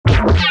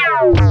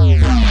And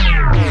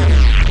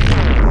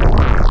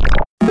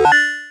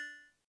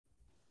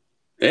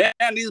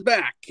he's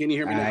back. Can you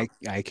hear me now?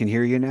 I can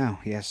hear you now.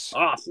 Yes.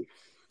 Awesome.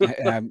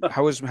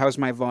 How's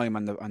my volume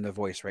on the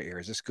voice right here?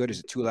 Is this good? Is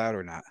it too loud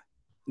or not?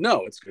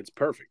 No, it's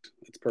perfect.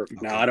 It's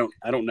perfect. Okay. Now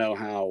I don't know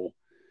how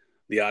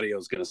the audio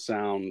is going to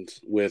sound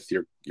with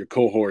your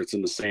cohorts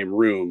in the same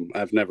room.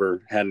 I've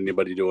never had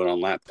anybody do it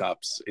on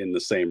laptops in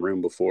the same room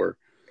before.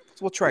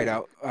 So we'll try it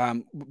out.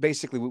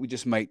 Basically, we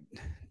just might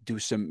do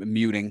some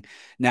muting.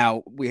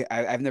 Now,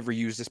 I've never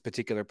used this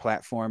particular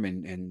platform,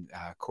 and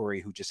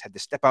Corey, who just had to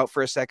step out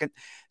for a second,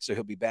 so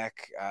he'll be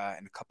back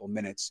in a couple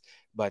minutes.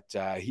 But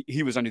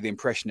he was under the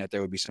impression that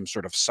there would be some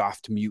sort of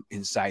soft mute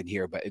inside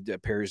here, but it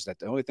appears that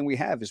the only thing we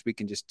have is we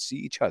can just see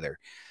each other.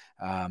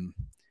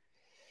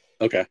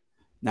 Okay.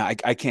 Now,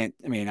 I can't.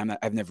 I mean,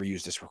 I've never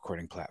used this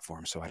recording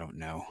platform, so I don't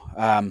know.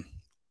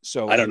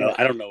 So I don't know.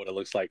 I don't know what it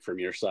looks like from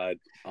your side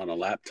on a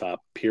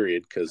laptop.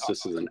 Period, because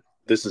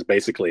this is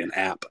basically an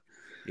app.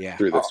 Yeah.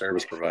 Through the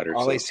service provider.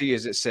 All I see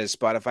is it says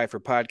Spotify for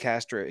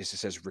podcaster. It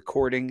says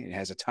recording. It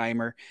has a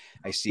timer.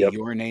 I see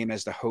your name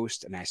as the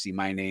host, and I see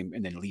my name,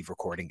 and then leave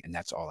recording, and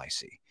that's all I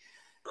see.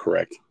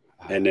 Correct.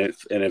 And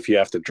if you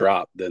have to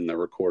drop, then the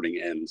recording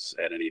ends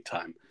at any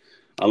time,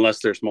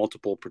 unless there's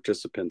multiple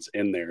participants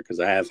in there. Because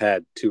I have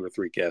had 2 or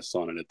 3 guests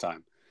on at a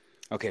time.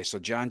 Okay, so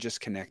John just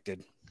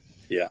connected.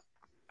 Yeah.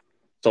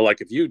 So,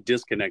 like, if you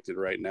disconnected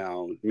right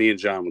now, me and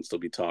John would still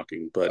be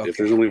talking. But if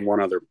there's only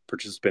one other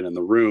participant in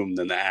the room,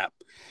 then the app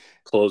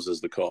closes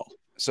the call.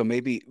 So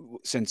maybe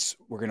since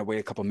we're going to wait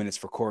a couple minutes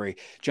for Corey,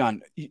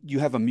 John, you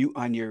have a mute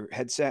on your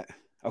headset?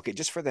 Okay,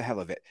 just for the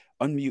hell of it,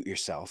 unmute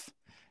yourself.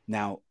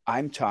 Now,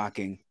 I'm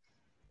talking,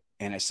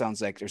 and it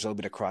sounds like there's a little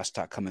bit of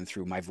crosstalk coming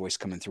through, my voice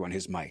coming through on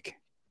his mic.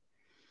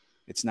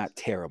 It's not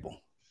terrible.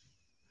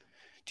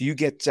 Do you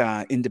get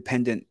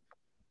independent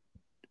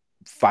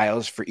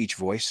files for each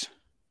voice?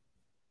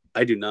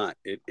 I do not.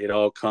 It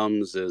all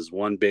comes as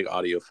one big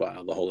audio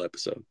file, the whole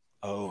episode.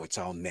 Oh, it's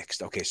all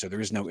mixed. Okay, so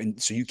there is no,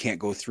 so you can't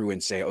go through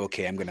and say,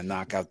 okay, I'm going to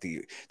knock out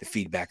the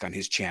feedback on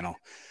his channel.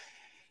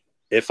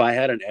 If I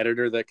had an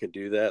editor that could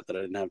do that I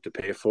didn't have to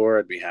pay for,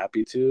 I'd be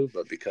happy to.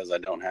 But because I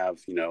don't have,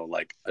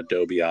 like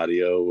Adobe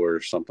Audio or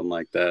something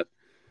like that.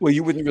 Well,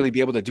 you wouldn't really be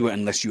able to do it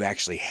unless you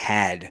actually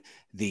had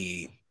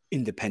the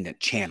independent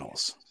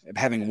channels.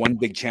 Having one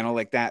big channel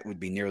like that would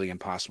be nearly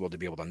impossible to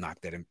be able to knock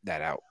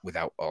that out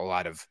without a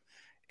lot of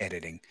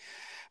editing.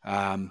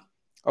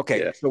 Okay,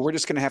 yeah. So we're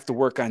just going to have to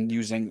work on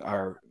using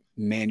our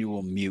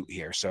manual mute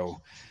here.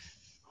 So,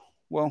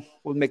 we'll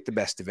make the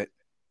best of it.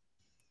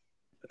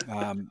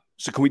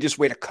 So can we just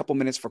wait a couple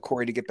minutes for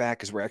Corey to get back?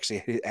 Because we're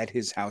actually at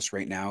his house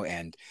right now,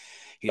 and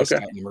he just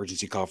got an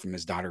emergency call from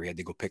his daughter. He had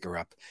to go pick her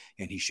up,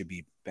 and he should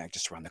be back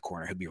just around the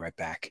corner. He'll be right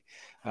back.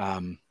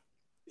 Yeah,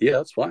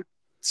 that's fine.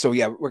 So,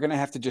 yeah, we're going to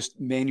have to just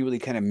manually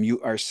kind of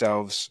mute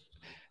ourselves.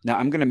 Now,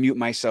 I'm going to mute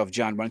myself.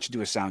 John, why don't you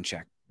do a sound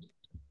check?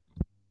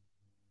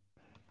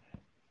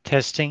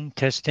 Testing,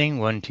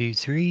 1, 2,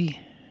 3.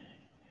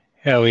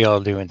 How are we all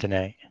doing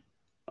tonight?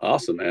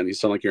 Awesome, man. You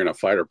sound like you're in a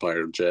fighter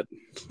pilot jet.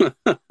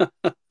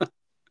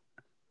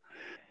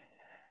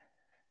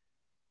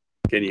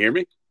 Can you hear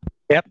me?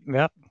 Yep.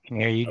 Can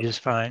hear you just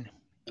fine.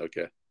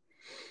 Okay.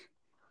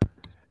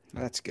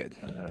 That's good.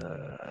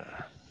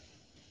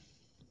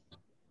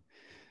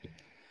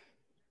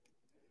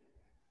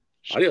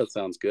 Audio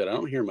sounds good. I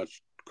don't hear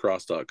much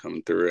crosstalk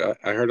coming through.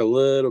 I heard a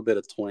little bit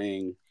of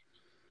twang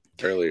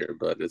earlier,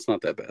 but it's not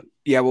that bad.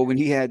 Yeah, well, when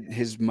he had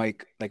his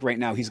mic, like right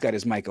now, he's got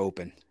his mic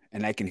open,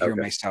 and I can hear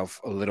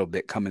myself a little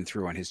bit coming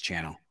through on his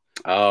channel.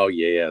 Oh,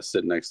 yeah,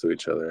 sitting next to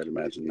each other, I'd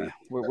imagine that.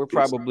 We're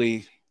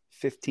probably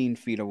 15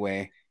 feet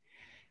away,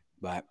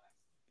 but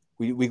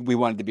we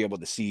wanted to be able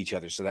to see each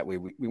other, so that way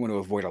we want to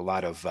avoid a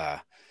lot of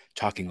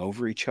talking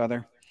over each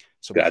other.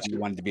 So we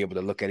wanted to be able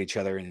to look at each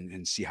other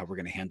and see how we're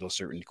going to handle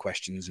certain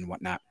questions and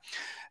whatnot.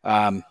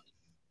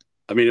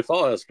 I mean, if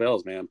all else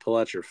fails, man, pull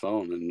out your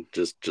phone and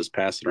just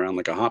pass it around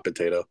like a hot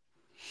potato.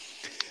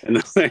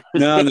 No,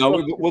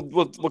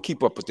 we'll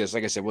keep up with this.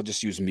 Like I said, we'll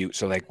just use mute.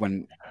 So like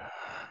when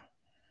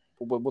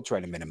we'll try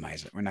to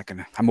minimize it. We're not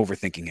gonna. I'm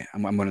overthinking it.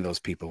 I'm one of those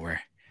people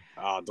where.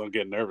 Oh, don't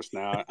get nervous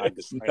now. I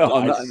just no,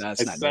 I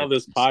saw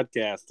this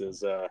podcast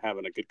as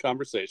having a good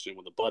conversation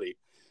with a buddy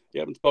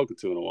you haven't spoken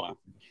to in a while,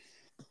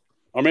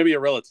 or maybe a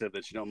relative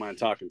that you don't mind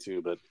talking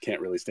to, but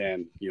can't really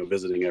stand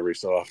visiting every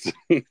so often.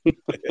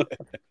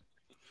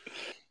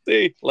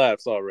 See,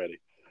 laughs already.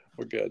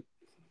 We're good.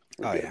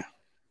 We're good. Yeah.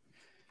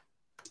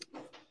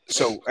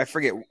 So I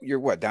forget, you're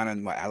what, down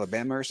in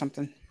Alabama or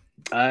something?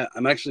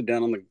 I'm actually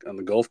down on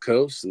the Gulf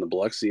Coast in the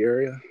Biloxi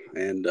area,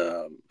 and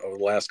over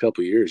the last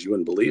couple of years, you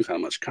wouldn't believe how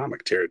much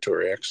comic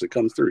territory actually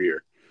comes through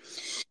here.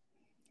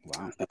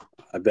 Wow.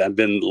 I've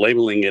been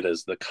labeling it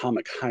as the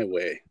comic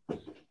highway.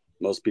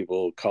 Most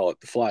people call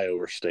it the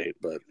flyover state,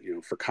 but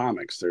for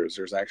comics,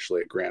 there's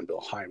actually a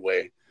Granville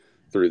highway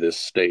through this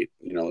state.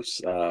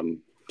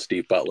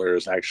 Steve Butler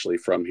is actually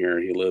from here.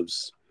 He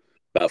lives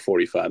about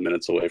 45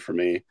 minutes away from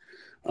me.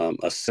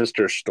 A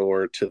sister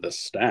store to the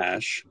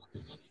Stash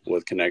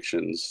with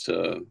connections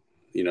to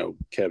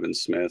Kevin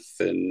Smith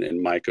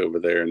and Mike over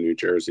there in New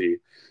Jersey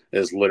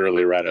is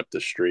literally right up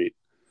the street.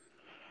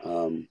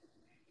 I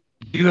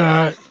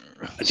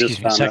just Excuse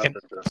me a found out second.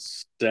 that the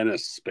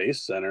Stennis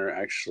Space Center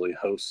actually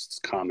hosts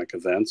comic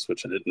events,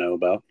 which I didn't know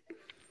about.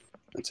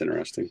 That's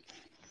interesting.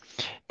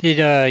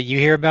 Did you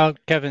hear about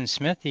Kevin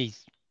Smith? He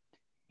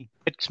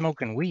quit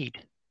smoking weed.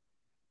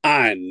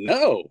 I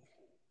know.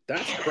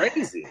 That's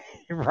crazy.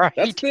 Right.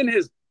 That's been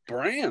his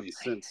brand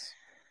since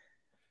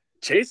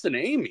Chasing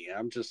Amy.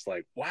 I'm just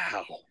like,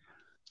 wow.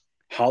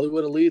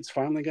 Hollywood elites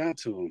finally got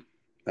to him.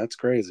 That's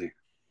crazy.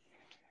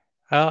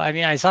 Well, I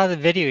mean, I saw the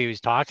video he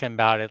was talking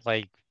about it,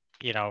 like,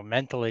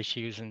 mental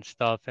issues and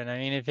stuff. And I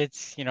mean, if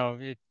it's,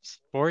 it's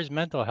for his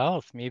mental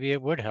health, maybe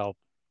it would help.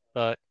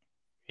 But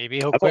maybe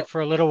he'll I've, quit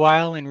for a little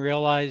while and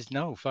realize,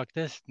 no, fuck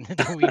this.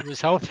 The weed was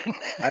helping.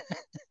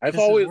 I've This is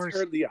always worse.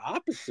 heard the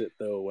opposite,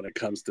 though, when it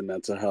comes to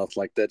mental health.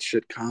 Like, that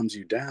shit calms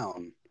you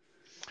down.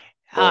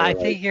 I Or, like,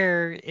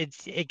 figure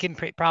it can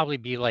probably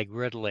be like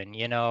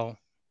Ritalin,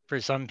 For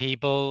some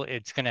people,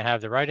 it's going to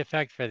have the right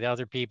effect. For the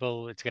other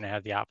people, it's going to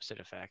have the opposite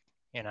effect,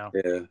 yeah,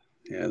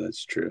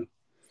 that's true.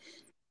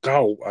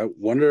 Oh, I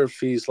wonder if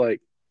he's,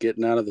 like,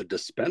 getting out of the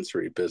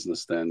dispensary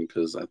business then,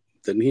 because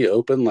didn't he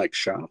open, like,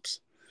 shops?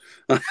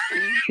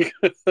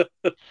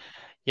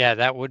 Yeah,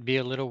 that would be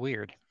a little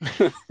weird.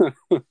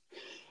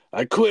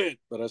 I quit,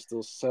 but I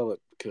still sell it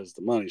because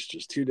the money's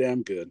just too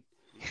damn good.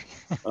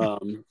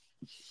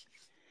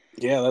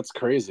 Yeah, that's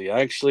crazy.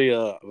 I actually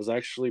was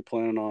actually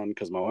planning on,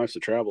 because my wife's a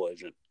travel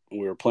agent, and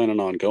we were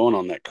planning on going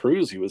on that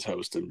cruise he was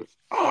hosting. But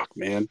fuck,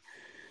 man,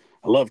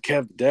 I love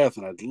Kev to death,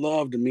 and I'd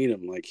love to meet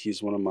him. Like,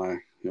 he's one of my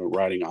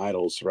writing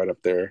idols right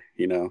up there,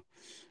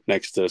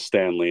 next to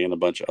Stanley and a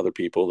bunch of other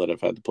people that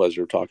I've had the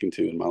pleasure of talking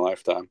to in my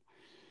lifetime.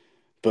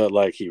 But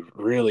like, he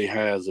really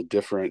has a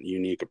different,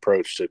 unique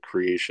approach to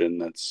creation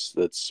that's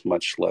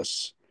much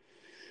less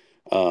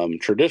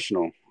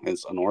traditional.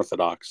 It's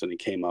unorthodox, and he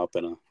came up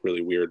in a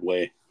really weird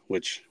way,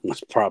 which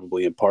was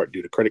probably in part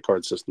due to credit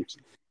card systems.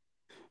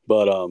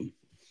 But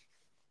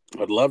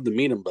I'd love to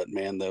meet him. But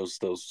man, those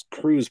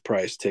cruise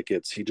price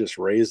tickets, he just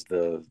raised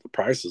the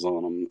prices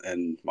on them.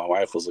 And my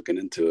wife was looking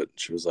into it.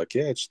 She was like,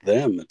 "Yeah, it's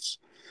them. It's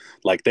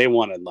like they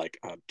wanted like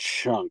a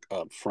chunk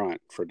up front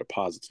for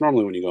deposits.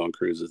 Normally, when you go on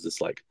cruises, it's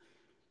like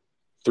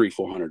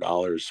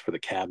 $300-400 for the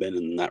cabin,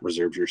 and that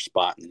reserves your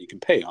spot, and then you can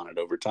pay on it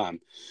over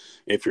time.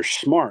 If you're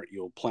smart,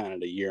 you'll plan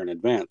it a year in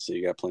advance, so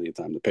you got plenty of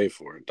time to pay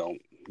for it.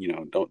 Don't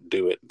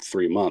do it in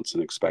 3 months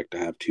and expect to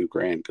have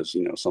 $2,000, because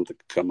something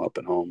could come up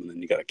at home, and then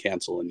you got to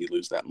cancel and you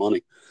lose that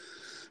money.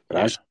 But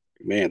I was,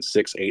 man,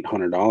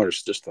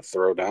 $600-800 just to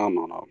throw down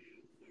on a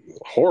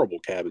horrible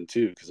cabin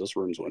too, because those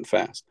rooms went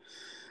fast.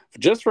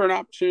 Just for an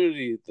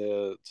opportunity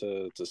to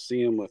see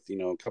him with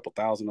a couple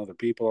thousand other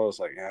people, I was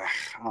like,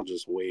 I'll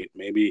just wait.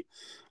 Maybe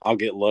I'll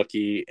get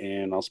lucky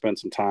and I'll spend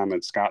some time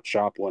at Scott's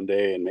shop one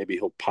day, and maybe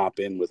he'll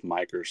pop in with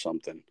Mike or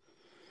something,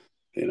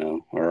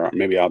 or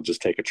maybe I'll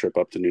just take a trip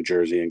up to New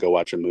Jersey and go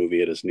watch a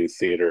movie at his new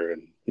theater,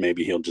 and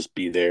maybe he'll just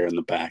be there in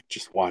the back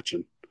just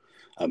watching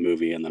a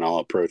movie, and then I'll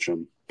approach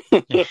him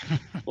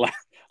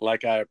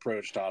like I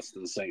approached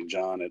Austin St.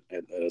 John at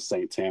a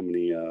St.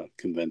 Tammany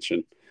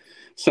convention.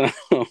 So.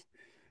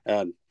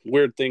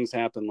 Weird things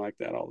happen like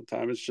that all the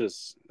time. It's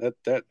just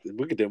that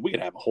we could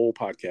have a whole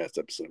podcast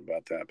episode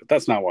about that, but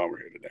that's not why we're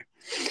here today.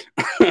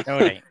 No,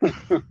 it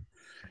ain't.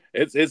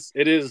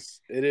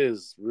 It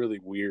is really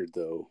weird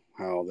though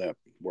how that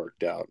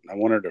worked out. I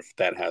wondered if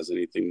that has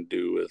anything to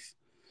do with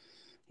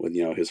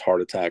his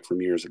heart attack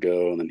from years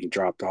ago, and then he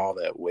dropped all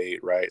that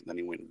weight, right? And then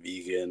he went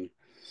vegan.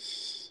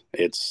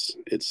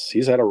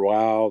 He's had a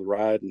wild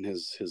ride in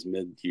his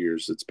mid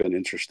years. It's been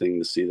interesting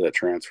to see that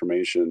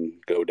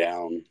transformation go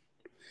down,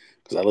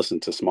 because I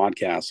listened to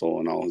Smodcastle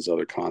and all his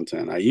other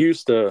content. I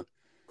used to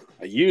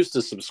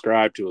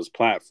subscribe to his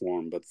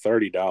platform, but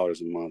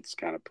 $30 a month is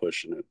kind of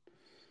pushing it.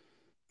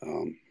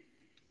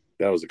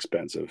 That was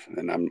expensive,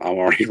 and I'm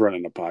already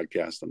running a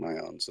podcast of my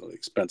own, so the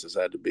expenses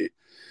had to be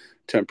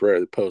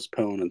temporarily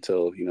postponed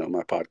until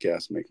my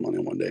podcast make money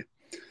one day.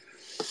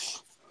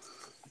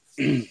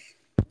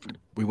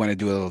 We want to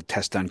do a little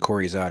test on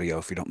Corey's audio,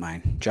 if you don't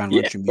mind. John,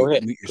 why don't you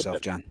mute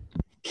yourself, John?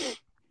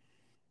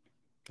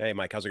 Hey,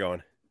 Mike, how's it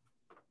going?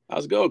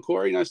 How's it going,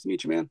 Corey? Nice to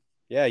meet you, man.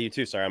 Yeah, you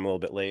too. Sorry, I'm a little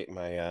bit late.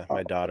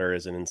 My daughter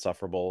is an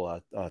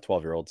insufferable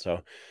 12-year-old,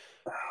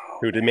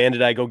 who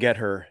demanded I go get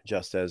her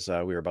just as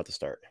we were about to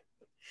start.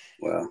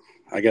 Well,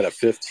 I got a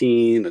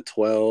 15, a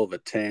 12, a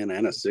 10,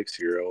 and a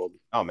 6-year-old.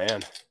 Oh,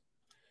 man.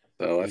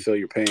 So I feel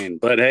your pain.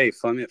 But hey,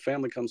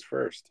 family comes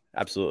first.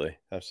 Absolutely.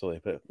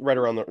 But right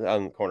around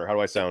the corner, how do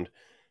I sound?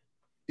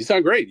 You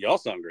sound great. Y'all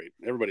sound great.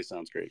 Everybody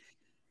sounds great.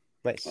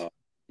 Nice.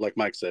 Like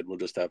Mike said, we'll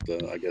just have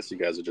to, I guess you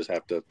guys will just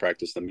have to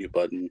practice the mute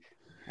button.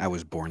 I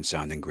was born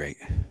sounding great.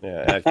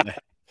 Yeah,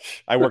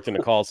 I worked in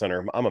a call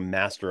center. I'm a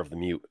master of the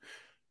mute.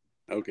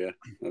 Okay.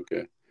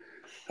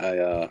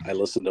 I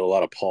listened to a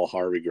lot of Paul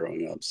Harvey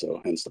growing up, so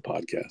hence the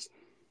podcast.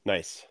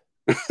 Nice.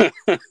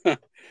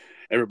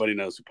 Everybody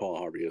knows who Paul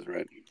Harvey is,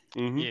 right?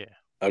 Mm-hmm. Yeah.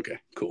 Okay,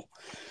 cool.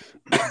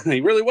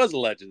 He really was a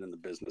legend in the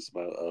business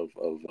of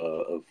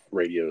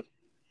radio.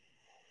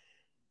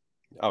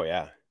 Oh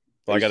yeah.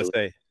 Well, I got to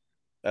say,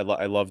 I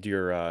loved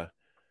your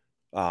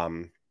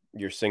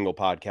single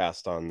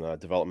podcast on the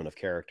development of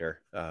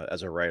character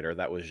as a writer.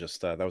 That was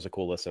just that was a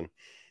cool listen.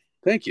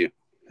 Thank you.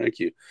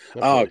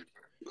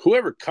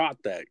 Whoever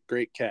caught that,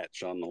 great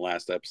catch on the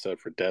last episode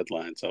for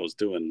Deadlines. I was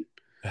doing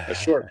a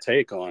short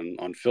take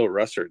on Phil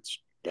Russert's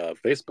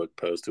Facebook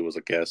post, who was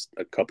a guest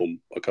a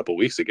couple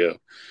weeks ago,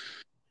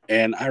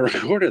 and I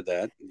recorded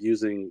that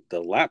using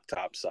the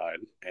laptop side,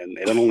 and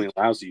it only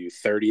allows you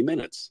 30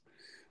 minutes.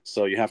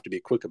 So you have to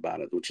be quick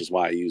about it, which is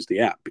why I use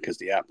the app, because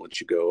the app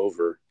lets you go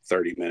over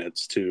 30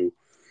 minutes to,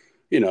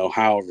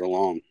 however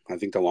long. I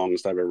think the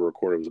longest I've ever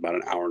recorded was about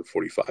an hour and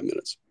 45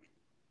 minutes.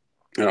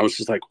 And I was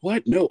just like,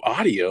 what? No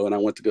audio? And I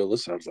went to go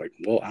listen. I was like,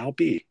 well, I'll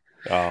be.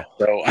 Oh.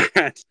 So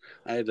I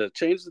had to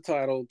change the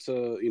title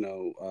to,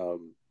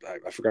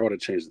 I forgot what I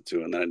changed it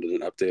to. And then I did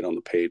an update on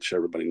the page so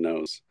everybody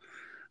knows.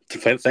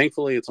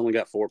 Thankfully, it's only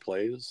got 4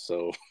 plays.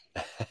 So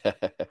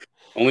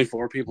only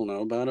 4 people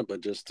know about it.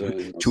 But just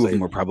 2 of them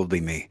were probably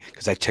me,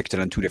 because I checked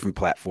it on 2 different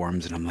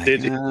platforms. And I'm like,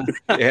 Did you?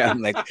 Yeah.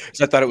 I'm like,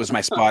 so I thought it was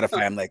my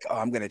Spotify. I'm like, oh,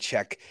 I'm going to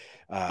check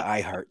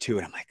iHeart too.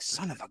 And I'm like,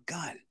 son of a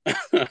gun.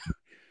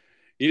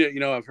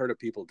 I've heard of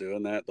people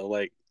doing that.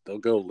 They'll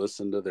go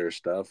listen to their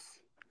stuff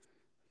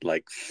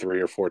like 3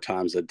 or 4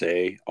 times a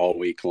day all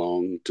week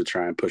long to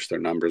try and push their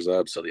numbers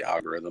up, so the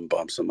algorithm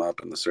bumps them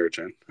up in the search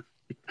engine.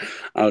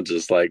 I was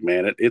just like,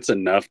 man, it's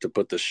enough to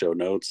put the show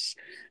notes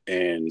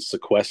and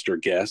sequester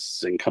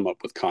guests and come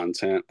up with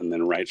content and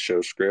then write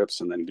show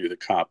scripts and then do the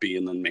copy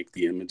and then make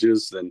the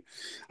images. Then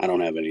I don't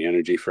have any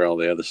energy for all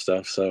the other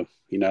stuff. So,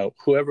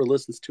 whoever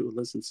listens to it,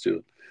 listens to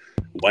it.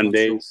 One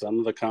day, some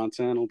of the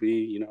content will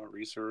be, a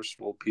resource.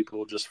 Well, people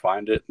will just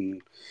find it,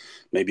 and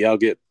maybe I'll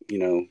get,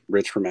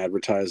 rich from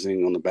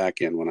advertising on the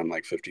back end when I'm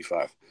like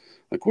 55.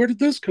 Like, where did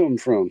this come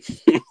from?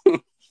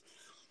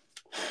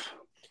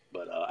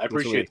 But I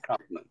appreciate the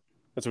compliment.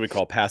 That's what we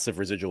call passive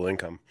residual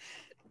income.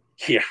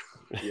 Yeah,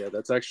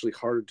 that's actually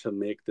harder to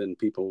make than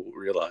people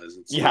realize.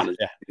 It's not as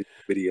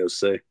videos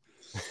say.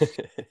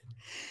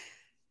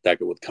 That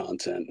go with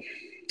content.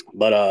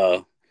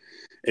 But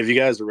if you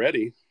guys are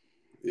ready,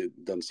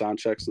 done sound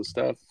checks and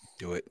stuff.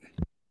 Do it.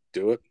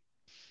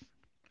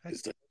 I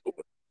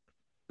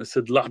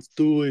said, let's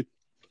do it.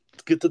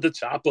 Let's get to the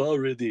chopper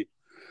already.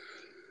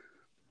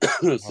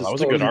 That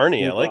was a good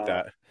Arnie. I like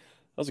that. That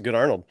was a good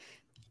Arnold.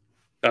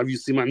 Have you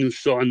seen my new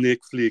show on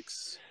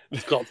Netflix?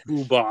 It's called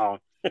Fubar.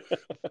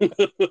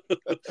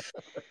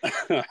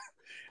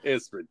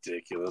 It's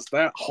ridiculous.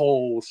 That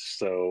whole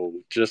show,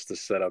 just to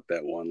set up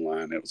that one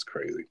line, it was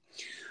crazy.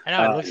 I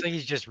know, it looks like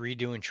he's just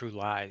redoing True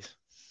Lies.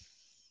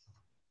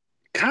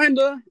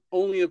 Kinda.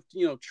 Only if,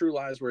 True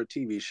Lies were a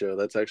TV show.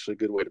 That's actually a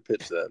good way to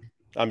pitch that.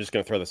 I'm just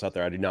going to throw this out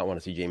there. I do not want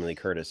to see Jamie Lee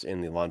Curtis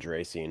in the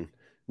lingerie scene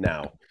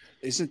now.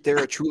 Isn't there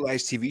a True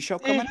Lies TV show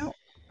coming out?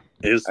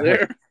 Is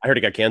there? I heard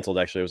it got canceled.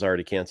 Actually, it was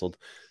already canceled.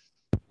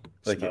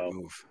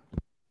 Move.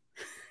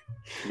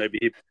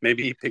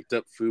 Maybe he picked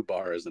up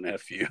Fubar as an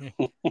FU.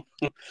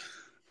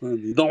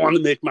 You don't want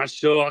to make my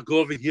show? I'll go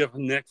over here for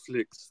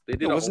Netflix. They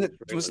did. No, wasn't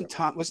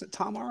it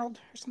Tom Arnold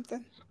or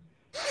something?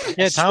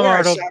 Yeah, Tom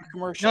Arnold.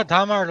 No,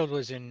 Tom Arnold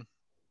was in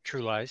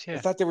True Lies. Yeah, I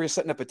thought they were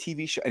setting up a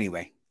TV show.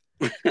 Anyway,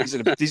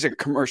 these are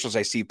commercials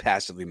I see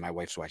passively. My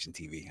wife's watching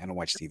TV. I don't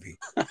watch TV.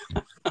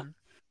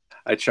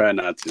 I try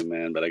not to,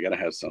 man, but I gotta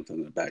have something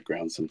in the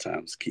background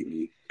sometimes to keep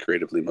me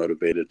creatively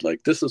motivated.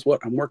 Like, this is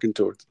what I'm working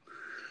towards.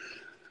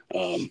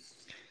 At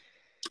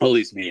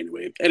least me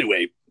anyway.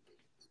 Anyway,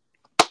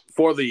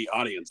 for the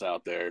audience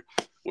out there,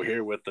 we're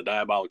here with the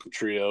Diabolical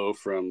Trio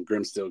from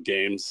Grimsteel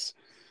Games,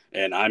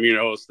 and I'm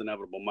your host,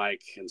 Inevitable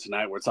Mike. And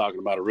tonight we're talking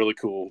about a really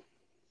cool,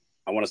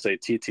 I want to say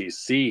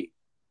TTC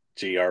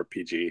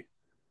GRPG,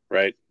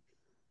 right?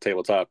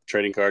 Tabletop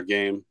trading card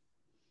game,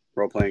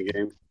 role playing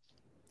game.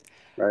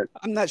 Right.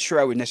 I'm not sure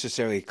I would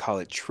necessarily call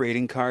it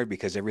trading card,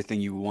 because everything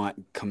you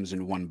want comes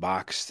in one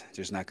box.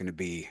 There's not going to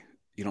be,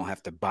 you don't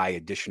have to buy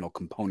additional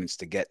components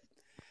to get.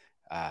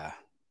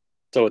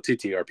 So a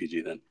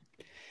TTRPG then.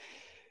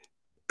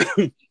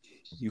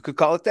 You could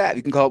call it that.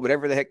 You can call it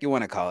whatever the heck you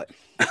want to call it.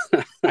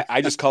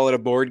 I just call it a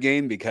board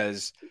game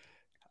because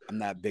I'm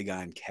not big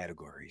on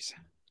categories.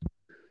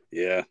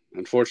 Yeah,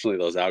 unfortunately,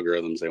 those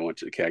algorithms, they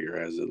want you to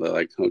categorize it. They're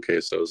like,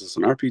 okay, so is this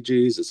an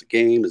RPG? Is this a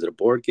game? Is it a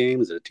board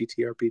game? Is it a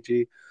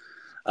TTRPG?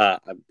 I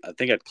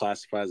think I'd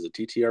classify as a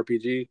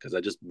TTRPG because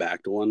I just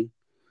backed one.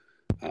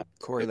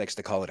 Corey likes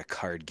to call it a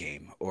card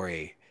game or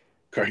a,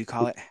 what do you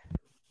call it?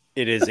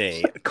 It is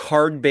a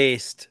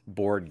card-based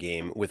board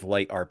game with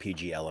light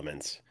RPG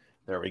elements.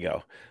 There we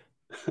go.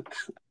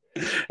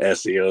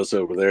 SEO's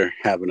over there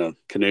having a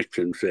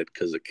connection fit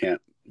because it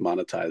can't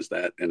monetize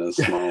that in a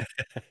small.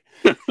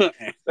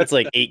 That's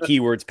like 8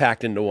 keywords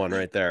packed into one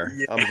right there.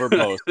 Yeah. I'm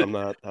verbose.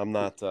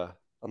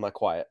 I'm not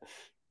quiet.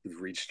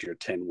 You've reached your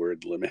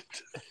 10-word limit.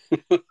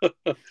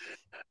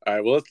 All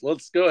right, well,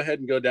 let's go ahead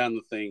and go down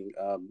the thing.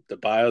 The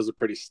bios are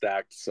pretty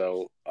stacked,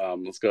 so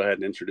let's go ahead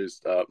and introduce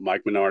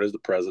Mike Menard as the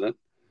president.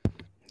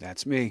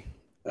 That's me.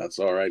 That's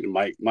all right.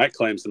 Mike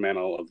claims the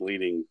mantle of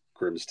leading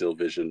Grimsteel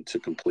Vision to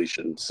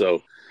completion.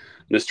 So,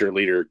 Mr.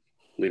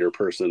 Leader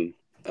person,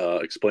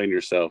 explain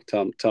yourself.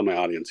 Tell my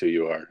audience who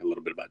you are, a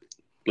little bit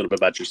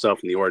about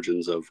yourself and the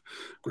origins of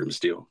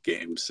Grimsteel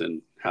Games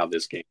and how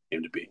this game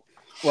came to be.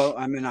 Well,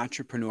 I'm an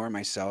entrepreneur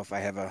myself. I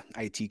have a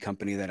IT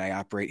company that I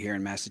operate here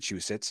in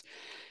Massachusetts.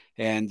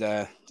 And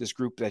this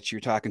group that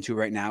you're talking to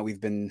right now,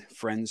 we've been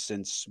friends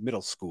since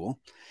middle school.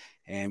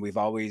 And we've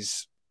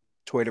always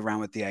toyed around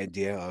with the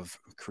idea of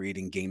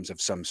creating games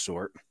of some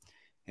sort.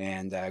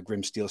 And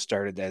Grimsteel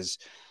started as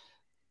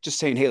just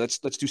saying, hey, let's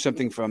do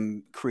something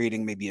from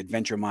creating maybe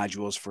adventure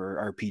modules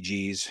for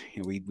RPGs.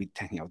 We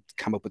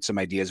come up with some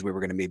ideas. We were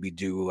going to maybe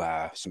do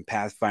some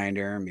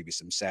Pathfinder, maybe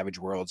some Savage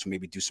Worlds,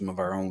 maybe do some of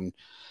our own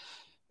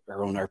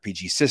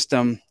RPG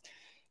system.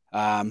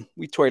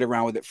 We toyed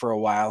around with it for a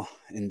while,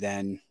 and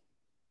then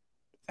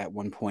at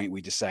one point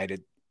we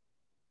decided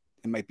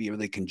it might be a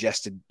really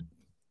congested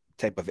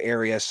type of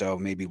area, so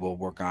maybe we'll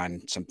work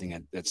on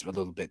something that's a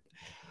little bit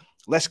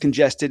less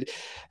congested.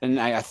 And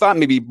I thought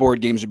maybe board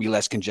games would be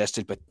less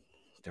congested, but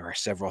there are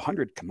several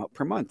hundred come out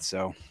per month,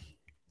 so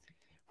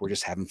we're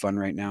just having fun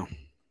right now.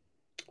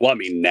 Well, I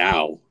mean,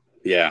 now,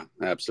 yeah,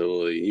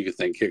 absolutely. You could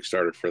thank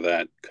Kickstarter for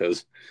that,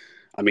 because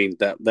I mean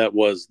that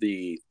was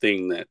the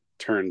thing that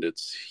turned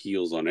its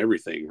heels on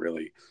everything,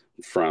 really,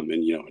 from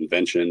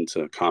invention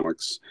to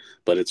comics.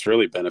 But it's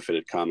really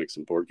benefited comics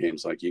and board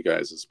games like you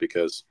guys, is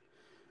because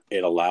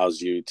it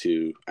allows you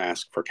to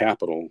ask for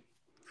capital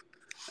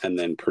and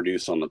then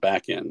produce on the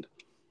back end,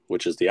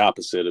 which is the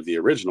opposite of the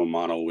original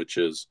model, which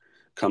is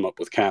come up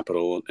with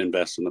capital,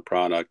 invest in the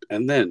product,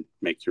 and then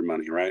make your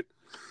money, right?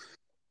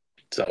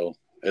 So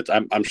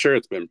I'm sure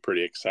it's been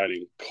pretty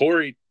exciting.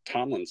 Corey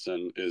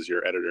Tomlinson is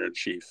your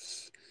editor-in-chief.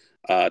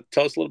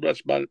 Tell us a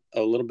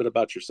little bit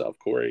about yourself,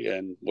 Corey,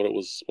 and what it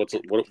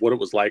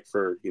was like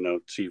for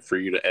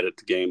you to edit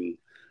the game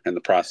and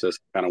the process,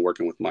 kind of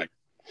working with Mike.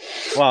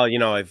 Well,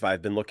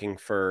 I've been looking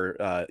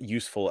for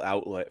useful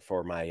outlet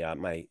for my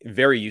my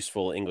very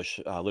useful English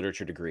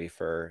literature degree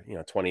for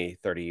 20,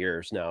 30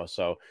 years now.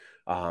 So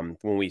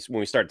when we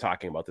started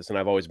talking about this, and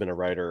I've always been a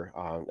writer,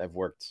 I've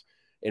worked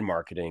in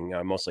marketing,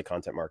 mostly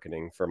content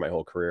marketing, for my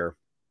whole career,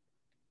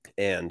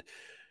 and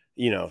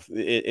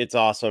it's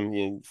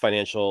awesome,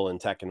 financial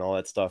and tech and all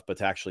that stuff, but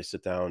to actually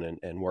sit down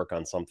and work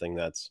on something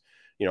that's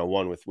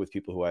one with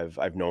people who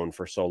I've known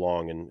for so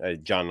long.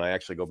 And John and I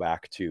actually go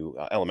back to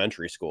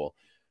elementary school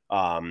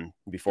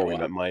before we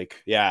met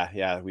Mike.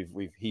 Yeah.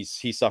 He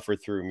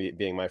suffered through me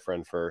being my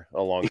friend for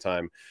a long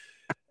time.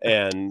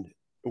 And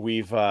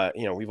we've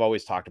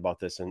always talked about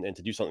this, and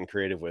to do something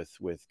creative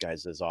with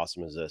guys as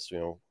awesome as this,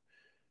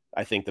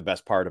 I think the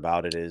best part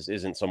about it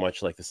isn't so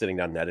much like the sitting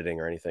down and editing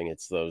or anything.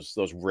 It's those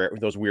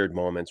weird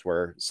moments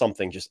where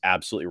something just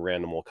absolutely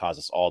random will cause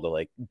us all to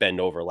like bend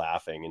over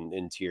laughing and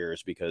in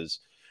tears, because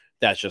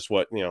that's just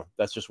what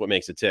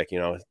makes it tick.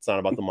 It's not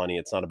about the money.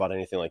 It's not about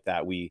anything like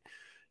that.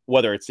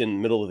 Whether it's in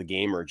the middle of the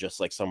game or just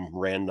like some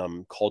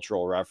random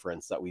cultural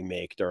reference that we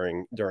make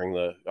during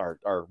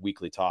our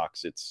weekly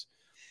talks, it's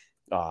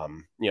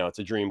it's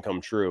a dream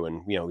come true,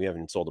 and we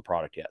haven't sold a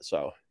product yet,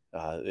 so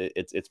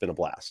it's been a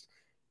blast.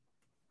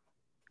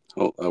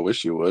 Well, I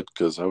wish you would,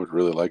 because I would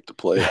really like to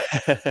play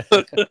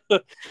it.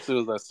 As soon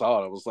as I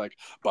saw it, I was like,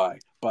 buy.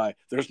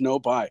 There's no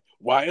buy.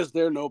 Why is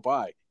there no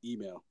buy?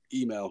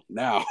 Email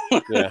now.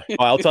 Yeah. Well,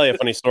 I'll tell you a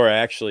funny story. I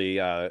actually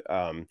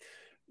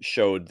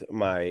showed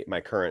my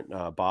current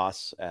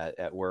boss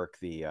at work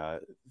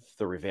the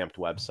revamped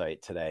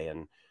website today,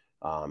 and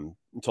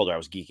told her I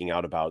was geeking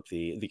out about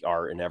the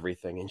art and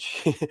everything, and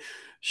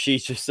she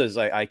just says,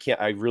 I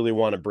really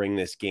want to bring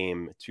this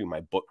game to my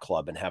book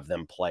club and have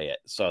them play it.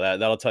 So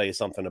that'll tell you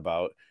something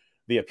about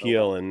the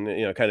appeal. And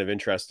kind of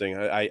interesting.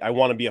 I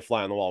want to be a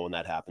fly on the wall when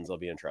that happens. It'll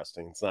be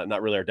interesting. It's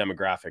not really our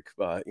demographic,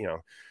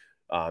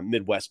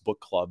 Midwest book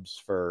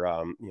clubs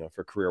for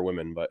for career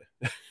women, but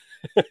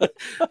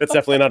that's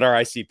definitely not our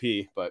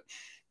ICP, but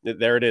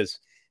there it is.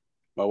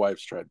 My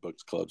wife's tried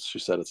books clubs. She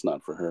said it's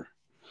not for her.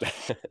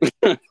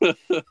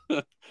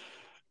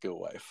 Good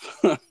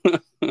wife.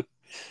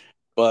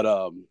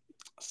 But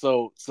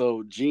so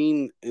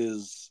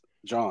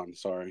John,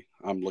 sorry,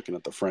 I'm looking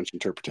at the French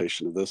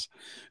interpretation of this.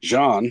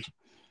 Jean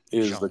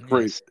is the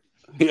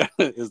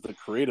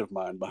creative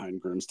mind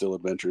behind Grimsteel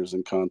Adventures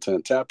and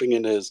content, tapping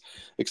into his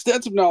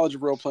extensive knowledge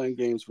of role-playing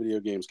games, video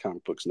games,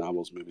 comic books,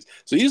 novels, movies.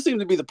 So you seem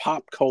to be the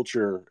pop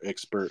culture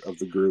expert of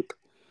the group.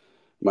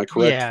 Am I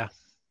correct? Yeah.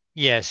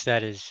 Yes,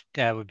 that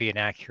would be an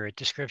accurate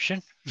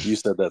description. You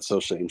said that so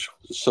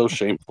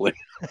shamefully.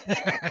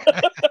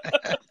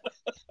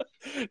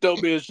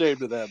 Don't be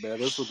ashamed of that,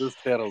 man. That's what this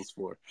channel's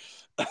for.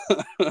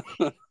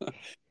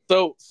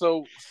 So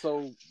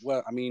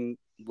what I mean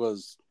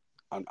was,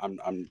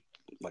 I'm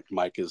like,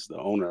 Mike is the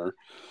owner,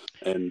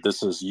 and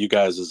this is you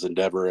guys'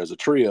 endeavor as a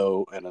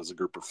trio and as a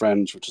group of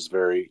friends, which is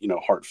very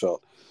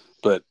heartfelt.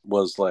 But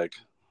was like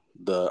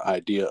the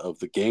idea of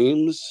the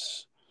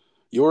games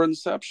your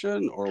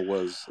inception, or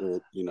was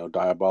it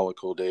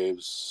Diabolical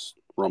Dave's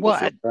rumble?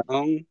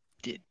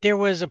 There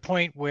was a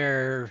point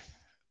where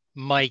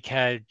Mike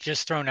had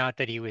just thrown out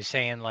that he was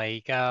saying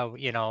like,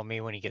 you know,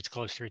 maybe when he gets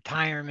close to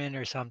retirement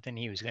or something,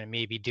 he was going to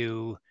maybe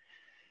do,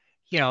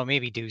 you know,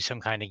 maybe do some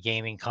kind of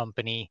gaming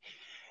company.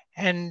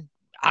 And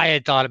I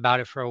had thought about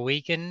it for a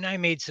week, and I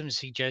made some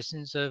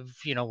suggestions of,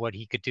 you know, what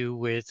he could do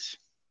with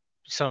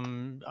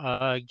some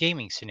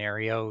gaming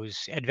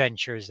scenarios,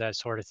 adventures, that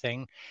sort of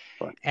thing.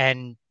 Right.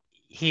 And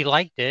he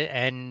liked it,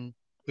 and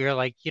we were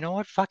like, you know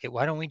what, fuck it,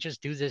 why don't we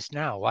just do this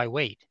now? Why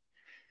wait?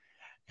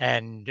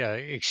 And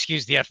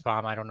excuse the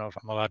F-bomb, I don't know if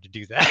I'm allowed to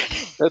do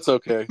that. That's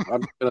okay.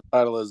 I'm going to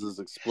title as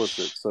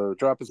explicit, so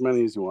drop as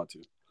many as you want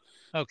to.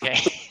 Okay.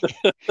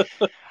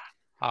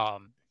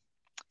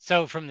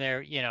 So from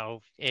there, you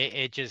know,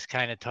 it just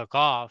kind of took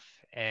off,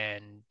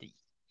 and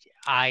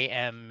I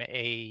am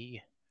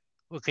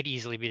what could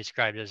easily be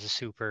described as a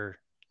super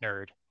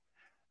nerd.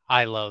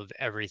 I love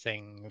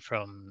everything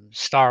from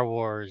Star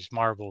Wars,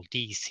 Marvel,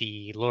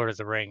 DC, Lord of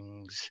the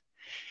Rings.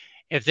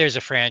 If there's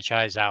a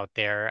franchise out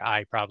there,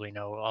 I probably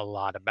know a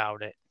lot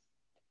about it.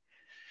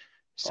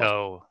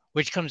 So,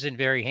 which comes in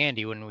very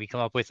handy when we come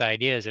up with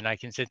ideas, and I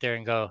can sit there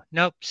and go,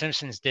 nope,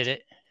 Simpsons did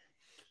it.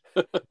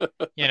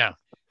 You know.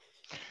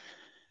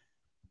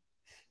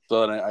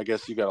 So then I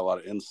guess you got a lot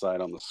of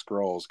insight on the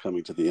Skrulls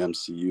coming to the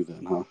MCU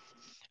then, huh?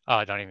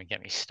 Oh, don't even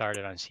get me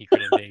started on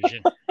Secret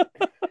Invasion.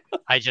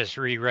 I just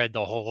reread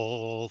the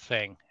whole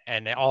thing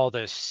and all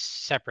the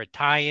separate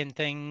tie-in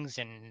things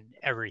and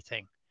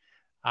everything.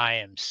 I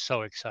am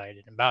so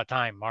excited. About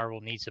time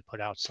Marvel needs to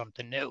put out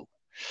something new.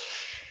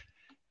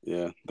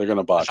 Yeah, they're going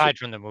to botch Aside it.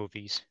 from the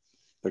movies.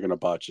 They're going to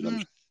botch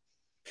it.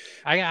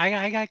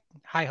 I got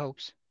high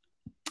hopes.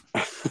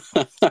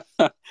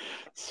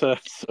 So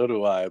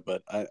do I,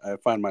 but I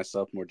find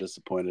myself more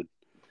disappointed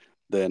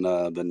than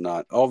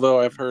not. Although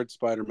I've heard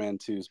Spider-Man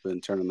 2's been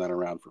turning that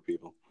around for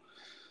people.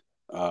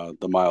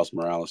 The Miles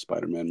Morales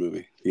Spider-Man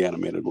movie, the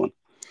animated one.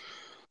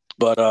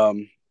 But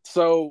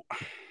so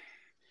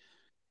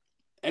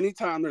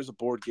anytime there's a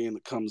board game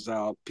that comes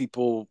out,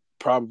 people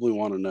probably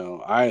want to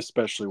know. I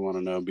especially want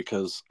to know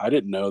because I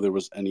didn't know there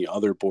was any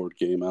other board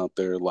game out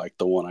there like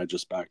the one I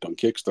just backed on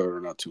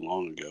Kickstarter not too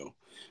long ago.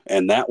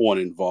 And that one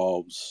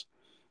involves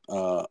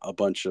a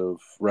bunch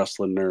of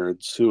wrestling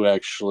nerds who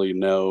actually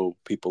know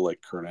people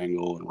like Kurt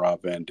Angle and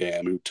Rob Van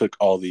Dam, who took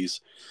all these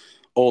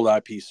old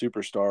IP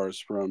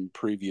superstars from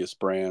previous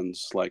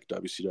brands like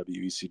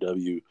WCW,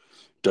 ECW,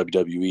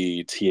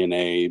 WWE,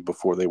 TNA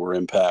before they were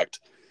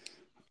Impact,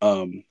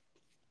 and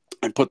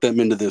put them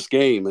into this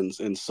game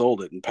and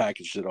sold it and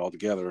packaged it all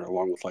together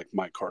along with like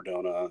Mike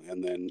Cardona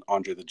and then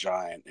Andre the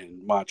Giant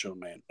and Macho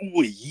Man.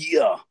 Oh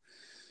yeah,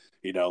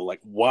 you know,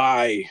 like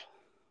why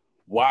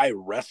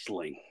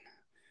wrestling?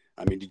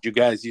 I mean, did you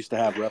guys used to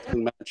have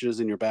wrestling matches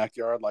in your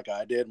backyard like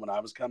I did when I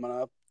was coming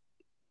up?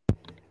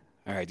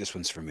 All right, this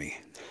one's for me.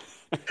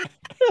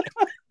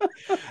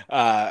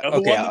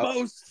 Okay,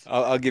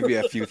 I'll give you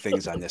a few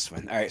things on this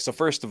one. All right, so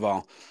first of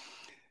all,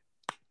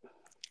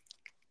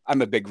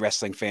 I'm a big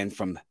wrestling fan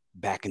from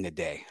back in the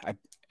day.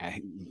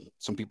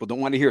 Some people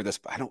don't want to hear this,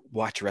 but I don't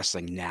watch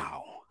wrestling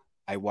now.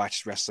 I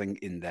watched wrestling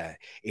in the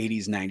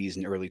 80s, 90s,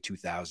 and early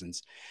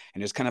 2000s.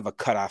 And there's kind of a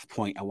cutoff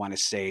point, I want to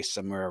say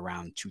somewhere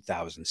around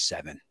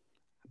 2007.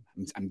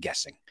 I'm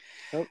guessing.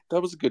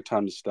 That was a good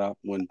time to stop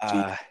when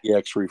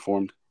DX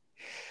reformed.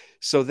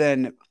 So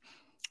then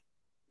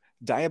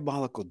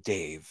Diabolical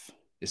Dave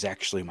is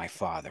actually my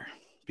father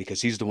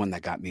because he's the one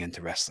that got me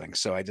into wrestling.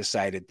 So I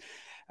decided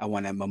I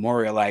want to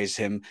memorialize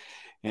him.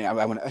 And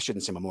I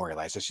shouldn't say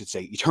memorialize. I should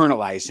say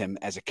eternalize him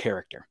as a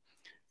character.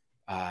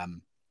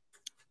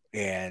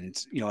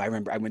 And, you know, I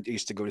remember I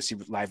used to go to see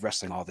live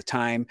wrestling all the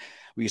time.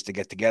 We used to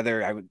get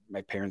together.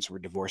 My parents were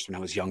divorced when I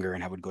was younger,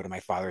 and I would go to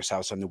my father's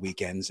house on the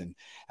weekends. And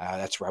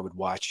that's where I would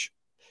watch.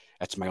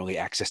 That's my only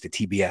access to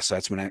TBS. So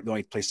that's the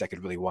only place I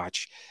could really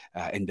watch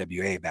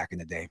NWA back in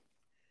the day.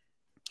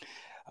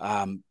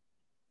 But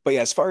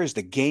yeah, as far as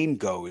the game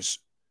goes,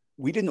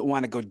 we didn't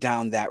want to go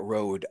down that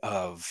road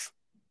of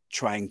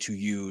trying to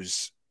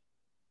use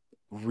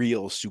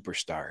real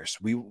superstars.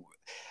 We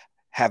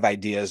have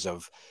ideas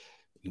of,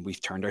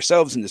 we've turned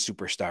ourselves into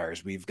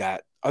superstars. We've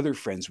got other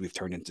friends we've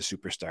turned into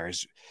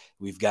superstars.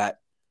 We've got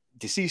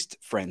deceased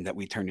friend that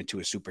we turned into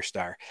a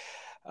superstar.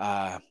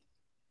 And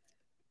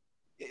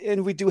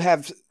we do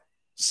have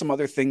some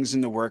other things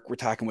in the work. We're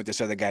talking with this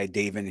other guy,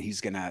 David, and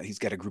he's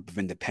got a group of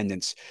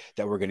independents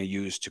that we're going to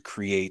use to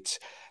create,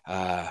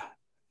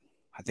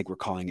 I think we're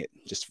calling it,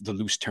 just the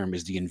loose term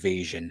is the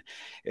invasion.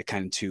 It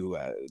kind of to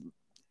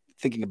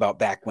thinking about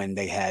back when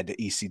they had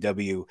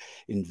ECW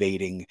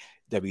invading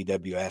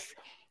WWF,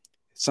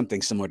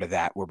 something similar to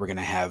that, where we're going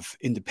to have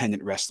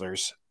independent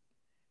wrestlers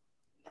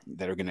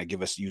that are going to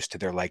give us use to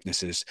their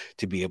likenesses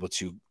to be able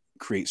to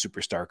create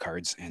superstar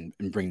cards and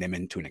bring them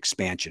into an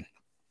expansion.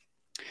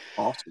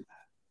 Awesome.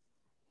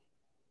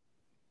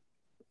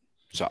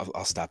 So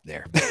I'll stop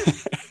there.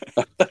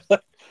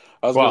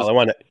 I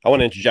want to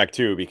interject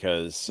too,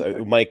 because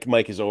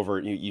Mike is over.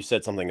 You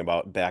said something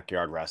about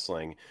backyard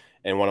wrestling,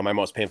 And one of my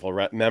most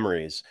painful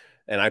memories,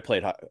 and I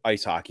played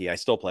ice hockey. I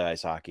still play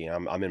ice hockey.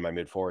 I'm in my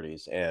mid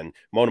 40s. And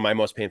one of my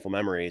most painful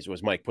memories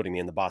was Mike putting me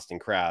in the Boston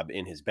Crab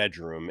in his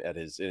bedroom at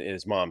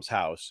his mom's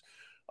house,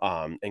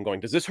 and going,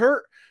 "Does this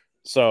hurt?"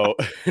 So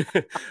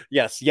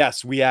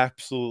yes, we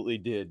absolutely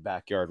did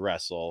backyard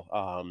wrestle.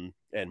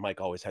 And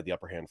Mike always had the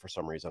upper hand for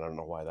some reason. I don't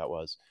know why that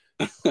was.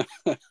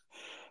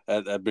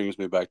 That brings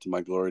me back to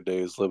my glory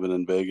days living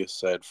in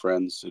Vegas. I had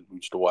friends that we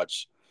used to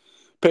watch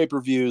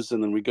pay-per-views,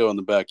 and then we go in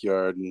the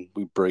backyard and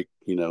we break,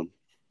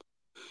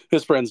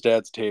 his friend's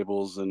dad's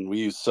tables, and we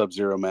use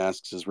Sub-Zero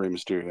masks as Rey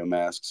Mysterio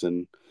masks.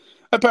 And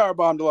I power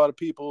bombed a lot of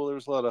people. There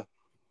was a lot of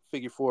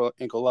figure four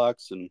ankle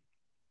locks and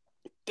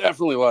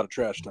definitely a lot of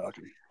trash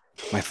talking.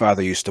 My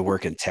father used to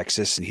work in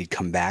Texas, and he'd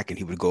come back and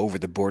he would go over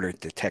the border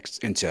to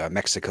into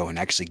Mexico and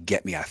actually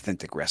get me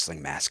authentic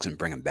wrestling masks and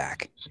bring them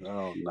back.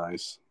 Oh,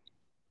 nice.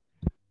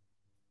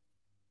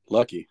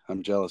 Lucky.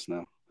 I'm jealous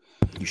now.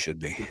 You should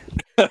be.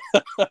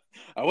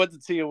 I went to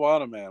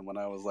Tijuana, man, when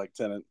I was like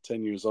 10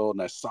 years old,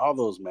 and I saw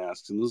those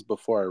masks, and this was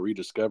before I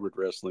rediscovered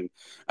wrestling,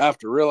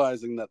 after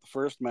realizing that the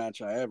first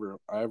match I ever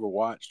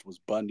watched was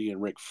Bundy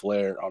and Ric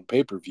Flair on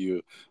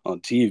pay-per-view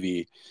on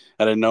TV.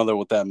 I didn't know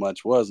what that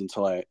much was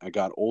until I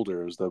got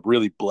older. It was the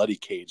really bloody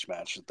cage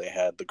match that they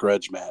had, the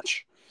grudge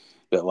match,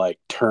 that like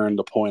turned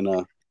the point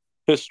of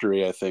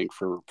history, I think,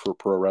 for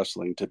pro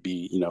wrestling to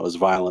be, as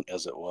violent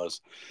as it was.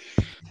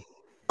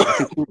 I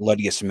think the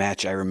bloodiest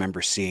match I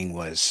remember seeing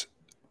was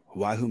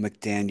Wahoo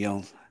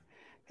McDaniel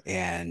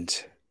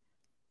and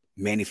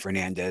Manny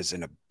Fernandez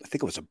in I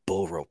think it was a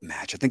bull rope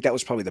match. I think that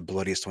was probably the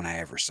bloodiest one I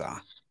ever saw,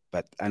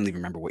 but I don't even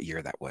remember what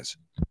year that was.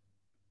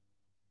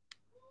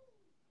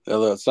 Yeah,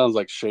 that sounds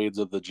like shades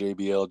of the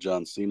JBL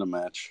John Cena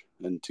match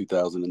in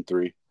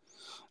 2003.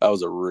 That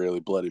was a really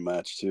bloody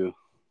match too.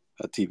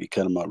 That TV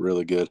cut him up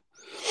really good.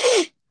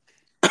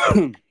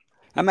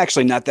 I'm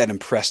actually not that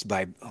impressed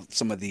by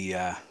some of the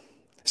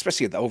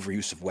especially the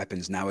overuse of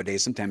weapons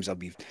nowadays. Sometimes I'll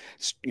be,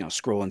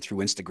 scrolling through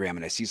Instagram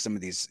and I see some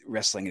of these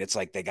wrestling, and it's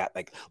like they got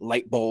like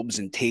light bulbs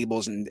and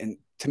tables, and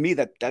to me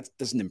that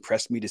doesn't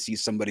impress me to see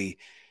somebody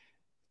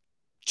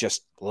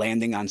just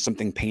landing on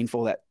something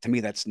painful. That to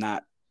me, that's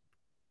not.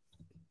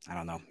 I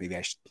don't know. Maybe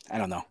I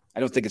don't know. I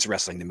don't think it's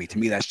wrestling to me. To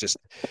me, that's just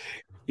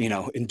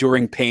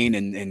enduring pain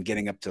and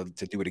getting up to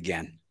do it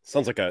again.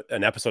 Sounds like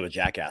an episode of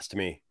Jackass to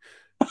me.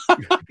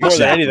 More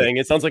than anything,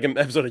 it sounds like an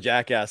episode of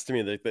Jackass to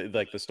me.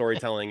 The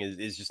storytelling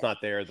is just not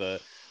there.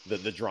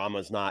 The drama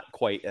is not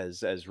quite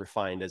as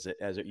refined as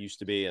it used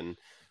to be, and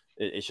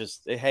it's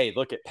just, hey,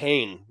 look at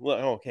pain. Well,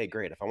 okay,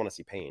 great. If I want to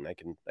see pain, I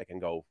can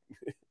go.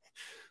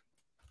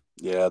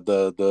 Yeah,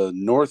 the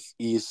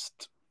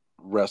Northeast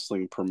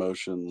wrestling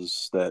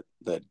promotions that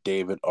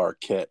David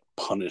Arquette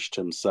punished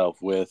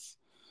himself with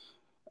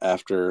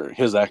after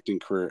his acting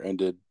career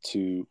ended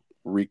to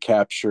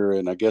recapture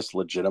and I guess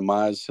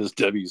legitimize his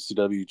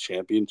WCW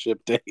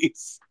championship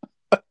days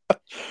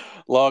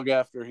long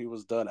after he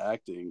was done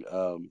acting.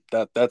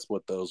 That's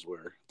what those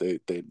were. They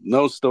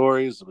no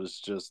stories. It was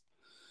just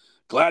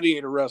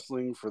gladiator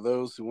wrestling for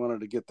those who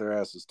wanted to get their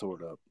asses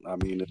torn up. I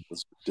mean, it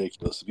was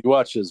ridiculous. If you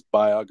watch his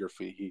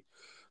biography,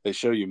 they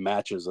show you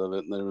matches of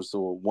it, and there was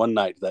one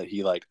night that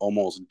he like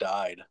almost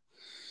died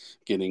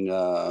getting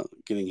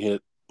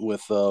hit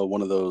with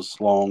one of those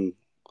long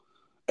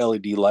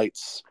LED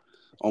lights,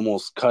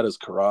 almost cut his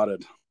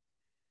carotid.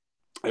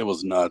 It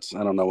was nuts.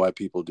 I don't know why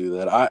people do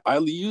that. I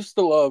used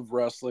to love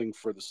wrestling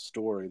for the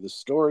story. The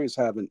stories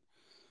haven't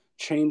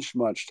changed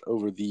much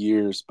over the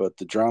years, but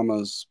the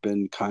drama's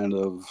been kind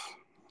of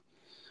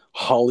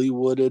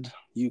Hollywooded,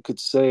 you could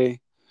say,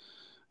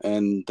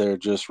 and they're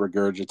just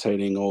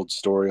regurgitating old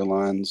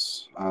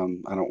storylines.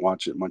 I don't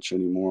watch it much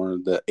anymore.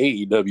 The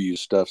AEW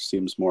stuff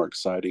seems more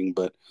exciting,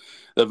 but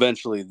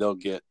eventually they'll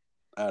get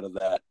out of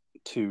that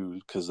too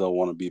because they'll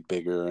want to be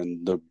bigger,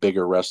 and the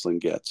bigger wrestling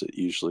gets, it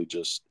usually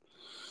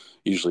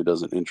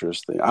doesn't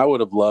interest me. I would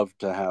have loved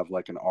to have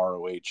like an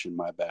ROH in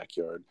my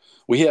backyard.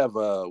 We have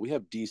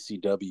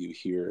DCW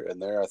here,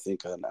 and they're I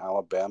think an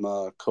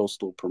Alabama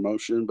coastal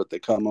promotion, but they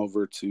come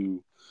over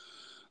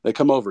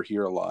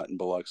here a lot in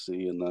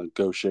Biloxi in the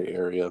Gaucher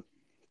area.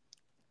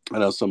 I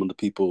know some of the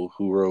people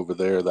who were over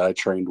there that I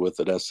trained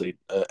with at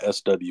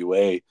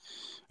SWA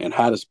in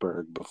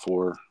Hattiesburg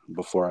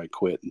before I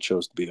quit and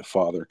chose to be a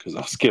father because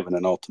I was given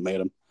an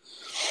ultimatum.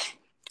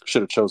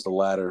 Should have chose the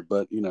latter,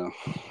 but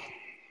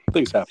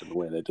things happened the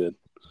way they did.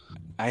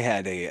 I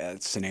had a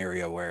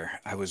scenario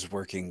where I was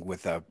working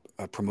with a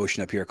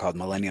promotion up here called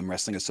Millennium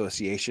Wrestling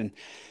Association.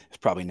 It's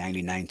probably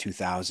 99,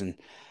 2000.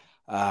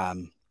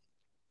 And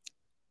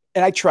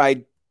I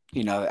tried,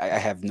 I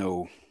have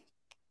no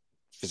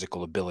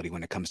physical ability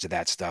when it comes to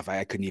that stuff.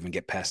 I couldn't even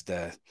get past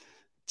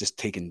just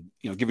taking,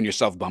 giving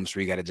yourself bumps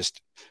where you got to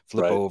just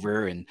flip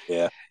over. And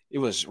yeah, it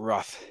was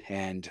rough.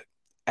 And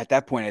at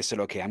that point I said,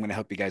 okay, I'm going to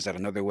help you guys out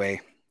another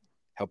way.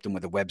 Helped them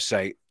with a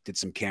website, did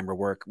some camera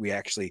work. We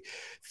actually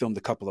filmed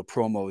a couple of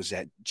promos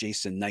at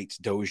Jason Knight's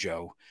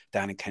dojo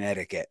down in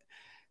Connecticut.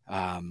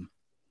 The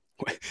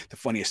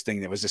funniest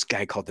thing, there was this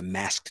guy called the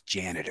Masked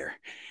Janitor.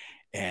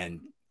 And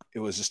it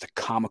was just a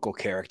comical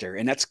character.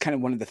 And that's kind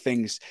of one of the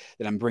things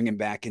that I'm bringing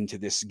back into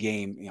this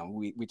game. You know,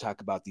 we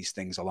talk about these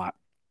things a lot,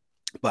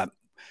 but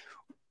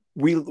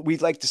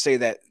we'd like to say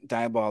that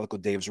Diabolical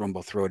Dave's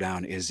Rumble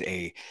Throwdown is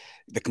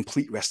the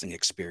complete wrestling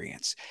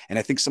experience. And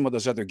I think some of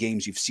those other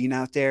games you've seen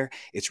out there,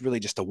 it's really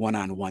just a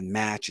one-on-one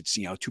match. It's,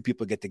 you know, two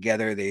people get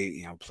together, they,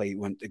 you know, play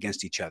one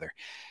against each other.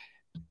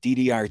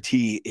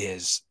 DDRT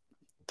is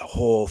the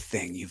whole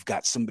thing. You've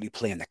got somebody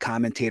playing the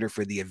commentator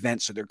for the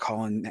event, so they're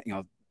calling, you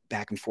know,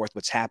 back and forth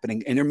what's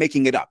happening, and they're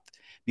making it up,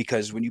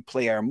 because when you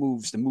play our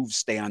moves, the moves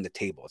stay on the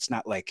table. It's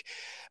not like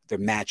the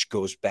match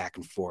goes back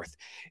and forth.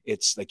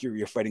 It's like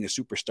you're fighting a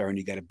superstar and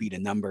you got to beat a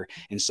number,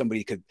 and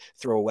somebody could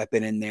throw a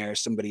weapon in there.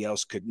 Somebody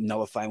else could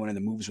nullify one of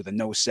the moves with a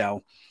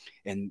no-sell,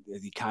 and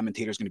the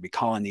commentator is going to be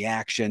calling the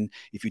action.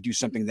 If you do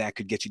something that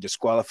could get you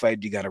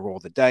disqualified, you got to roll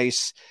the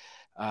dice.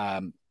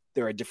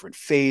 There are different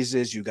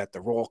phases. You got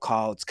the roll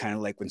call. It's kind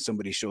of like when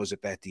somebody shows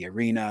up at the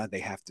arena, they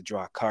have to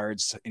draw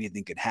cards.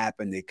 Anything could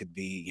happen. They could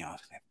be, you know,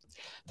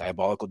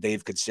 Diabolical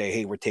Dave could say,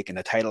 hey, we're taking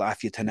the title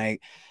off you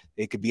tonight.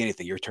 It could be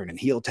anything. You're turning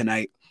heel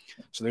tonight.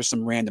 So there's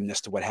some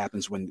randomness to what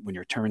happens when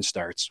your turn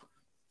starts.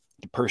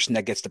 The person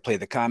that gets to play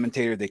the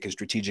commentator, they can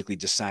strategically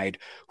decide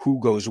who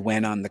goes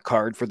when on the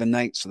card for the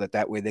night, so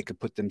that way they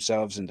could put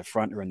themselves in the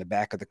front or in the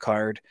back of the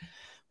card.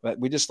 But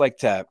we just like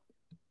to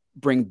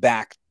bring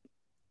back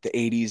the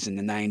 80s and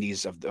the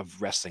 90s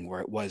of wrestling,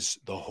 where it was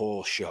the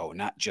whole show,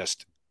 not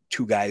just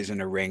two guys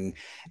in a ring,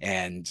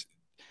 and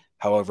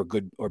however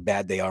good or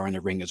bad they are in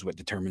the ring is what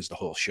determines the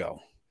whole show.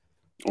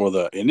 Or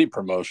the indie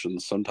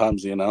promotions,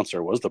 sometimes the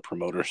announcer was the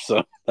promoter,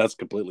 so that's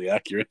completely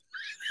accurate.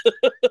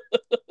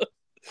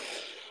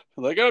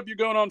 Like, oh, you're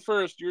going on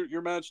first.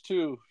 Your match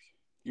too.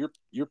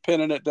 You're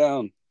pinning it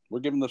down.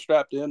 We're giving the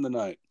strap to end the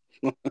night.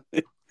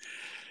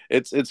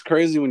 It's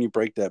crazy when you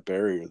break that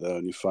barrier, though,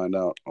 and you find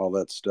out all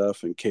that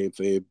stuff, and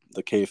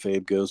the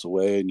kayfabe goes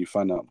away, and you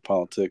find out the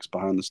politics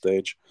behind the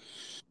stage.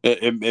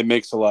 It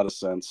makes a lot of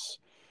sense.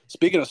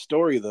 Speaking of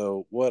story,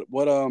 though, what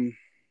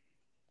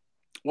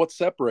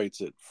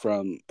separates it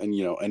from, and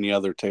you know, any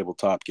other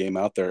tabletop game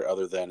out there,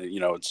 other than, you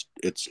know,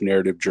 it's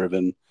narrative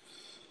driven,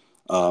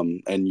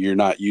 and you're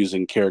not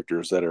using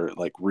characters that are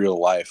like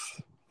real life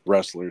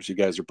wrestlers. You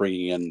guys are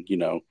bringing in, you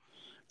know,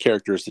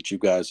 characters that you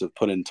guys have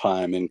put in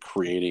time in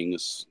creating,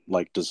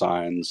 like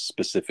designs,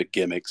 specific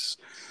gimmicks.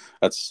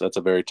 That's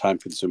a very time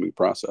consuming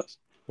process.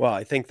 Well,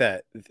 I think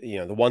that,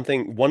 you know,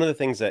 one of the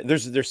things that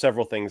there's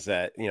several things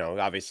that, you know,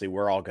 obviously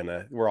we're all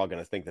gonna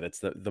think that it's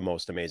the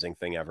most amazing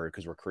thing ever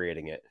because we're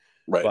creating it.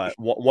 Right. But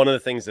one of the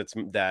things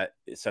that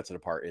sets it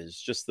apart is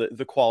just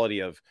the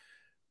quality of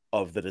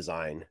the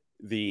design,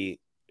 the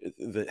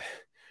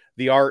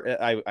art.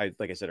 I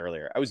like I said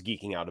earlier, I was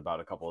geeking out about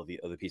a couple of the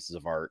other pieces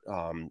of art.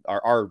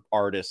 Our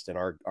artist and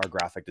our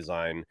graphic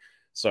design.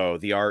 So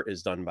the art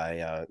is done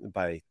by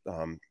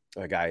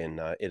a guy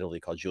in Italy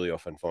called Giulio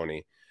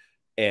Fanfoni,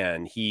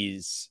 and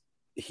he's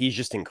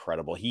just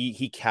incredible.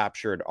 He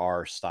captured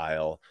our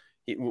style.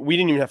 We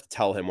didn't even have to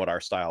tell him what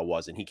our style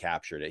was, and he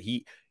captured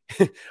it.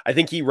 I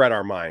think he read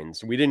our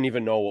minds. We didn't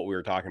even know what we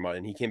were talking about,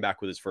 and he came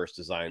back with his first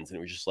designs, and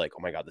it was just like,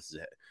 oh my god, this is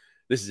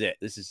it.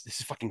 This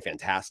is fucking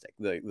fantastic.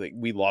 Like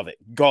we love it.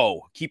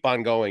 Go, keep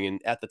on going.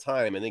 And at the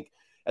time, I think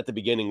at the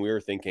beginning we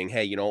were thinking,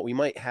 hey, you know, we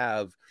might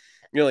have,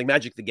 you know, like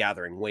Magic the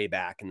Gathering way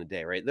back in the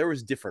day, right? There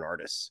was different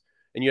artists,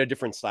 and you had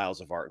different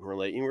styles of art, and we're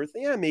like,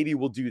 yeah, maybe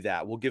we'll do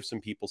that. We'll give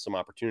some people some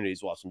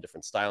opportunities. We'll have some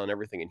different style and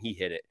everything. And he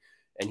hit it,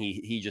 and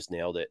he just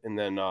nailed it. And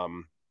then, you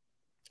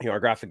know, our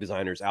graphic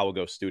designers,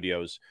 Alago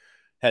Studios,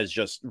 has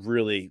just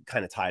really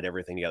kind of tied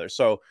everything together.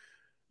 So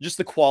just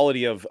the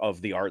quality of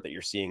the art that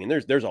you're seeing. And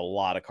there's a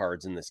lot of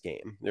cards in this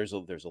game. There's a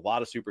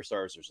lot of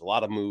superstars. There's a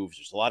lot of moves.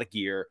 There's a lot of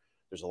gear.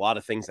 There's a lot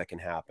of things that can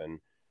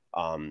happen.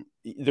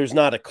 There's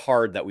not a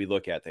card that we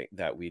look at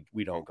that we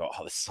don't go,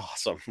 oh, this is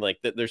awesome. Like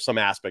there's some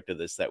aspect of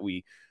this that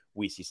we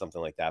see something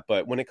like that.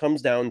 But when it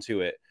comes down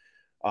to it,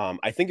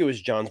 I think it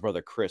was John's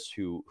brother, Chris,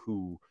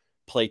 who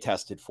play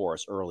tested for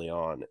us early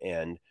on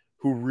and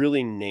who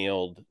really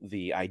nailed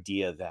the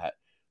idea that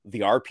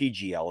the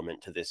RPG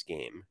element to this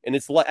game, and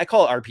it's like, I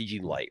call it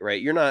RPG light,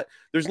 right?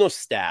 There's no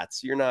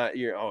stats.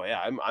 Oh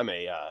yeah, I'm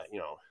a you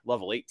know,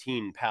 level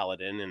 18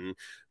 paladin and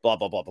blah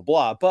blah blah blah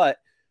blah. But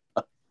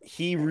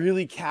he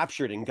really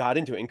captured and got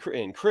into it.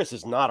 And Chris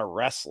is not a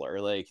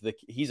wrestler. Like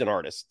he's an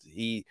artist.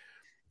 I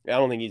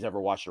don't think he's ever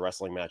watched a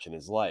wrestling match in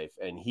his life,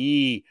 and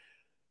he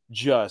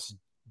just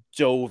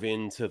dove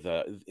into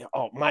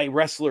my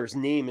wrestler's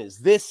name is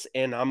this,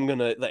 and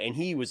and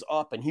he was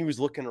up and he was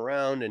looking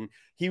around and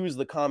he was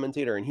the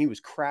commentator and he was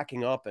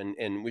cracking up, and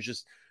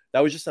that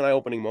was just an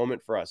eye-opening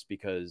moment for us,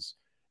 because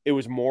it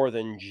was more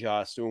than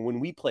just when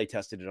we play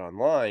tested it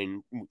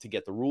online to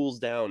get the rules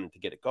down and to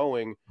get it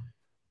going.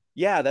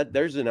 Yeah, that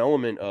there's an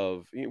element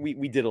of,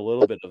 we did a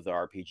little bit of the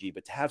RPG,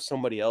 but to have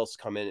somebody else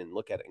come in and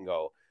look at it and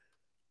go,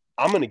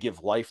 I'm going to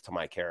give life to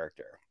my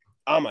character.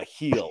 I'm a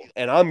heel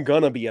and I'm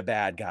going to be a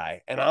bad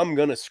guy and I'm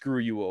going to screw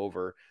you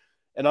over,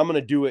 and I'm going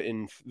to do it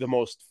in the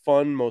most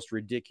fun, most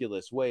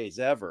ridiculous ways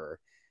ever.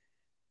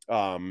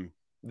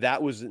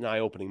 that was an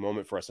eye-opening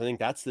moment for us. I think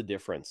that's the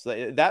difference.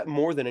 That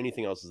more than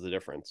anything else is the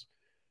difference.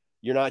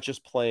 You're not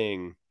just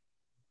playing,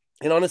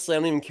 and honestly, I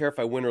don't even care if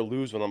I win or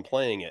lose when I'm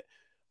playing it.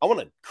 I want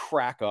to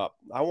crack up.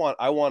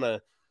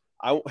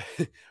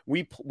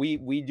 We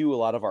do a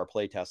lot of our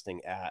play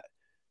testing at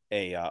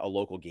a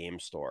local game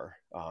store.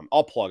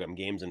 I'll plug them,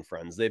 Games and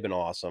Friends. They've been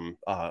awesome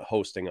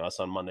hosting us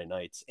on Monday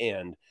nights,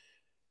 and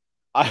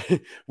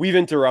we've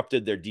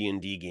interrupted their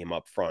D&D game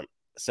up front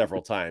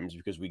several times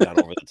because we got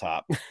over the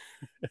top.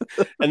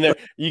 And there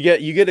you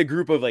get a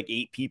group of like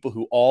 8 people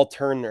who all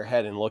turn their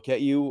head and look at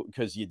you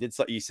because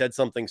you said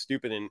something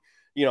stupid, and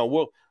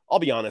I'll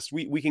be honest,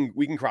 we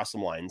can cross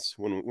some lines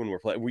when we're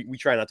playing. We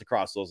try not to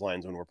cross those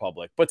lines when we're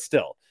public, but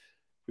still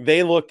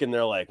they look and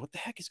they're like, what the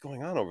heck is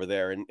going on over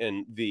there?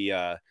 And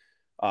the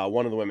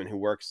one of the women who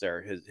works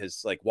there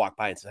has like walked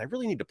by and said, I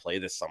really need to play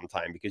this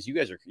sometime because you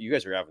guys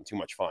are having too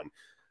much fun.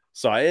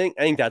 So I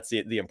think that's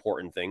the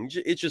important thing.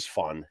 It's just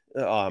fun.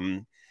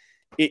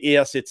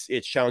 Yes,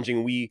 it's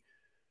challenging.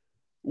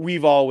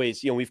 We've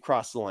always, we've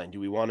crossed the line. Do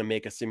we want to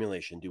make a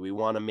simulation? Do we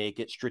want to make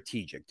it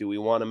strategic? Do we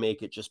want to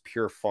make it just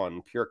pure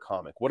fun, pure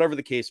comic, whatever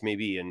the case may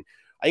be? And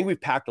I think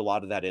we've packed a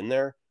lot of that in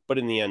there, but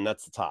in the end,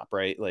 that's the top,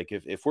 right? Like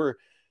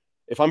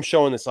if I'm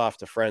showing this off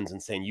to friends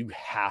and saying, you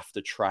have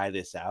to try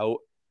this out,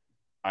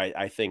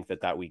 I think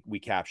that we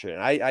capture it.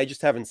 And I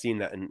just haven't seen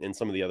that in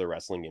some of the other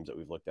wrestling games that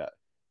we've looked at.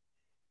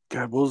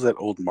 God, what was that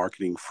old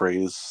marketing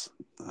phrase?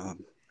 I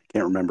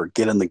can't remember.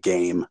 Get in the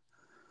game.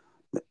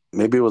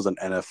 Maybe it was an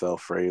NFL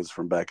phrase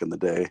from back in the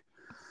day.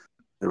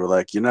 They were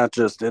like, you're not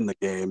just in the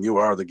game, you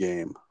are the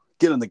game.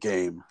 Get in the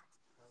game.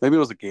 Maybe it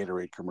was a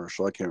Gatorade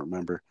commercial. I can't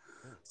remember.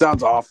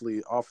 Sounds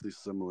awfully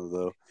similar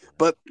though.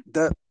 But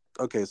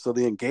so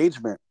the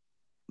engagement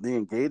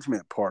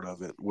part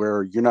of it,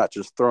 where you're not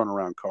just throwing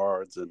around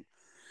cards and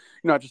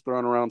you're not just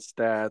throwing around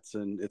stats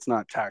and it's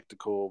not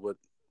tactical,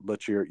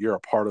 but you're a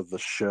part of the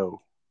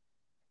show.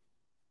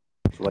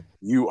 So like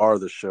you are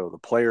the show. The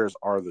players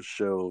are the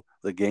show.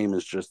 The game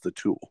is just the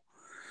tool.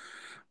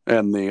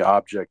 And the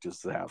object is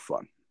to have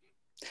fun.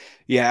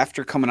 Yeah,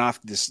 after coming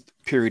off this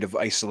period of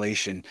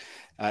isolation,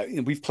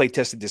 we've play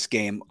tested this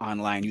game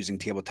online using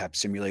Tabletop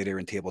Simulator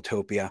and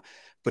Tabletopia,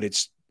 but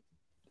it's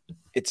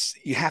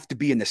you have to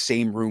be in the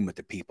same room with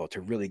the people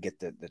to really get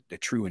the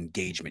true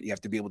engagement. You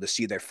have to be able to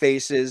see their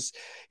faces,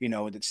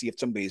 to see if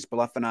somebody's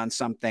bluffing on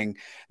something.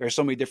 There are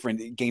so many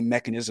different game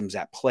mechanisms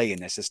at play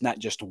in this. It's not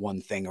just one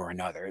thing or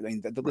another. I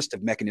mean, the list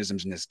of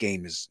mechanisms in this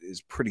game is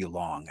pretty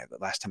long. The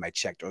last time I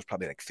checked, there was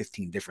probably like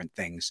 15 different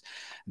things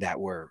that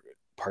were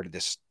part of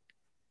this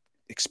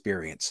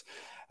experience.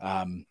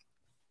 I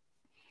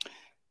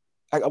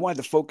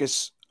wanted to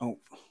focus. Oh,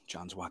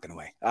 John's walking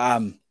away.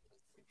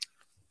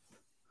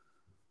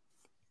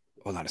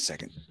 Hold on a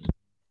second.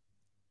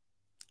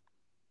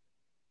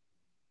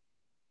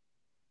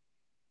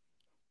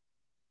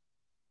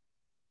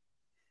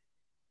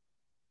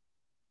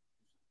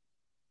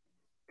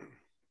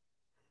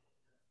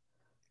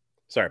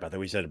 Sorry about that.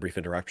 We just had a brief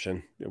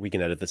interruption. We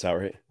can edit this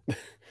out, right?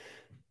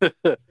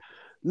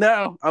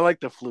 No, I like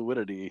the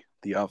fluidity,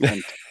 the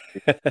authenticity.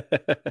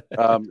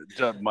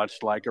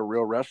 Much like a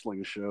real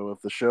wrestling show.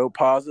 If the show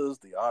pauses,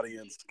 the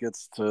audience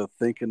gets to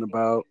thinking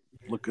about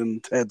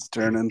looking, heads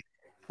turning.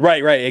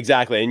 Right,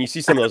 exactly. And you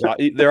see some of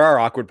those. There are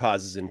awkward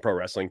pauses in pro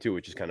wrestling too,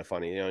 which is kind of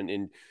funny.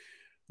 And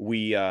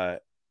we, I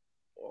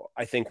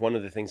think one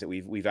of the things that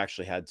we've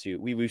actually had to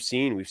we've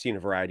seen a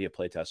variety of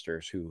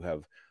playtesters who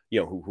have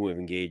who have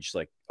engaged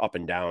like up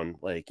and down,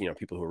 like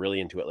people who are really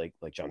into it, like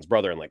John's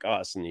brother and like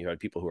us, and you had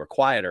people who are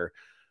quieter,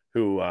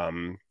 who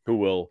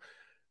will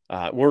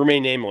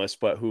remain nameless,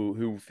 but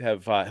who've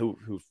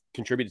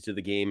contributed to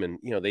the game, and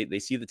they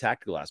see the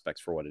tactical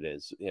aspects for what it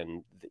is,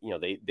 and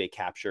they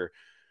capture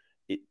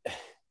it.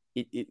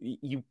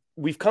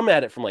 We've come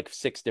at it from like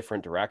 6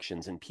 different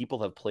directions, and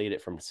people have played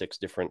it from 6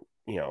 different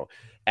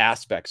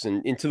aspects,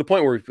 and to the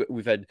point where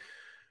we've had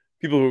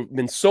people who've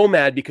been so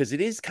mad because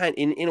it is kind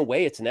of, in a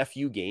way, it's an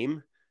FU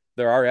game.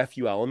 There are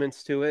FU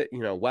elements to it,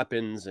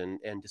 weapons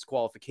and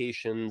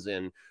disqualifications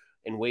and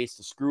ways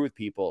to screw with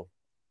people.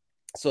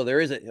 So there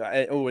is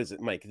is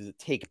it, Mike? Is it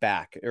take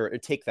back or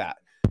take that?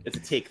 It's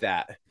a take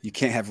that. You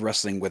can't have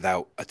wrestling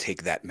without a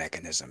take that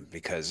mechanism,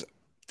 because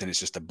then it's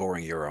just a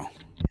boring Euro.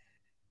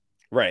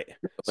 Right.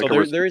 Like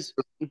so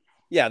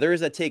there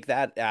is a take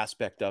that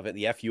aspect of it,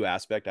 the FU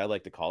aspect, I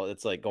like to call it.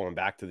 It's like going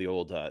back to the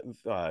old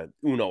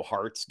Uno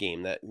Hearts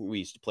game that we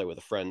used to play with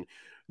a friend.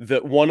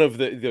 One of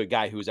the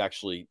guy who's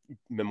actually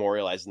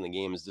memorializing the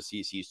game is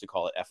deceased. He used to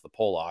call it F the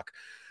Pollock.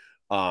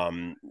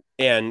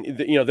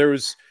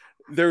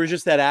 There was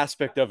just that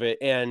aspect of it.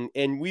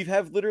 And we've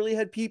literally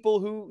had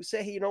people who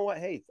say, hey, you know what?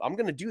 Hey, I'm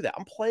going to do that.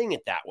 I'm playing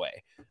it that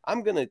way.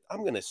 I'm going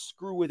to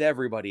screw with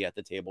everybody at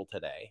the table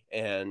today.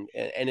 And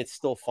it's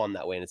still fun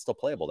that way. And it's still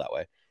playable that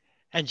way.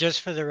 And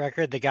just for the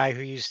record, the guy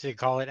who used to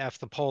call it F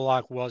the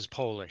Pollock was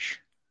Polish.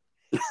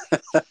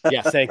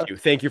 Yes, thank you.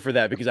 Thank you for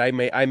that, because I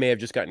may have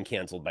just gotten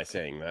canceled by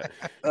saying that.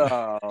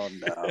 Oh,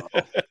 no.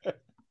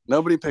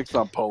 Nobody picks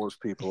on Polish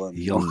people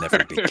anymore. You'll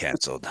never be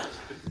canceled.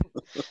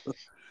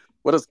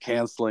 What is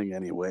canceling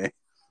anyway?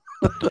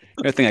 The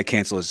other thing I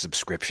cancel is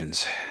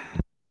subscriptions.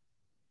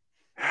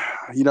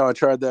 I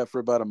tried that for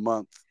about a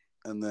month.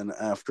 And then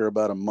after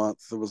about a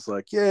month, it was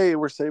like, yay,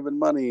 we're saving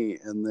money.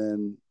 And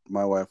then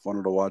my wife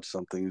wanted to watch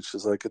something. And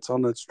she's like, it's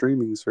on that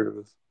streaming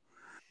service.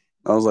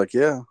 I was like,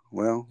 yeah,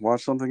 well,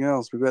 watch something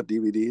else. We've got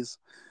DVDs.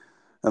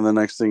 And the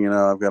next thing you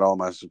know, I've got all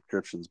my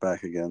subscriptions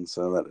back again.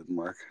 So that didn't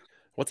work.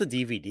 What's a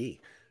DVD?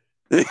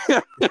 Do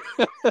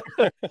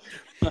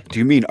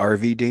you mean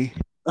RVD?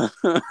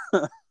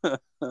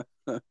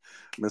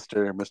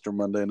 Mr.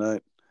 Monday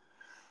Night.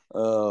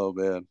 Oh,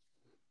 man.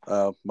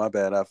 My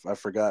bad. I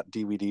forgot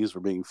DVDs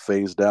were being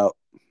phased out.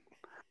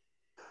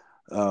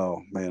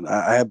 Oh, man.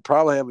 I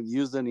probably haven't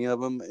used any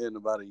of them in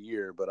about a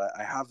year, but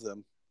I have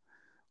them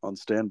on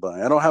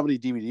standby. I don't have any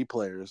DVD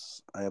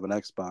players. I have an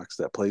Xbox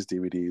that plays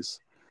DVDs.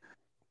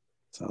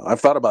 So I've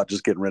thought about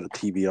just getting rid of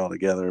TV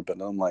altogether,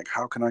 but I'm like,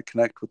 how can I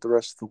connect with the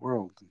rest of the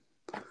world?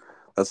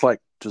 That's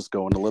like just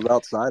going to live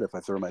outside. If I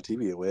throw my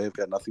TV away, I've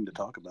got nothing to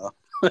talk about.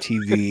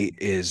 TV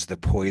is the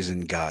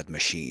poison god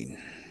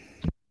machine.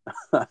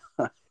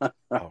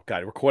 Oh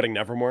God, we're quoting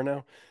Nevermore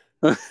now.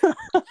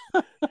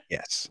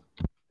 Yes.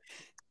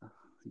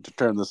 To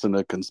turn this into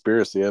a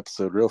conspiracy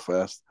episode real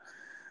fast.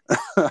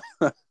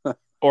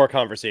 Or a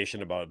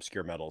conversation about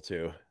obscure metal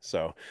too.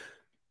 So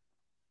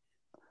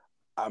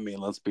I mean,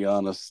 let's be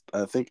honest.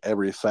 I think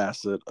every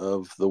facet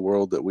of the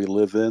world that we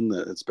live in,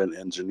 that it's been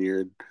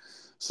engineered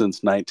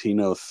since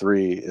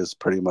 1903, is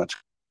pretty much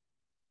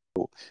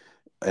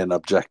an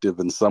objective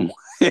in some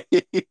way.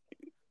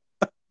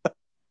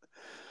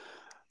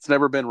 It's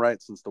never been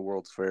right since the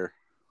World's Fair.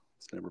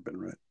 It's never been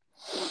right.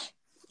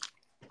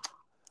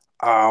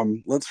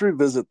 Let's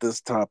revisit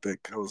this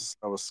topic. I was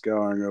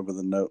scouring over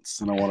the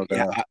notes, and I wanted to.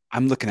 Yeah,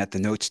 I'm looking at the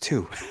notes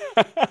too.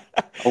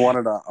 I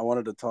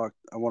wanted to talk.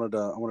 I wanted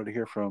to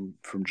hear from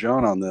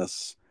John on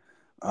this.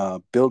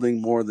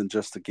 Building more than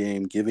just a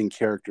game, giving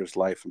characters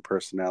life and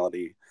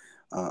personality.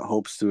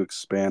 Hopes to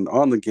expand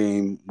on the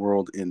game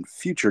world in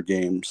future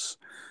games,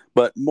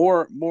 but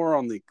more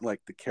on the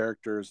the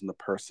characters and the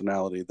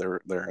personality.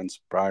 They're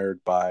inspired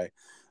by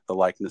the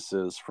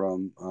likenesses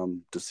from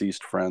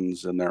deceased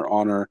friends in their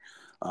honor,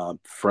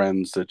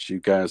 friends that you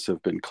guys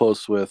have been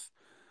close with.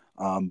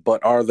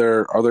 But are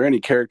there any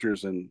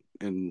characters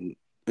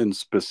in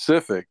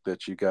specific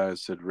that you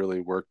guys had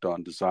really worked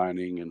on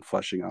designing and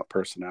fleshing out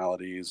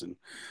personalities and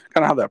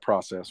kind of how that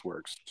process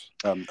works?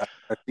 I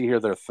see here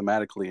they're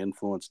thematically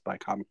influenced by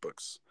comic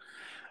books.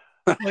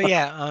 Well,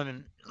 yeah.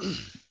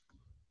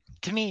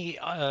 To me,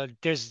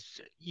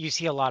 you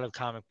see a lot of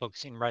comic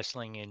books in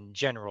wrestling in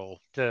general.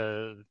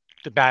 The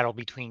battle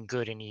between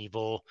good and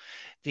evil,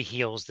 the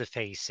heels, the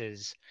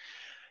faces.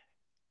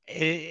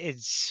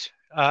 It's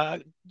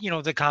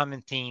the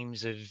common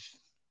themes of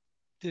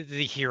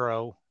the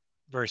hero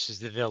versus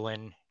the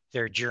villain,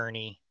 their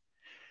journey.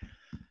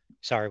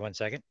 Sorry, one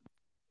second.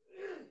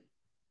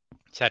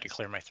 Just had to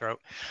clear my throat.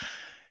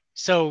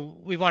 So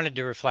we wanted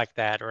to reflect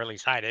that, or at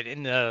least hide it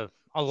a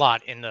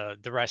lot in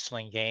the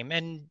wrestling game,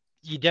 and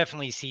you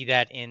definitely see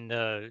that in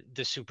the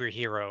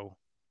superhero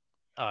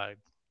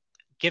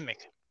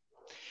gimmick.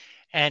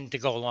 And to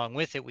go along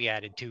with it, we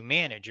added two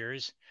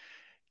managers,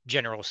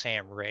 General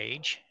Sam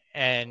Rage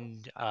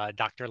and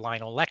Dr.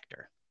 Lionel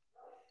Lecter.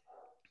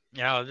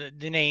 Now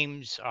the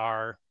names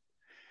are,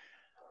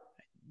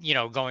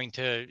 going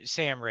to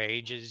Sam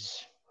Rage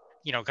is,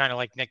 kind of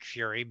like Nick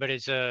Fury, but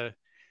it's a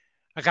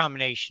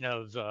combination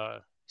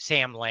of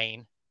Sam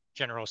Lane,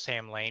 General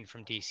Sam Lane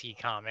from DC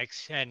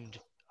Comics, and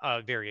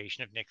a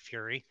variation of Nick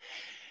Fury.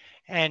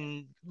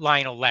 And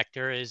Lionel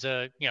Lecter is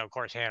of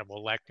course,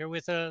 Hannibal Lecter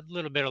with a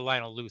little bit of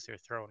Lionel Luthor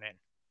thrown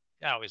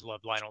in. I always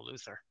loved Lionel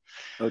Luthor.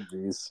 Oh,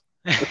 geez.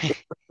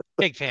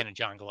 Big fan of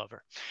John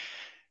Glover.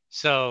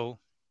 So,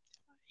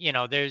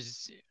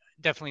 there's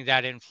definitely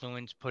that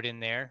influence put in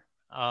there.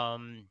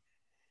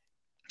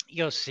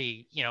 You'll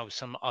see,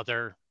 some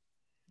other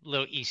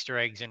little Easter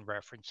eggs and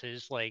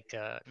references like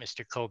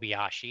Mr.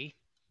 Kobayashi.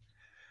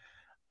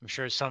 I'm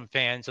sure some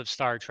fans of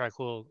Star Trek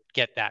will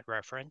get that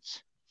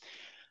reference.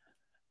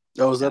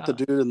 Oh, is that the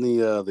dude in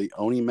the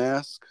Oni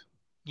mask?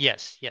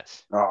 Yes.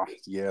 Oh,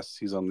 yes,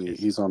 he's on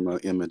the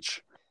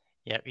image.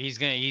 Yeah,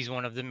 he's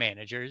one of the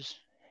managers,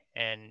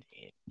 and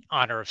in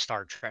honor of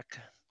Star Trek,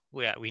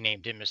 we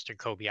named him Mr.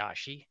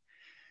 Kobayashi.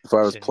 If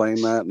I was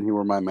playing that and he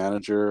were my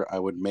manager, I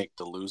would make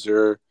the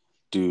loser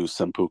do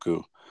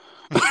seppuku.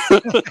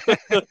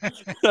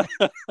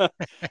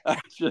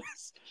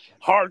 Just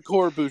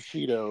hardcore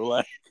Bushido,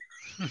 like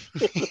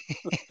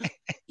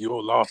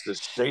you lost his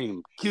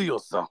shame. Kill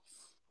yourself.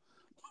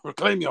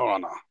 Reclaim your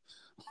honor.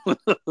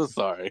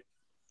 Sorry,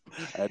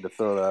 I had to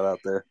throw that out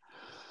there.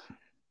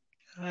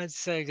 I'd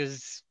say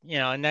because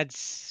and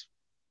that's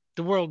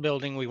the world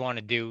building we want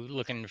to do.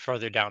 Looking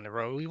further down the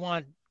road, we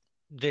want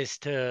this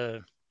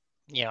to,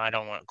 I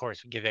don't want, of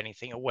course, give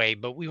anything away,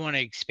 but we want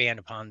to expand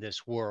upon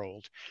this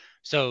world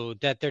so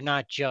that they're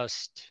not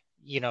just,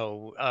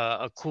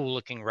 a cool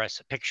looking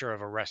picture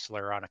of a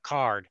wrestler on a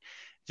card.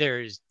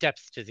 There's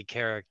depth to the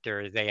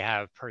character. They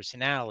have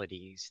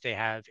personalities. They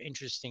have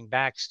interesting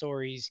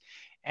backstories.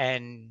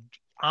 And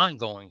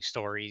ongoing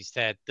stories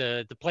that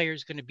the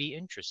player's going to be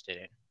interested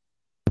in.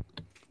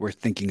 We're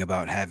thinking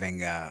about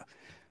having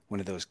one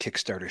of those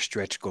Kickstarter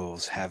stretch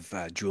goals, have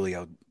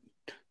Julio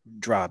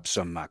drop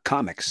some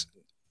comics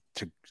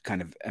to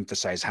kind of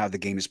emphasize how the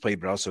game is played,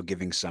 but also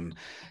giving some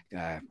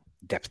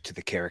depth to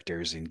the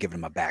characters and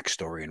giving them a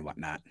backstory and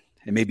whatnot.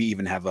 And maybe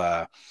even have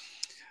a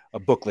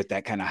booklet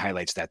that kind of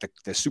highlights that.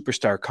 The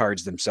superstar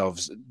cards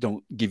themselves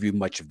don't give you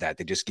much of that.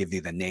 They just give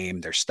you the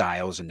name, their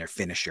styles, and their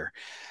finisher.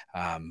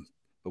 But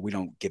we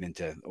don't get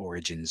into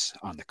origins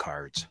on the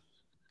cards.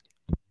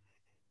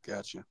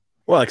 Gotcha.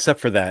 Well, except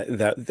for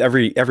that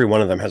every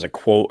one of them has a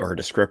quote or a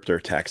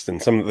descriptor text,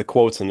 and some of the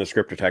quotes and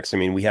descriptor text, I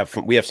mean, we have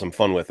some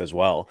fun with as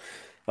well.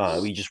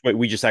 We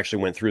just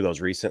actually went through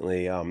those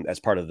recently as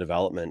part of the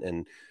development,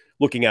 and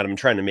looking at them,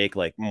 trying to make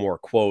like more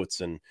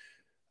quotes, and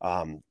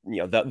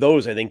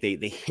those, I think they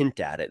hint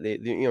at it.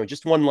 They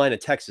just one line of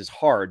text is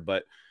hard,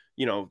 but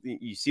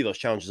you see those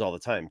challenges all the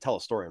time. Tell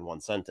a story in one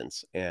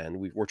sentence,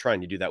 and we're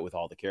trying to do that with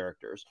all the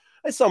characters.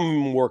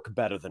 Some work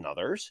better than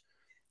others.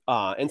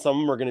 And some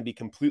of them are going to be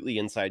completely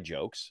inside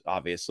jokes.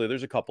 Obviously,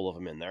 there's a couple of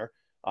them in there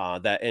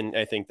and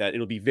I think that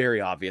it'll be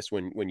very obvious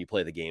when you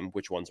play the game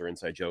which ones are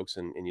inside jokes,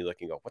 and you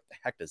look and go, what the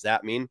heck does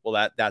that mean?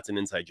 Well, that's an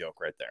inside joke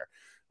right there.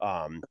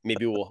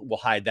 Maybe we'll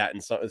hide that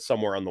in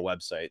somewhere on the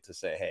website to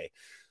say, hey,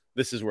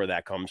 this is where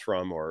that comes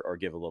from, or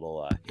give a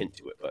little hint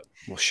to it. But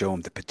we'll show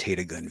them the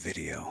potato gun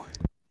video.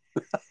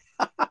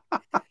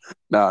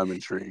 Now I'm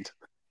intrigued.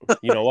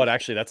 You know what?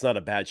 Actually, that's not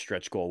a bad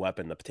stretch goal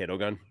weapon, the potato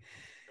gun.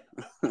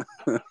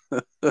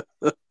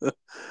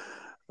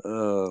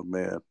 Oh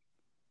man,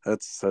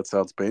 that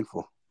sounds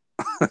painful.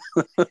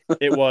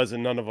 It was,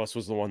 and none of us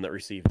was the one that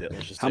received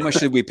it. How much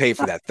did we pay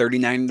for that?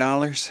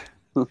 $39.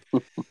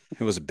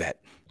 It was a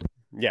bet.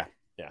 Yeah.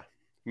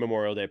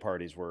 Memorial Day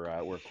parties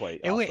were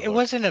quite. It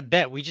wasn't a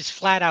bet. We just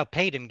flat out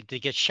paid him to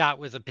get shot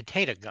with a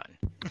potato gun.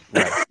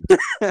 Right.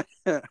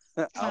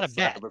 It's not a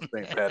bet. Of a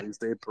St. Patty's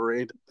Day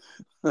parade.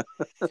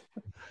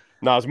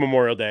 No, it's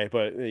Memorial Day,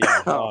 but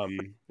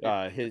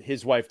yeah,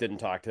 his wife didn't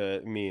talk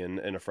to me and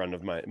a friend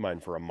of mine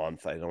for a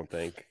month, I don't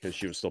think, because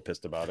she was still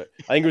pissed about it.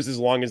 I think it was as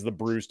long as the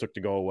bruise took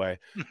to go away.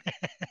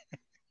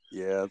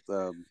 Yeah,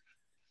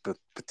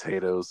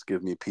 potatoes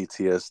give me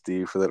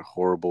PTSD for that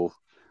horrible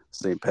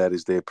St.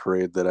 Patty's Day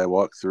parade that I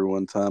walked through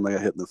one time. I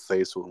got hit in the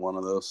face with one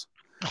of those.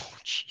 Oh,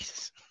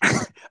 Jesus.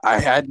 I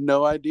had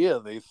no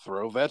idea they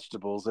throw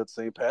vegetables at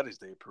St. Patty's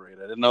Day parade.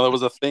 I didn't know that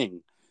was a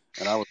thing.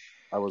 And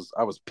I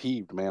was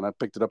peeved, man. I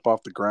picked it up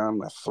off the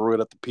ground. I threw it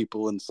at the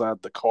people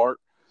inside the cart.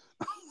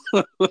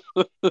 There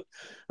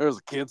was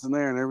kids in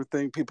there and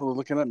everything. People were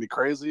looking at me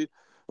crazy.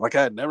 Like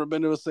I had never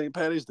been to a St.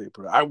 Patty's Day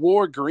parade. I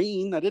wore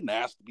green. I didn't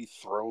ask to be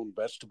thrown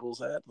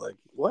vegetables at. Like,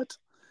 what?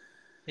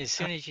 As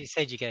soon as you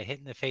said you got hit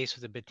in the face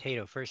with a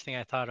potato, first thing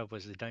I thought of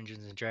was the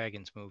Dungeons and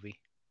Dragons movie.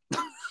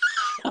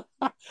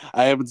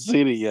 I haven't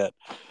seen it yet.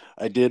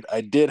 I did,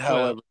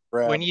 however.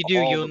 When you do,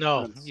 you'll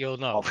know. You'll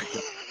know.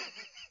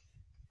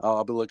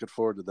 I'll be looking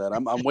forward to that.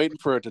 I'm waiting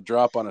for it to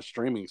drop on a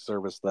streaming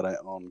service that I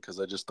own because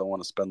I just don't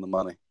want to spend the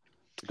money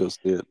to go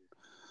see it.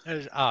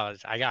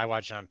 I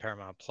watched it on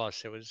Paramount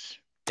Plus.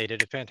 They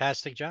did a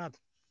fantastic job.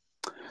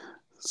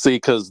 See,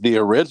 because the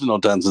original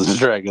Dungeons and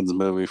Dragons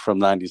movie from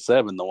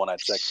 '97, the one I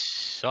checked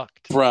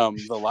sucked from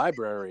the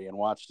library and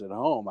watched at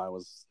home, I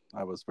was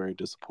very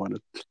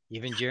disappointed.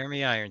 Even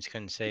Jeremy Irons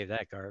couldn't save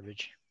that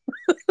garbage.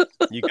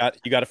 You got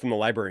it from the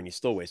library and you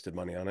still wasted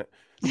money on it.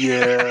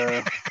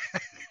 Yeah.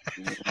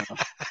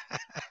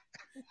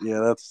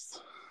 That's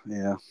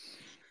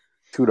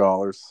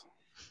 $2.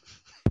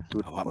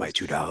 I want my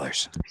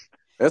 $2.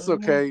 That's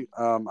okay.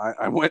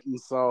 I went and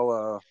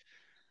saw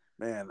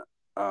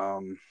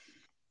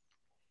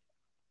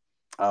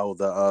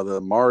the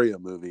Mario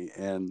movie,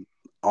 and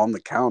on the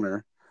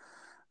counter,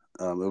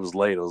 it was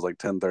late. It was like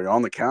 10:30.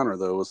 On the counter,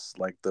 though, was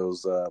like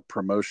those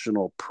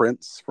promotional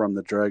prints from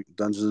the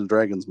Dungeons and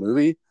Dragons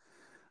movie,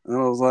 and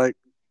I was like,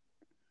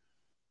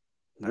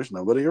 "There's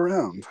nobody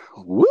around."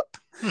 Whoop!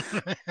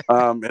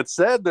 It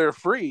said they're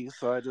free,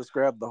 so I just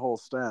grabbed the whole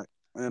stack,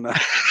 and I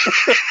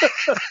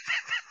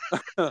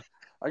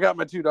got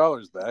my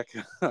 $2 back.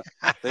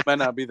 They might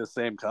not be the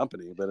same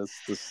company, but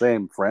it's the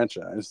same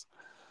franchise.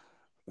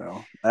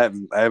 No, I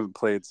haven't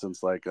played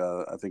since like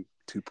I think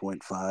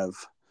 2.5.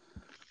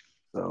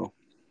 So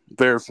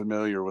very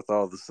familiar with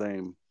all the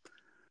same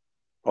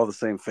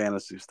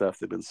fantasy stuff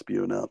they've been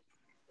spewing out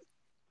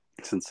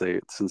since the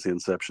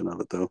inception of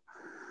it, though.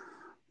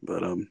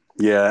 But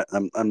yeah,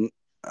 I'm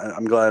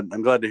glad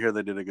to hear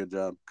they did a good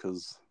job,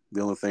 because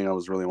the only thing I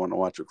was really wanting to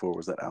watch it for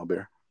was that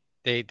owlbear.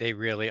 They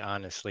really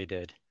honestly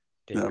did.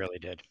 They really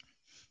did.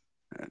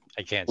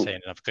 I can't say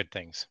enough good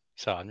things,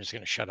 so I'm just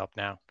going to shut up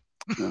now.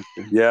 Okay.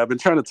 Yeah, I've been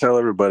trying to tell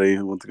everybody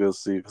who wants to go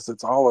see, because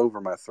it's all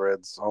over my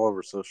threads, all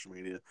over social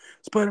media.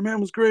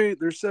 Spider-Man was great.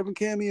 There's 7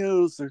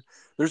 cameos.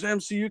 There's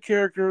MCU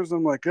characters.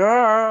 I'm like,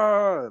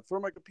 throw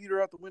my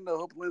computer out the window,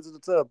 hope it lands in the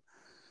tub.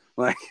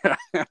 Like,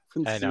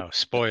 I know,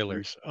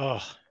 spoilers.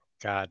 Oh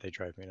God, they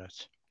drive me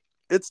nuts.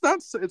 It's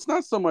not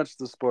so much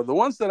the spoiler. The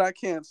ones that I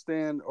can't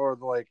stand are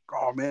like,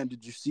 oh man,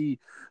 did you see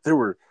there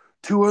were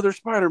 2 other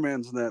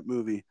Spider-Mans in that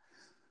movie.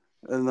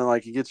 And then,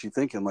 like, it gets you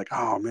thinking, like,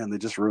 oh, man, they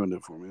just ruined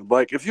it for me.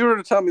 Like, if you were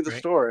to tell me the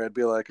story, I'd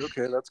be like,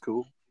 okay, that's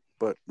cool.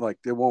 But, like,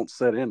 it won't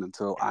set in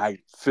until I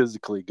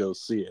physically go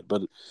see it.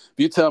 But if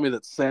you tell me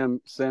that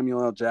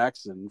Samuel L.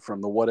 Jackson from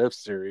the What If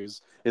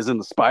series is in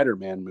the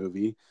Spider-Man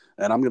movie,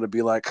 and I'm going to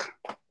be like,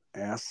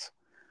 ass.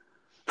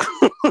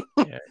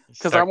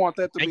 Because I want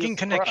that to be a surprise.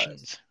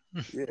 Connections.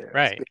 Yeah,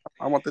 right.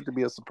 I want that to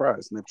be a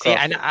surprise. And see,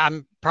 and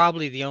I'm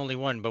probably the only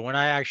one, but when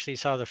I actually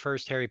saw the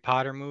first Harry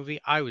Potter movie,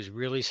 I was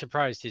really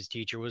surprised his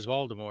teacher was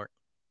Voldemort.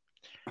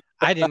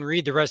 I didn't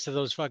read the rest of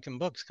those fucking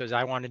books because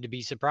I wanted to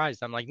be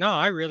surprised. I'm like, no,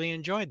 I really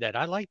enjoyed that.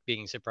 I like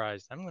being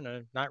surprised. I'm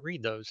gonna not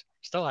read those.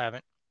 Still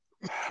haven't.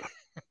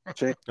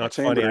 That's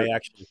funny.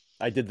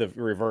 I did the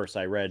reverse.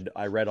 I read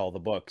all the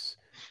books,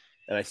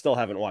 and I still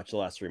haven't watched the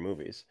last 3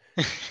 movies.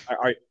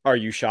 Are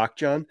you shocked,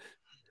 John?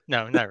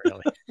 No, not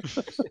really.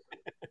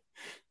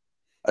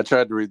 I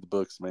tried to read the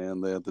books, man.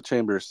 The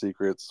Chamber of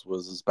Secrets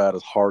was about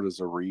as hard as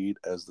a read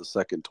as the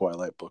second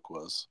Twilight book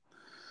was.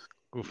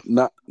 Oof.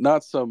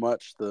 Not so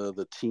much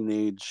the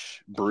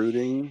teenage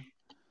brooding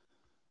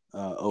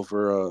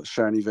over a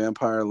shiny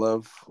vampire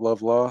love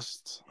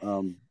lost,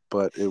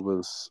 but it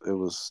was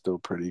still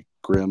pretty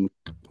grim.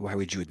 Why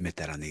would you admit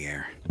that on the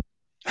air?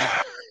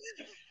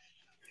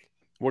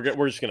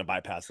 We're just gonna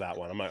bypass that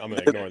one. I'm gonna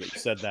ignore that you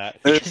said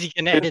that because you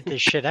can edit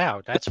this shit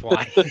out. That's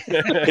why.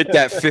 Hit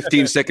that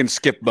 15-second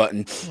skip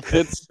button.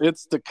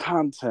 It's the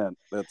content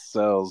that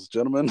sells,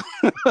 gentlemen.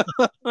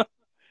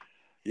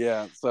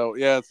 Yeah. So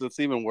yeah, it's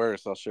even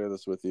worse. I'll share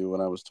this with you. When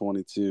I was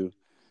 22,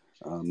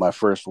 my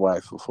first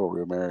wife before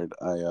we were married,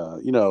 I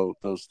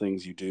those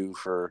things you do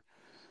for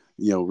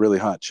really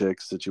hot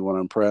chicks that you want to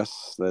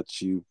impress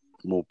that you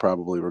will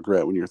probably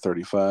regret when you're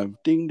 35.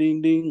 Ding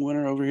ding ding,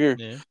 winner over here.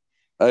 Yeah.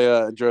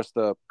 I dressed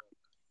up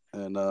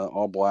in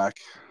all black.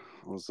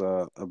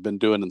 I've been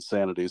doing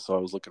Insanity, so I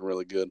was looking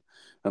really good,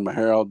 and my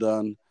hair all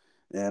done,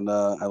 and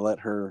I let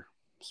her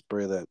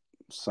spray that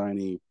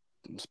shiny,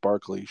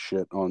 sparkly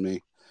shit on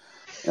me,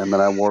 and then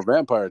I wore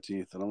vampire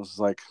teeth, and I was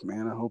like,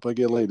 man, I hope I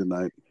get laid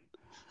tonight.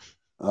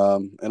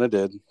 And I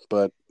did,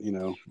 but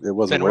it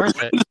wasn't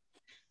worth it.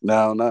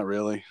 No, not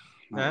really.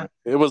 Really.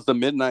 It was the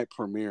midnight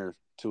premiere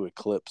to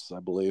Eclipse, I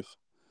believe.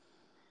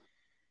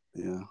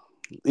 Yeah.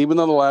 Even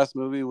though the last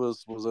movie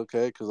was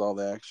okay because all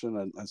the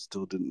action, I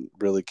still didn't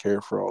really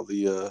care for all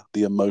the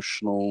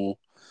emotional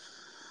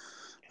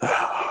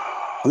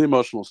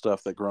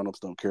stuff that grown-ups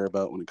don't care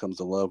about when it comes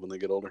to love when they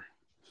get older.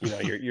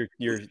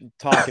 You're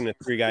talking to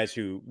 3 guys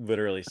who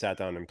literally sat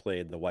down and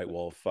played the White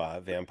Wolf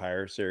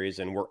vampire series,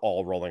 and we're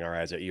all rolling our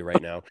eyes at you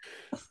right now.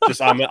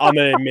 Just I'm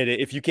gonna admit it.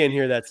 If you can't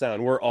hear that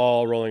sound, we're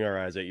all rolling our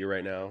eyes at you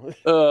right now.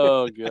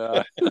 Oh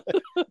god.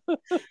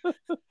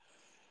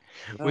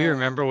 We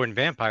remember when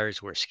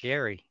vampires were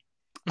scary.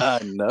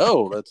 I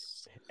know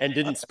and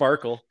didn't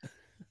sparkle.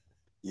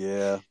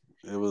 Yeah,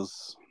 it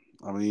was.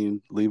 I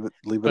mean, leave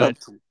it up.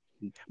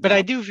 But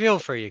I do feel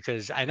for you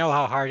because I know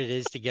how hard it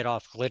is to get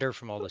off glitter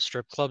from all the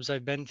strip clubs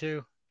I've been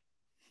to.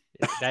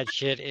 That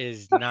shit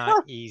is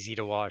not easy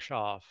to wash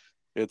off.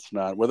 It's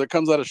not. Whether it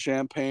comes out of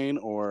champagne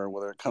or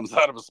whether it comes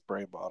out of a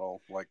spray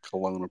bottle like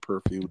cologne or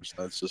perfume,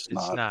 that's just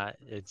not.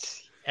 It's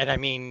not. And I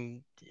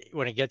mean,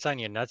 when it gets on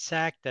your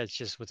nutsack, that's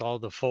just with all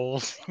the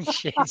folds and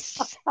shit.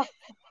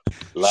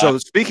 So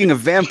speaking of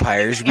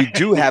vampires, we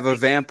do have a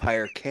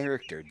vampire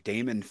character,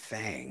 Damon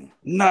Fang.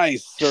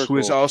 Nice circle. Who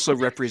is also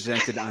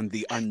represented on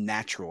the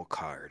Unnatural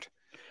card.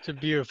 It's a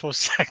beautiful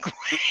segue.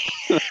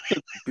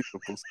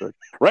 Beautiful segue.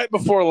 Right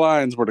before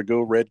lines were to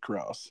go Red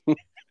Cross.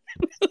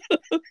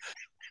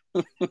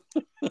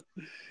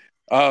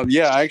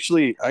 Yeah, I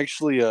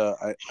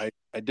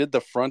did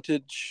the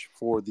frontage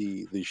for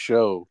the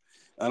show,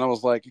 and I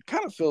was like, it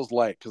kind of feels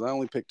light because I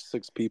only picked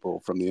 6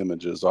 people from the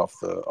images off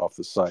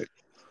the site.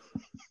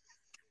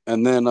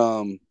 And then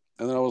I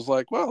was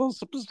like, well,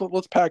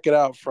 let's pack it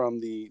out from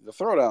the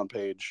throwdown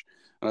page.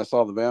 And I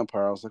saw the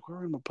vampire. I was like, where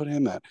am I gonna put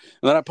him at?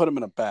 And then I put him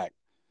in a back.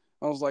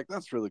 I was like,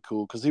 that's really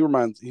cool because he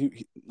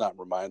not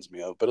reminds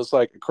me of, but it's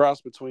like a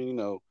cross between,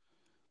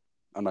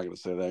 I'm not gonna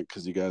say that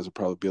because you guys will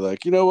probably be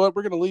like, you know what,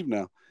 we're gonna leave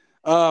now.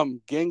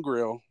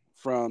 Gangrel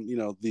from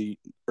the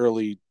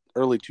early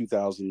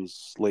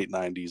 2000s, late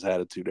 90s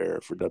Attitude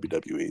Era for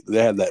WWE.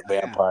 They had that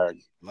vampire.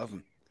 Love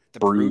him. The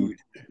Brood.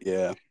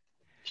 Yeah.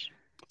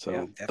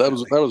 So that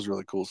was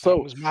really cool. So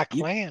that was my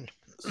clan.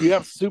 So you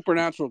have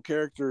supernatural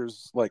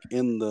characters like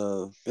in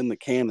the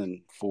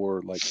canon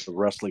for like the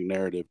wrestling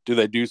narrative. Do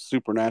they do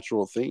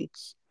supernatural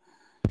things?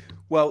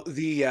 Well,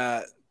 the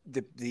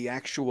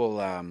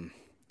actual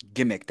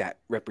gimmick that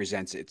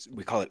represents it,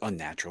 we call it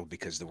unnatural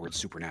because the word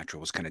supernatural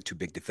was kind of too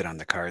big to fit on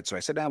the card. So I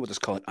said, we'll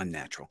just call it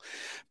unnatural.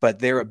 But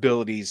their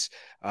abilities,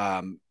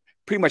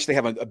 pretty much they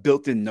have a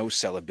built-in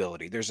no-sell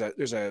ability. There's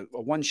a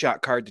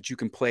one-shot card that you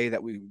can play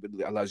that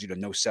allows you to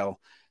no-sell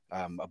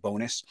a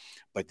bonus,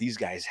 but these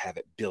guys have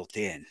it built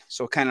in.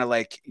 So kind of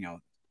like,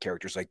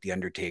 characters like The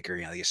Undertaker,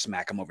 you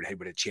smack him over the head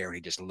with a chair and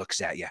he just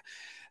looks at you.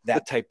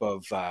 That type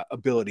of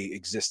ability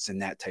exists in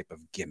that type of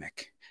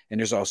gimmick. And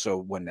there's also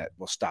one that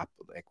will stop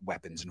like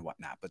weapons and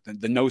whatnot. But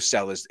the no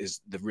sell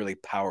is the really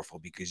powerful,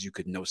 because you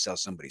could no sell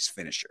somebody's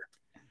finisher,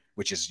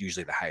 which is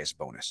usually the highest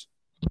bonus.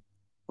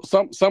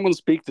 Someone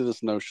speak to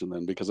this notion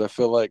then, because I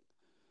feel like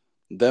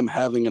them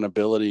having an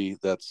ability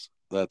that's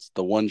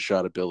the one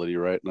shot ability,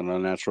 right, and an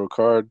unnatural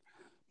card,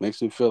 makes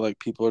me feel like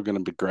people are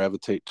going to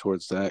gravitate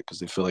towards that because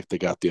they feel like they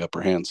got the upper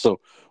hand. So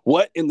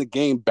what in the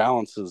game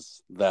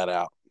balances that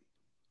out?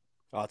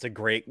 Oh,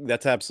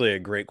 that's absolutely a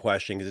great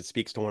question, because it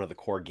speaks to one of the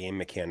core game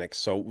mechanics.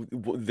 So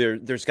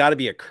there's got to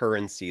be a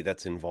currency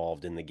that's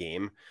involved in the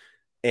game.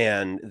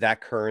 And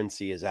that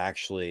currency is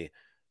actually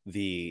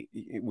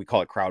we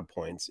call it crowd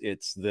points.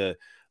 It's the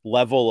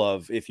level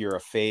of, if you're a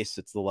face,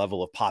 it's the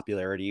level of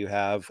popularity you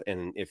have.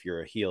 And if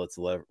you're a heel, it's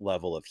the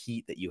level of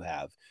heat that you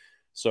have.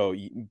 So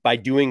by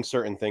doing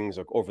certain things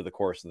over the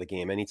course of the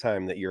game,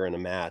 anytime that you're in a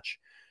match,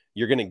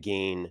 you're going to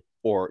gain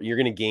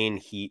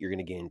heat, you're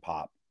going to gain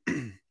pop.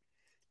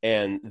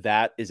 And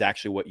that is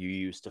actually what you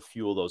use to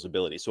fuel those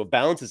abilities. So it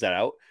balances that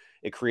out.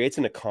 It creates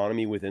an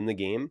economy within the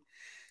game.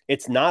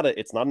 It's not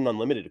an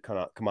unlimited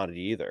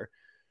commodity either.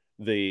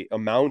 The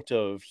amount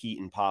of heat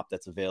and pop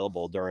that's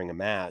available during a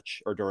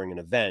match or during an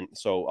event.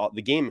 So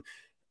the game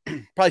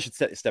probably should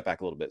step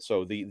back a little bit.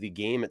 So the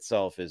game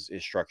itself is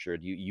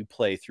structured. You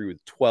play through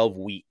 12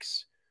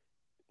 weeks,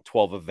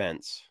 12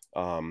 events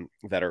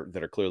that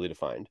are clearly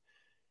defined.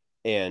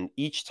 And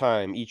each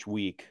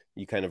week,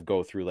 you kind of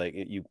go through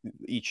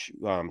each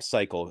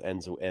cycle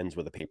ends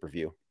with a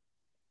pay-per-view.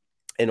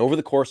 And over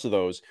the course of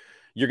those,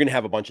 you're going to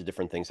have a bunch of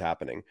different things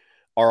happening.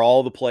 Are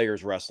all the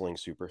players wrestling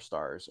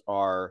superstars?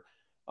 Are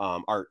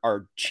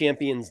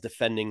champions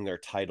defending their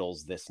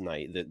titles this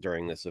night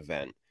during this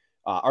event?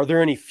 Are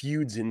there any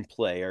feuds in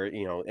play? Or,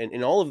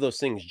 and all of those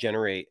things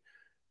generate.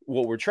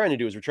 What we're trying to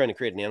do is we're trying to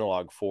create an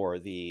analog for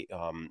the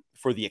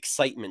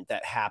excitement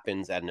that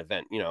happens at an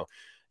event.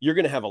 You're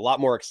going to have a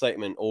lot more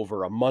excitement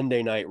over a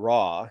Monday Night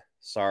Raw.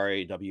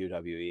 Sorry,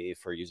 WWE,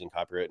 for using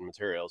copyrighted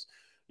materials.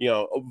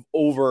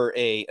 Over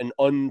an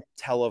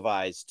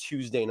untelevised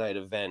Tuesday night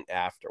event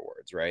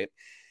afterwards, right?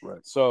 Right.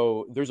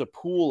 So there's a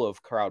pool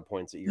of crowd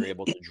points that you're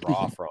able to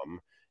draw from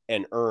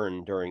and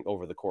earn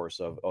over the course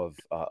of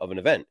an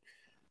event,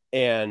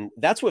 and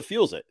that's what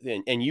fuels it.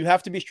 And you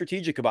have to be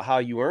strategic about how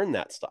you earn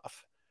that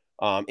stuff.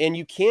 And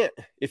you can't,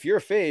 if you're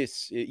a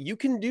face, you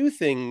can do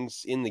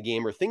things in the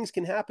game, or things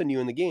can happen to you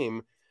in the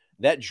game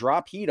that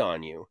drop heat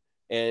on you.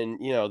 And,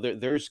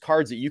 there's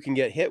cards that you can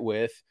get hit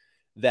with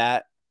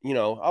that,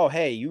 oh,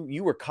 hey,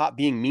 you were caught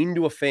being mean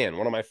to a fan.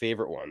 One of my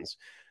favorite ones.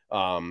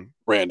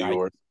 Randy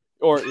Orton.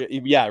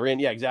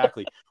 Randy. Yeah,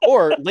 exactly.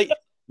 Or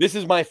this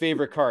is my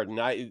favorite card. And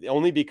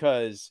only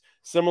because,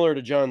 similar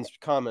to John's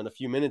comment a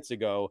few minutes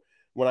ago,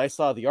 when I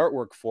saw the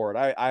artwork for it,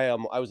 I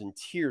was in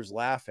tears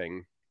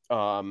laughing,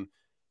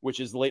 which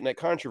is the Late Night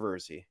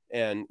Controversy.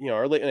 And,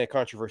 our Late Night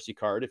Controversy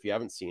card, if you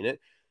haven't seen it,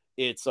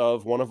 it's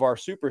of one of our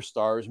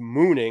superstars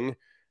mooning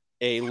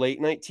a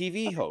late night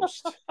TV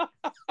host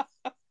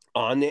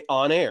on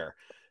air.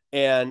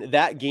 And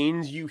that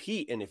gains you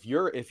heat. And if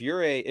you're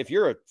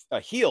a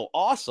heel,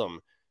 awesome.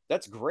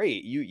 That's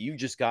great. You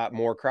just got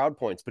more crowd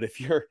points. But if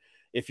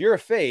you're a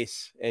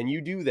face and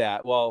you do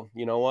that, well,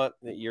 you know what?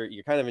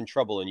 You're kind of in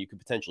trouble, and you could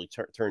potentially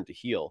turn to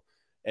heel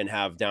and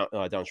have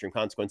downstream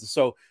consequences.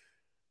 So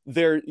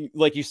there,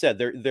 like you said,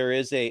 there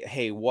is a,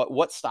 hey,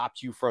 what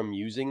stopped you from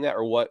using that,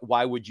 or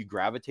why would you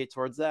gravitate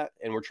towards that?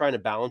 And we're trying to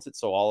balance it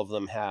so all of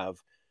them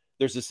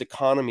there's this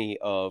economy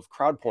of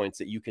crowd points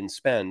that you can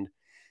spend,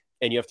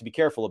 and you have to be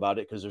careful about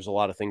it, because there's a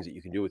lot of things that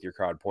you can do with your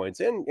crowd points,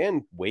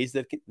 and ways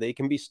that they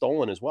can be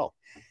stolen as well.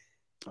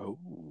 Oh,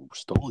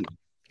 stolen.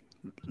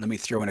 Let me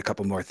throw in a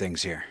couple more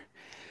things here.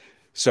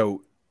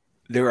 So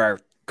there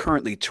are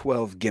currently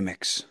 12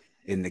 gimmicks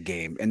in the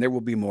game, and there will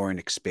be more in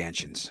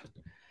expansions.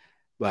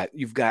 But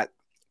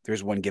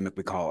there's one gimmick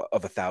we call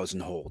of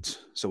 1,000 holds.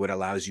 So it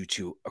allows you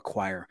to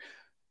acquire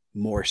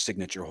more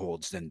signature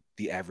holds than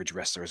the average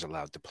wrestler is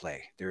allowed to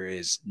play. There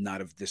is Not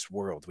of This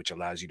World, which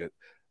allows you to,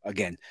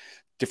 again,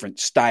 different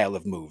style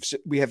of moves.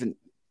 We haven't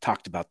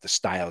talked about the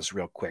styles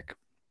real quick.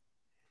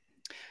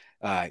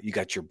 You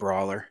got your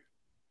brawler,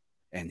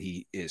 and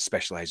he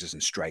specializes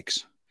in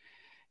strikes.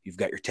 You've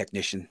got your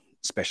technician,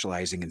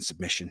 specializing in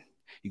submission.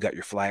 You got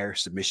your flyer,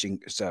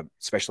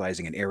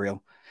 specializing in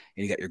aerial,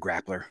 and you got your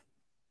grappler,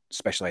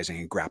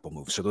 specializing in grapple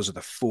moves. So those are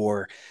the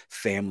 4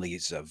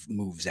 families of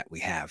moves that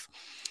we have.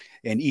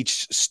 And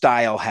each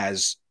style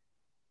has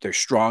their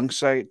strong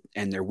side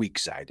and their weak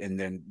side. And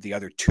then the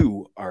other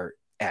 2 are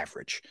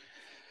average.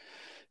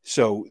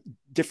 So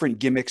different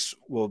gimmicks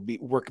will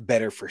work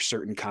better for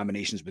certain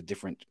combinations with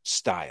different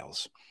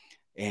styles.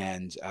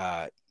 And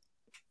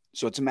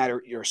so it's a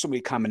matter, there are so many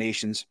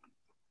combinations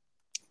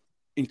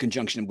in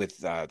conjunction with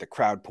the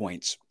crowd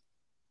points.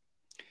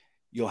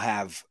 You'll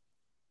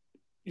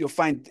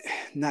find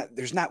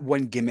there's not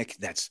one gimmick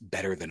that's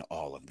better than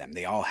all of them.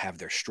 They all have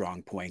their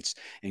strong points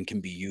and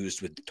can be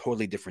used with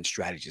totally different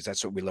strategies.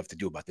 That's what we love to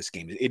do about this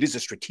game. It is a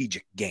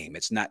strategic game.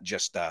 It's not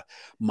just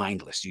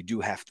mindless. You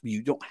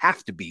don't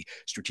have to be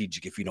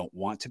strategic if you don't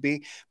want to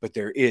be, but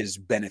there is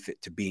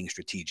benefit to being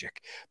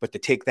strategic. But to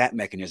take that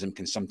mechanism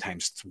can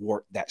sometimes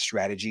thwart that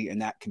strategy,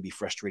 and that can be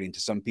frustrating to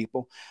some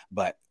people.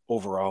 But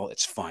overall,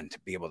 it's fun to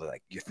be able to,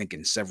 like, you're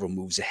thinking several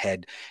moves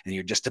ahead and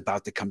you're just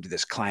about to come to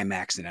this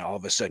climax, and then all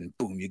of a sudden,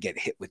 boom, you get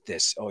hit with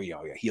this,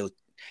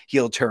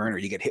 heel turn, or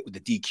you get hit with the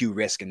DQ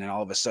risk, and then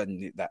all of a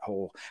sudden that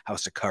whole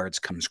house of cards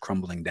comes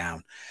crumbling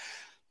down.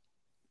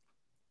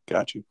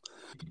 Got you.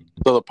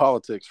 So the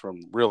politics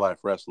from real life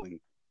wrestling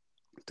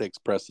takes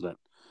precedent.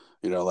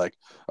 Like,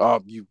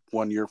 oh, you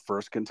won your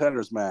first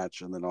contenders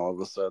match, and then all of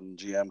a sudden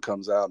GM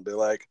comes out and be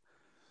like,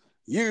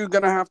 you're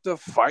going to have to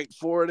fight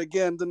for it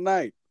again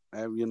tonight,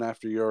 even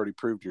after you already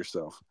proved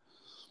yourself.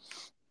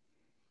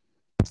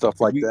 Stuff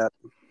like that.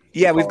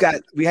 Yeah,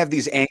 we have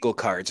these angle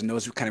cards, and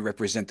those kind of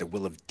represent the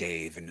will of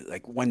Dave. And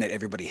like one that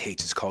everybody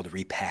hates is called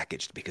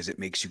repackaged, because it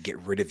makes you get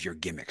rid of your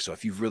gimmick. So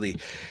if you've really,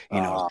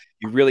 you're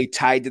really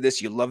tied to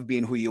this, you love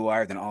being who you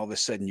are, then all of a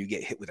sudden you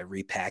get hit with a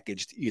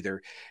repackaged.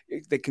 Either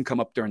they can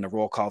come up during the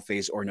roll call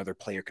phase, or another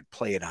player could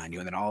play it on you.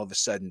 And then all of a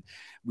sudden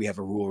we have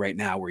a rule right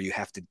now where you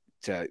have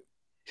to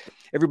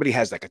everybody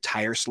has like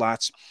attire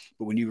slots,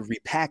 but when you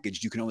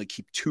repackaged, you can only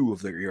keep 2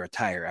 of your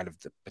attire out of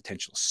the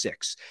potential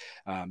 6,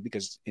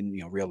 because in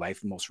real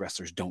life, most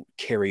wrestlers don't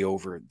carry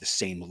over the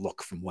same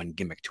look from one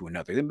gimmick to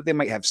another. They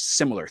might have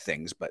similar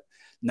things, but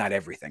not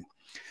everything.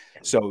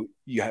 So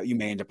you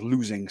may end up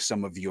losing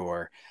some of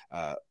your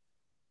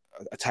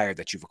attire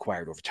that you've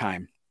acquired over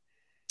time.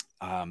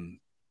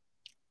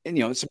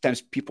 And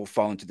sometimes people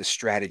fall into the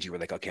strategy where,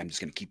 like, okay, I'm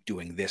just going to keep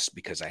doing this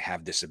because I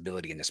have this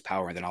ability and this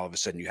power. And then all of a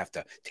sudden you have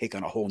to take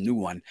on a whole new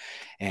one,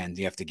 and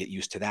you have to get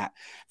used to that.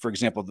 For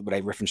example, what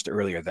I referenced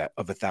earlier, that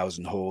of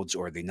 1,000 holds,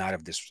 or the Not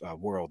of This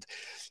World,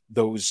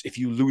 if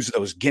you lose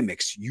those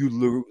gimmicks, you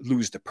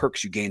lose the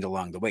perks you gained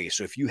along the way.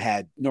 So if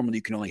normally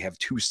you can only have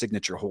 2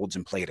 signature holds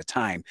in play at a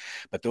time,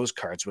 but those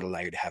cards would allow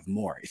you to have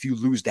more. If you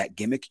lose that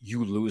gimmick,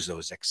 you lose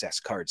those excess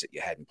cards that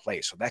you had in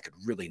play. So that could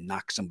really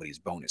knock somebody's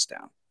bonus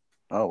down.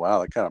 Oh,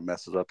 wow. That kind of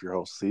messes up your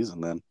whole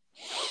season then.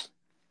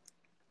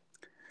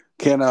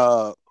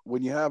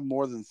 When you have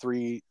more than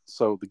 3,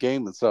 so the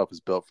game itself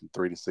is built from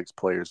 3 to 6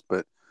 players,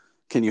 but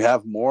can you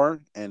have more?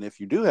 And if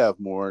you do have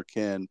more,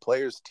 can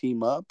players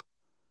team up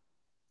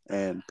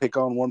and pick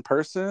on one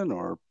person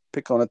or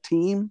pick on a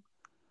team?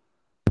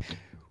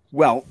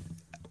 Well,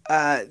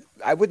 I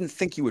wouldn't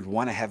think you would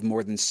want to have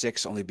more than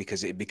 6, only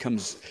because it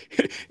becomes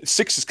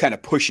 6 is kind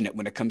of pushing it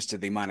when it comes to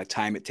the amount of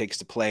time it takes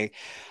to play.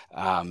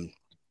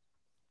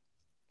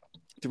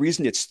 The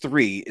reason it's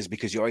 3 is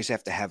because you always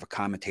have to have a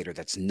commentator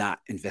that's not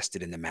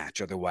invested in the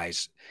match.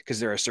 Otherwise, because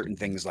there are certain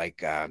things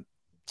like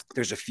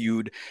there's a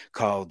feud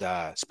called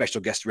special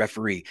guest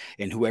referee,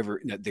 and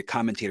whoever the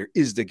commentator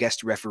is the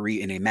guest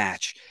referee in a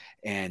match,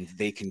 and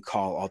they can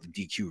call all the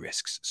DQ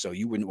risks. So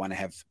you wouldn't want to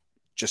have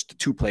just a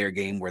 2-player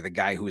game where the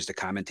guy who is the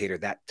commentator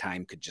that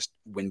time could just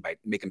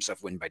make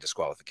himself win by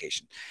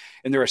disqualification.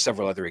 And there are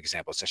several other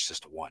examples. That's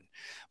just one,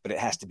 but it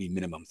has to be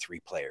minimum 3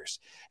 players.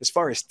 As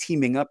far as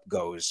teaming up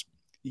goes,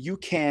 you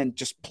can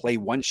just play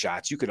one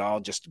shots. You could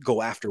all just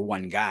go after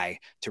one guy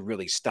to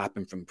really stop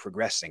him from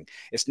progressing.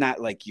 It's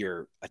not like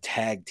you're a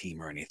tag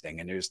team or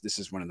anything. And this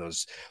is one of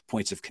those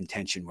points of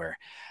contention where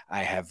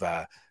I have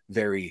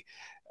very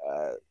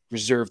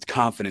reserved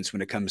confidence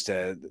when it comes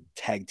to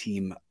tag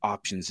team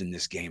options in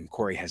this game.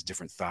 Corey has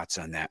different thoughts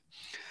on that.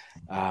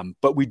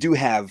 But we do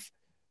have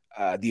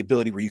the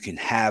ability where you can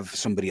have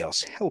somebody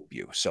else help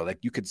you. So like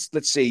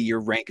let's say your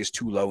rank is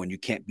too low and you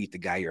can't beat the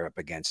guy you're up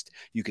against.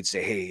 You could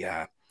say,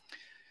 hey,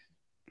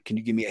 can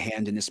you give me a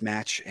hand in this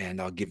match, and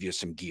I'll give you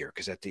some gear?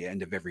 Because at the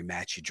end of every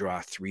match, you draw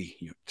 3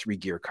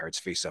 gear cards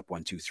face up,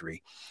 1, 2,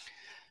 3,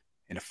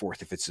 and a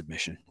 4th if it's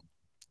submission.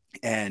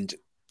 And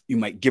you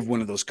might give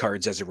one of those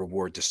cards as a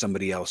reward to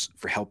somebody else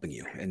for helping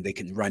you, and they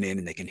can run in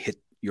and they can hit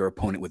your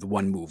opponent with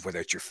one move,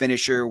 whether it's your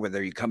finisher,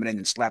 whether you're coming in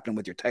and slapping them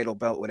with your title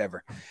belt,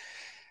 whatever.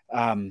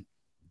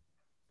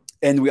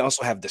 And we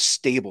also have the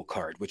stable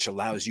card, which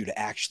allows you to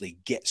actually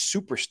get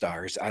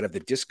superstars out of the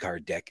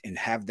discard deck and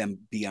have them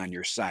be on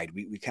your side.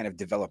 We kind of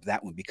developed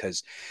that one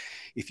because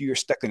if you're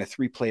stuck in a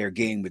 3-player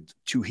game with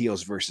 2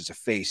 heels versus a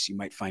face, you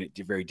might find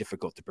it very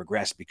difficult to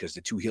progress because the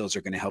 2 heels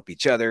are going to help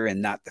each other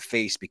and not the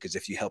face, because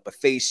if you help a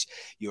face,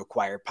 you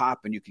acquire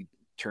pop and you can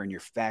turn your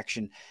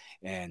faction.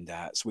 And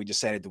so we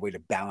decided the way to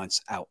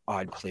balance out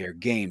odd player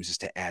games is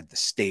to add the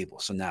stable.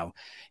 So now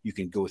you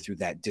can go through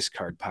that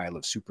discard pile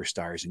of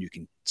superstars and you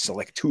can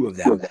select 2 of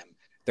them.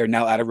 They're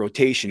now out of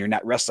rotation. You're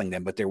not wrestling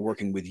them, but they're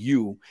working with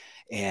you,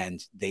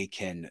 and they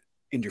can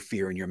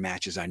interfere in your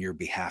matches on your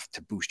behalf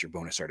to boost your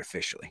bonus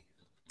artificially.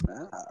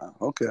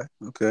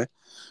 Okay.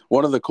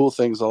 One of the cool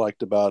things I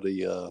liked about I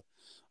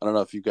don't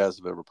know if you guys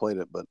have ever played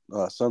it, but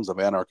Sons of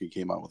Anarchy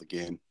came out with a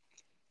game.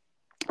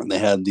 And they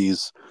had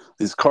these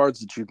cards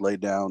that you'd lay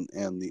down,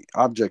 and the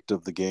object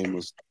of the game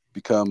was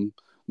become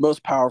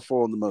most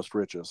powerful and the most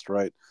richest,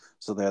 right?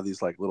 So they had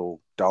these like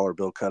little dollar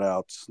bill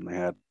cutouts, and you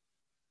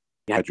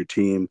had your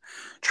team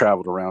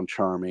traveled around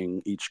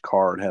charming. Each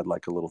card had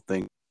like a little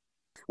thing.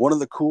 One of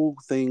the cool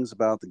things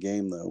about the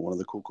game, though, one of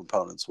the cool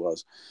components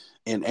was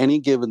in any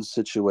given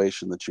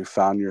situation that you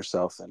found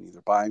yourself in,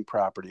 either buying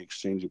property,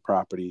 exchanging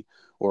property,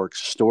 or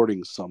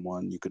extorting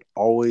someone, you could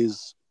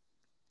always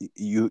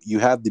you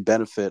had the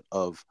benefit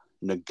of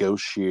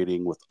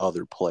negotiating with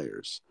other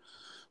players.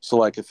 So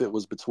like if it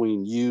was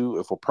between you,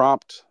 if a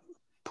prompt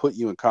put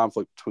you in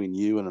conflict between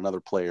you and another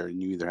player,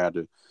 and you either had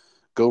to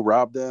go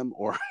rob them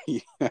or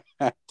you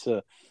had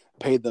to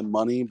pay them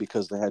money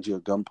because they had you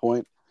at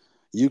gunpoint,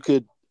 you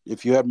could,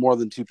 if you had more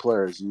than two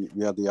players, you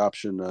had the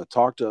option to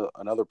talk to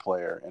another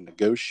player and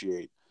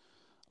negotiate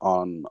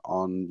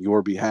on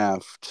your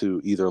behalf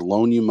to either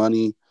loan you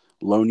money,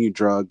 loan you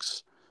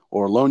drugs,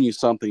 or loan you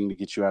something to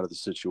get you out of the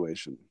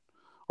situation.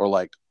 Or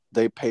like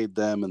they paid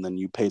them and then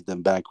you paid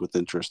them back with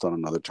interest on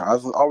another time.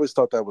 I've always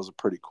thought that was a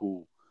pretty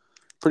cool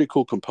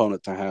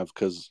component to have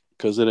because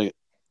it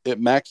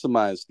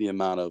maximized the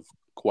amount of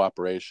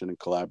cooperation and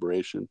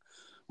collaboration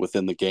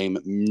within the game.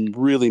 It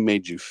really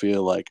made you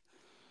feel like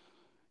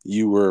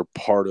you were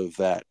part of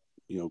that,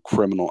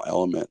 criminal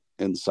element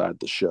inside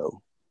the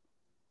show,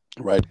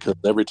 right? Because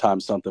every time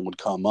something would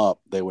come up,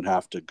 they would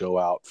have to go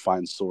out,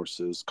 find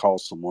sources, call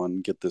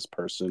someone, get this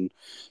person,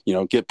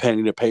 get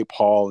Penny to pay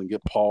Paul and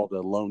get Paul to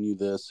loan you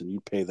this, and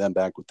you pay them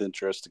back with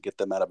interest to get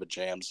them out of a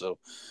jam. So,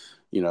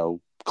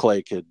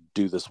 Clay could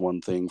do this one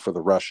thing for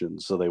the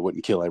Russians so they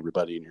wouldn't kill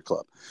everybody in your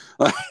club.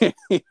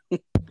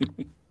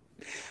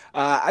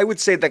 I would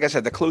say, like I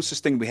said, the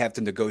closest thing we have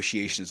to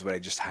negotiation is what I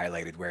just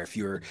highlighted, where if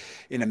you're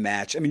in a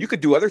match, I mean, you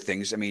could do other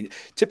things. I mean,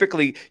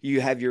 typically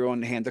you have your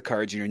own hand of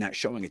cards and you're not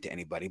showing it to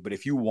anybody. But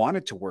if you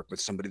wanted to work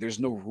with somebody, there's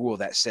no rule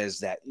that says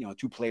that,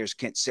 two players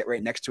can't sit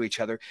right next to each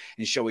other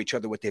and show each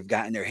other what they've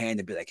got in their hand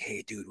and be like,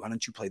 hey, dude, why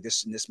don't you play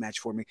this in this match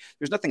for me?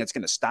 There's nothing that's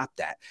going to stop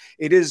that.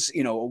 It is,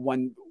 a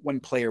one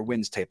player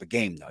wins type of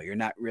game, though. You're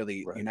not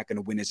really, right. You're not going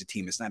to win as a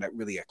team. It's not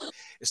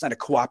it's not a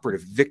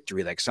cooperative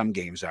victory like some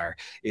games are.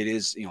 It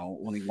is,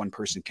 only one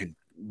person can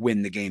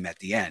win the game at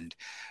the end,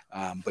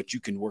 but you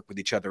can work with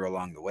each other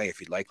along the way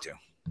if you'd like to.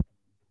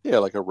 Yeah,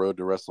 like a road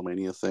to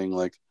WrestleMania thing.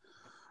 Like,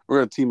 we're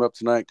going to team up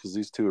tonight because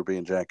these two are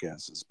being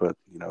jackasses. But,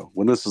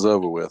 when this is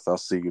over with, I'll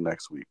see you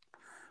next week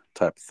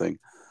type of thing.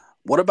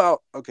 What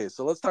about, okay,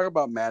 so let's talk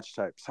about match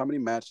types. How many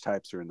match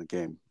types are in the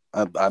game?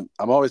 I'm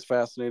always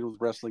fascinated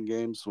with wrestling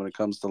games when it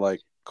comes to,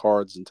 like,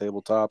 cards and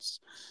tabletops.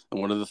 And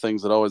one of the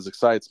things that always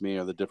excites me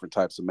are the different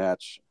types of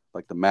match,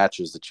 like the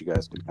matches that you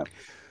guys can have.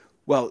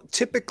 Well,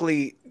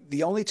 typically,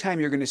 the only time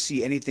you're going to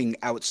see anything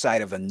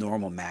outside of a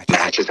normal match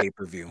is a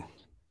pay-per-view.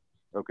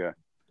 Okay.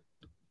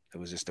 It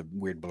was just a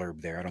weird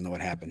blurb there. I don't know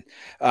what happened.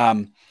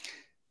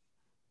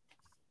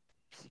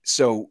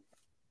 So,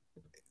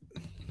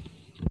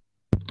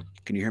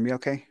 can you hear me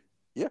okay?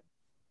 Yeah.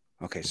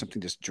 Okay,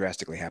 something just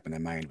drastically happened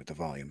on my end with the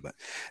volume. But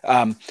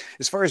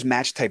as far as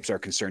match types are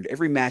concerned,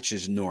 every match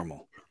is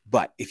normal.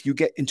 But if you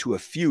get into a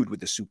feud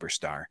with a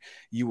superstar,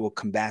 you will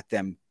combat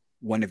them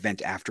one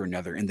event after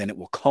another, and then it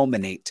will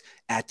culminate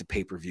at the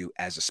pay-per-view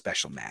as a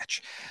special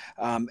match.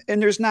 And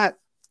there's not,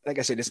 like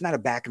I said, it's not a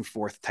back and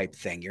forth type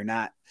thing.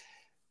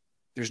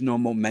 There's no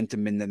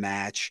momentum in the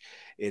match.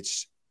 You're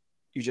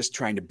just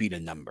trying to beat a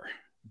number.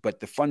 But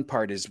the fun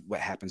part is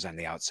what happens on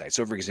the outside.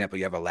 So, for example,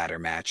 you have a ladder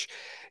match.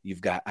 You've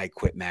got I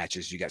Quit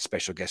matches. You got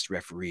special guest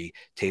referee,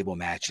 table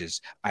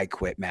matches, I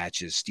Quit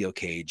matches, steel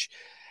cage.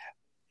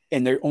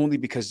 And they're only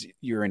because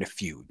you're in a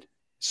feud.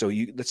 So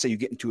let's say you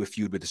get into a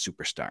feud with a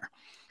superstar.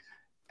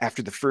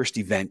 After the first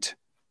event,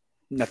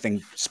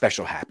 nothing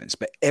special happens.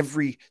 But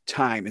every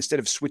time, instead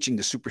of switching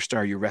the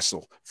superstar you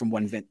wrestle from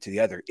one event to the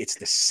other, it's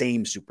the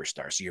same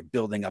superstar. So you're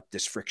building up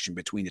this friction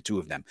between the two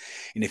of them.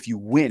 And if you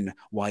win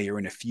while you're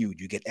in a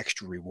feud, you get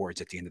extra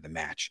rewards at the end of the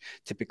match.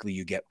 Typically,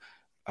 you get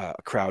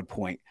a crowd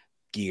point,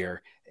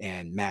 gear,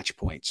 and match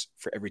points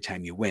for every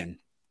time you win.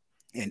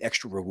 And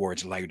extra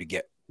rewards allow you to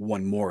get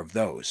one more of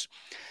those.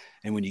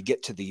 And when you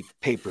get to the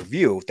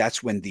pay-per-view,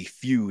 that's when the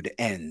feud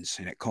ends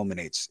and it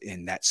culminates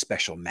in that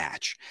special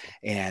match.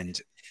 And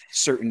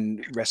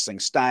certain wrestling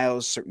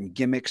styles, certain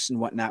gimmicks and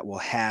whatnot will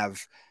have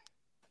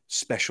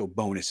special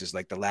bonuses,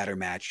 like the ladder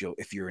match.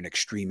 If you're an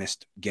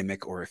extremist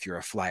gimmick or if you're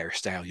a flyer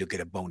style, you'll get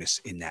a bonus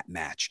in that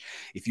match.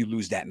 If you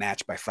lose that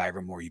match by 5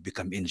 or more, you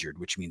become injured,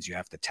 which means you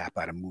have to tap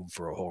out a move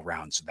for a whole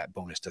round. So that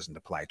bonus doesn't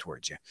apply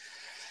towards you.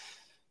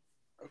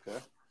 Okay.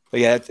 But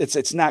yeah,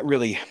 it's not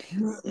really.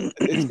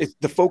 It's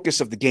the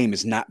focus of the game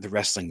is not the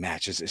wrestling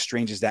matches. As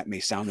strange as that may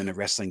sound in a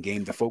wrestling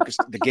game,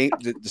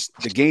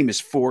 the game is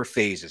 4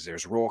 phases.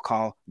 There's roll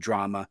call,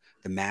 drama,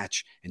 the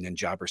match, and then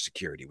jobber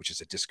security, which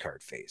is a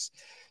discard phase.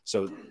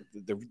 So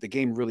the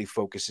game really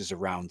focuses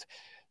around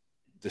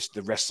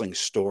the wrestling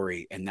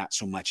story and not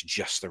so much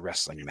just the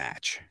wrestling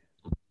match.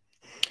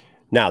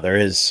 Now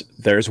there's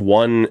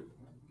one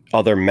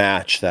other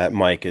match that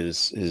Mike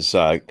is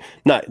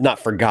not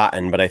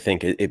forgotten, but I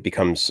think it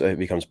becomes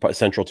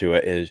central to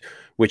it,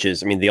 which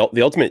is, I mean, the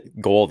ultimate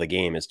goal of the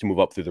game is to move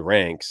up through the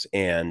ranks,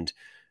 and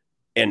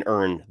and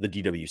earn the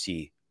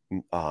DWC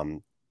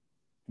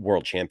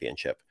World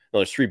Championship. Now,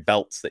 there's 3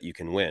 belts that you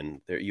can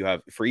win. There you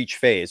have for each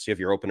phase. So you have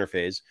your opener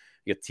phase,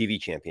 you get the TV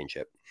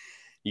championship.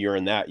 You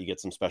earn that, you get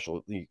some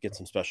special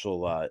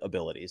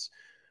abilities.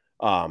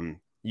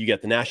 You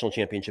get the national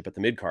championship at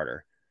the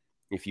mid-carder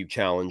if you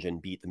challenge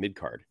and beat the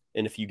mid-card.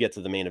 And if you get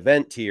to the main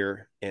event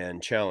tier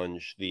and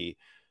challenge the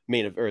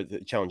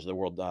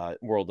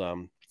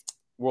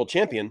world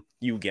champion,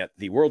 you get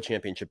the world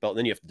championship belt. And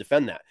then you have to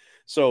defend that.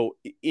 So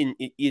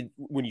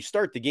when you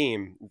start the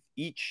game,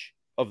 each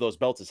of those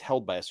belts is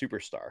held by a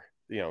superstar.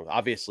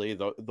 Obviously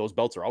those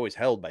belts are always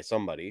held by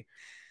somebody,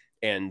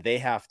 and they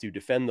have to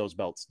defend those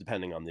belts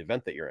depending on the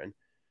event that you're in.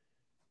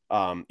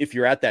 If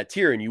you're at that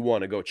tier and you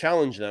want to go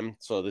challenge them,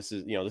 so this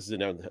is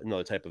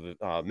another type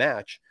of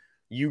match,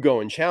 you go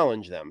and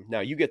challenge them.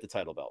 Now you get the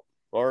title belt.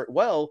 Or,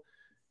 well,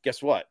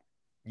 guess what?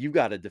 You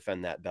got to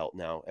defend that belt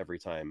now every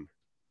time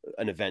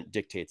an event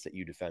dictates that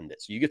you defend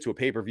it. So you get to a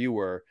pay-per-view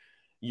where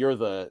you're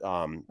the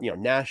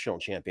national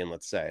champion,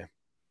 let's say.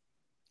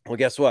 Well,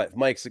 guess what?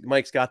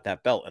 Mike's got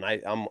that belt, and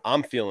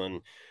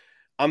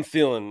I'm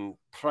feeling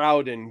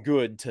proud and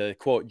good, to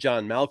quote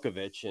John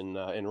Malkovich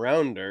in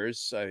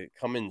Rounders. I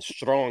come in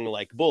strong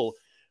like bull.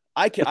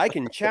 I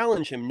can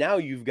challenge him. Now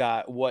you've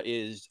got what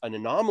is an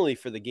anomaly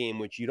for the game,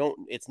 which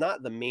it's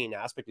not the main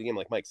aspect of the game.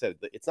 Like Mike said,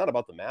 it's not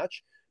about the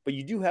match, but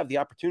you do have the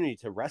opportunity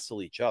to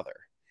wrestle each other.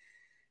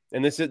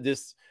 And this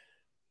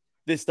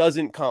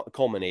doesn't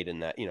culminate in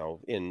that,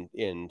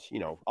 in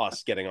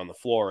us getting on the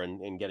floor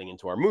and getting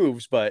into our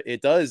moves, but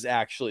it does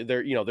actually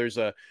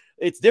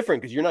it's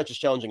different because you're not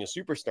just challenging a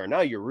superstar.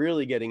 Now you're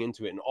really getting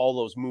into it, and all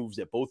those moves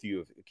that both of you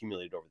have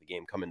accumulated over the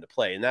game come into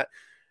play. And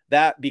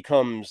that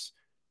becomes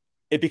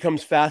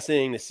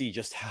fascinating to see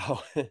just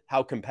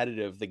how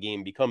competitive the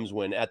game becomes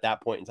when at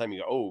that point in time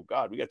you go, oh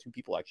God, we got 2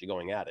 people actually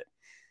going at it.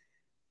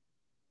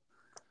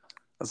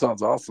 That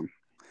sounds awesome.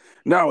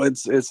 No,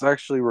 it's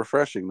actually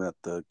refreshing that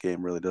the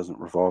game really doesn't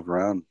revolve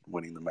around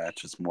winning the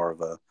match. It's more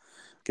of a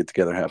get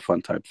together, have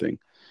fun type thing.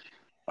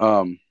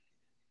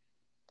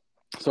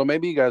 So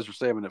maybe you guys are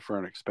saving it for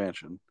an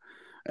expansion.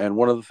 And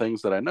one of the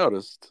things that I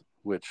noticed,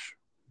 which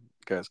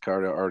guys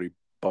already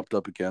bumped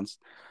up against,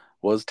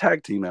 was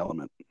tag team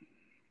element.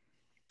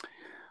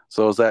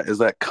 So is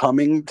that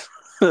coming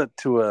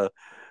to a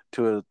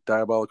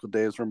Diabolical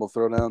Days Rumble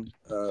Throwdown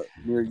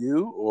near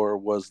you, or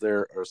was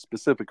there a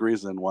specific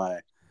reason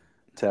why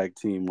tag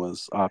team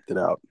was opted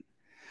out?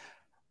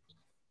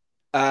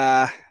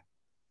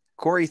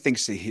 Corey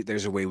thinks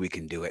there's a way we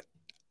can do it.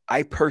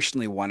 I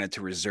personally wanted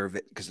to reserve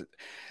it because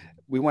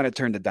we want to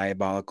turn the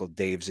Diabolical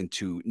Daves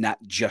into not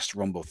just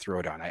Rumble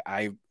Throwdown.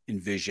 I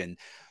envision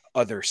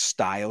other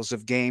styles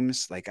of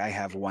games. Like I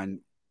have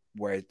one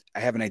where I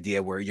have an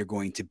idea where you're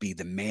going to be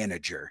the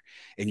manager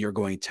and you're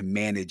going to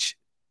manage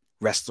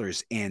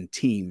wrestlers and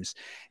teams.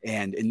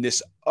 And in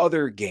this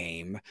other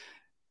game,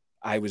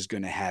 I was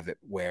going to have it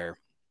where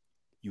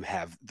you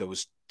have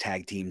those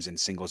tag teams and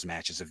singles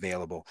matches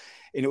available,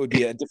 and it would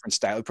be a different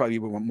style. It would probably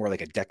be more like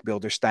a deck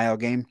builder style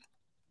game.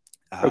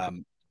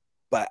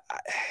 But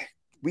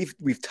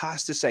we've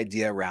tossed this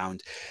idea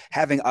around.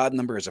 Having odd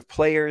numbers of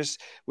players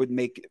would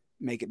make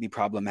it be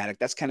problematic.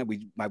 That's kind of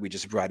why we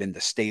just brought in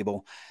the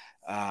stable.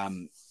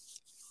 Having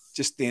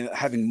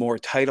more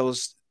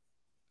titles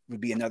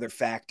would be another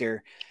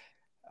factor.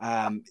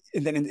 And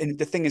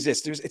the thing is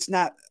this: it's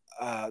not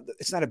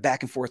a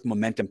back and forth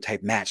momentum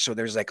type match. So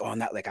there's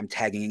not like I'm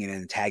tagging in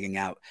and tagging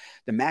out.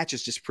 The match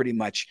is just pretty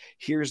much,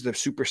 here's the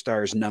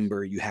superstar's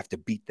number. You have to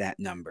beat that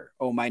number.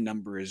 Oh, my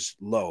number is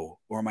low,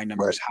 or my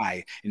number is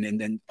high. And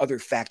then other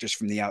factors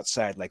from the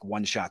outside, like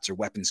one shots or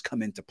weapons,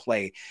 come into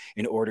play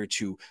in order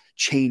to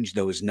change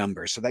those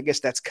numbers. So I guess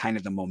that's kind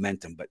of the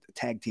momentum. But the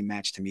tag team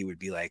match to me would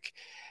be like,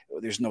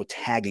 there's no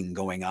tagging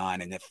going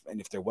on, and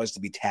if there was to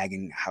be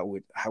tagging, how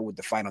would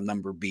the final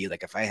number be?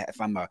 Like if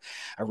I'm a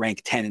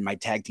rank 10 and my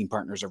tag team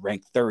partners are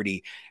rank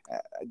 30,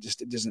 it just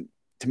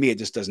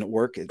doesn't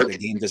work. The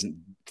game doesn't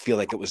feel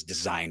like it was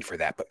designed for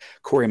that. But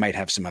Corey might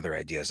have some other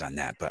ideas on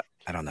that, but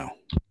I don't know.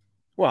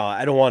 Well,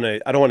 I don't want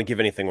to give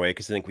anything away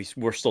because I think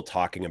we're still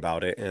talking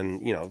about it,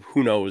 and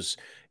who knows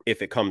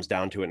if it comes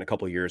down to it in a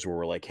couple of years where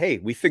we're like, hey,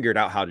 we figured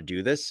out how to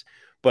do this.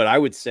 But I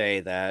would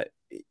say that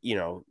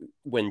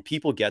when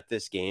people get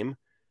this game,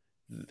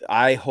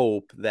 I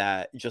hope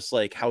that just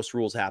like house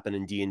rules happen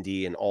in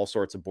D&D and all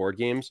sorts of board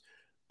games,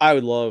 I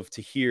would love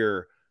to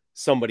hear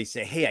somebody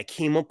say, hey, I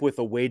came up with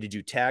a way to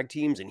do tag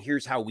teams and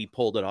here's how we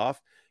pulled it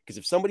off. Because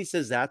if somebody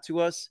says that to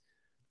us,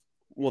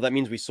 well, that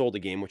means we sold a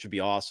game, which would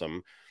be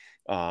awesome.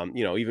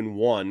 Even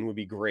one would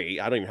be great.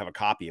 I don't even have a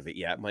copy of it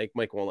yet. Mike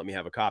won't let me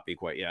have a copy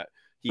quite yet.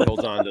 He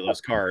holds on to those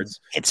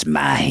cards. It's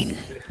mine.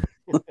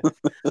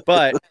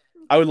 But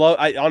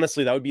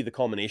honestly, that would be the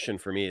culmination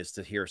for me, is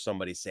to hear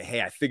somebody say,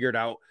 hey, I figured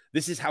out,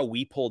 this is how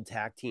we pulled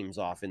tag teams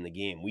off in the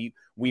game.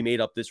 We made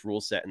up this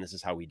rule set and this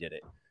is how we did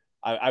it.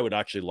 I would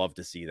actually love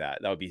to see that.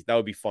 That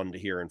would be fun to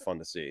hear and fun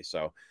to see.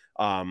 So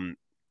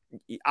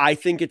I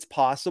think it's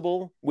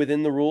possible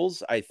within the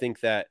rules. I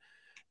think that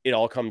it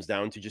all comes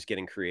down to just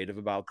getting creative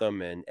about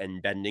them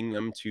and bending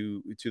them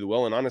to the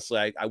will. And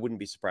honestly, I wouldn't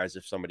be surprised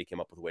if somebody came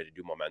up with a way to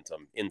do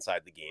momentum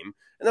inside the game,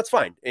 and that's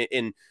fine.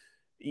 And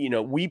you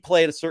know, we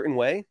play it a certain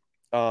way.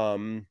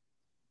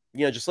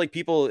 You know, just like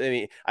people, I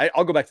mean,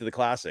 I'll go back to the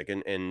classic,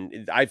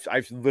 and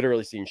I've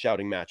literally seen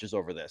shouting matches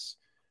over this.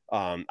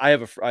 I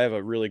have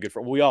a really good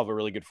friend. We all have a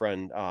really good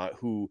friend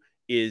who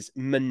is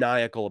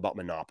maniacal about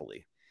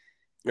Monopoly.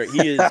 Right?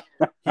 He is.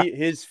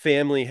 His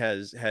family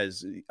has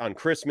on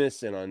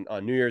Christmas and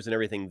on New Year's and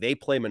everything. They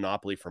play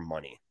Monopoly for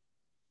money,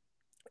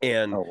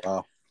 and Oh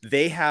wow.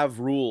 they have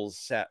rules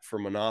set for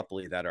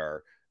Monopoly that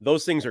are,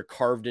 those things are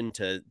carved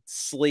into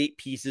slate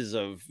pieces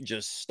of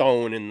just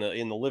stone in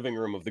the living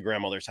room of the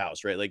grandmother's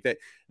house, right? Like that,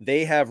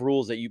 they have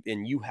rules that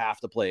you have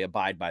to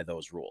abide by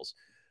those rules.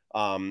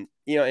 You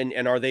know,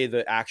 and are they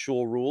the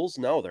actual rules?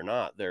 No, they're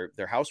not.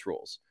 They're house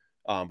rules.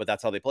 But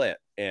that's how they play it.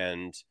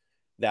 And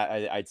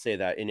that I'd say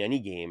that in any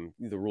game,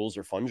 the rules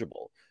are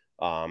fungible.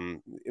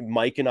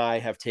 Mike and I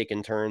have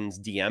taken turns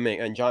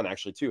DMing, and John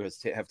actually too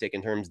have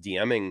taken turns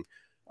DMing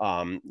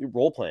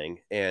role playing.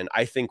 And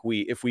I think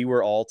if we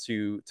were all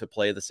to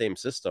play the same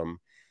system,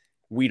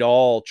 we'd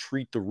all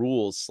treat the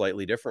rules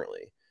slightly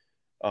differently.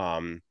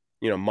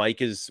 You know,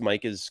 Mike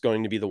is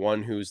going to be the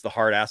one who's the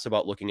hard ass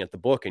about looking at the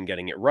book and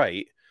getting it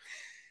right,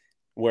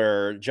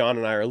 where John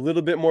and I are a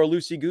little bit more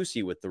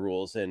loosey-goosey with the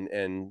rules, and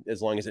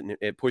as long as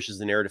it pushes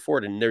the narrative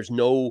forward, and there's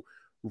no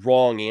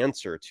wrong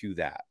answer to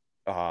that.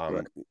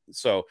 Right.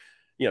 So,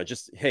 you know,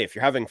 just, hey, if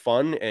you're having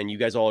fun and you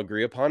guys all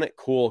agree upon it,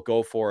 cool,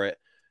 go for it.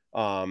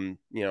 You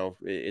know,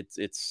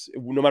 it's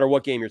no matter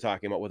what game you're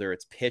talking about, whether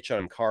it's pitch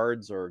on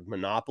cards or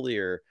Monopoly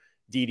or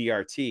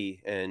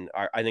DDRT, and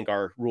I think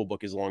our rule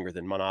book is longer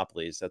than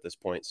Monopoly's at this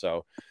point.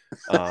 So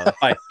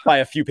by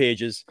a few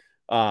pages,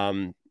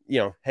 you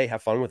know, hey,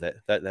 have fun with it.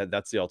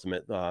 That's the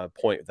ultimate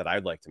point that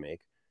I'd like to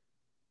make.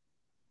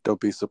 Don't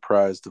be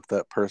surprised if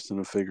that person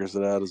who figures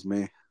it out is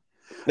me.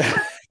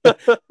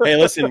 Hey,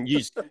 listen,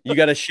 you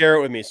got to share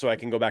it with me so I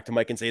can go back to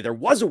Mike and say there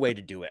was a way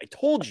to do it. I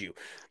told you.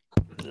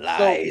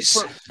 Lies.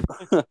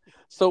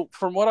 So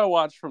from what I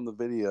watched from the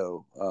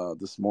video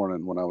this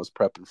morning when I was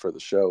prepping for the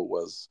show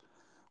was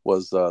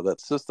that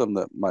system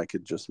that Mike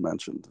had just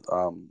mentioned,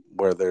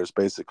 where there's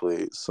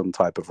basically some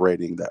type of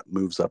rating that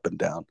moves up and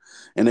down,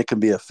 and it can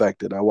be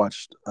affected. I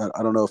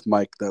don't know if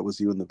Mike, that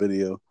was you in the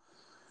video.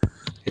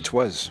 It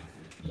was.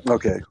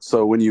 Okay,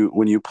 so when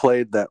you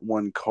played that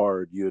one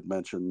card, you had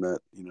mentioned that,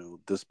 you know,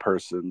 this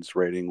person's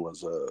rating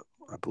was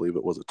I believe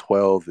it was a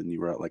 12, and you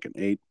were at like an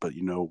 8. But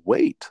you know,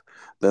 wait,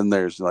 then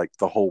there's like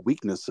the whole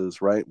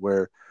weaknesses, right?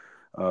 Where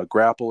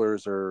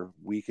grapplers are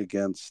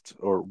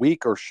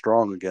weak or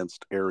strong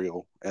against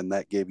aerial, and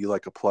that gave you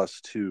like a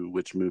 +2,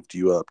 which moved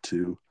you up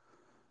to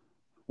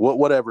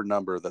whatever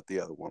number that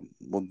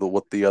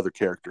what the other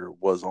character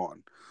was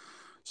on.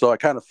 So I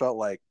kind of felt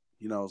like,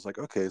 you know, I was like,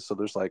 okay, so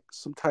there's like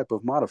some type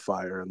of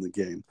modifier in the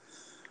game.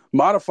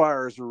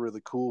 Modifiers are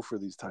really cool for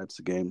these types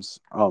of games,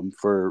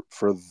 for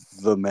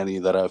the many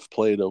that I've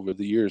played over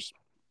the years,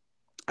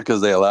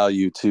 because they allow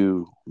you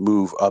to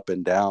move up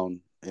and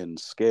down in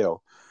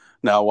scale.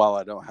 Now, while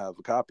I don't have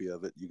a copy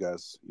of it, you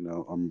guys, you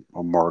know,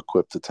 I'm more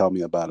equipped to tell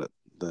me about it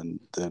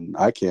than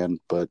I can.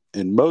 But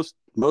in most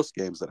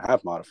games that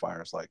have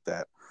modifiers like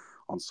that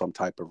on some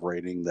type of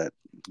rating that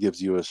gives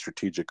you a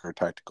strategic or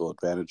tactical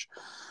advantage,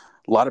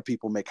 a lot of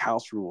people make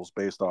house rules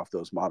based off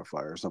those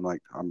modifiers.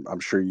 I'm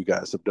sure you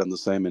guys have done the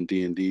same in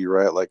D&D,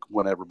 right? Like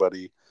when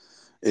everybody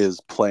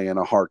is playing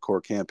a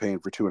hardcore campaign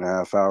for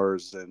 2.5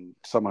 hours and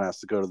someone has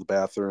to go to the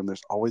bathroom,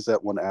 there's always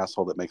that one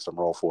asshole that makes them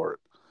roll for it,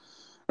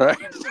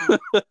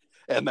 right?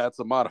 And that's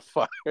a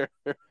modifier.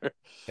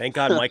 Thank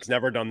God Mike's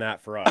never done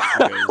that for us,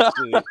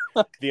 because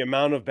the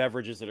amount of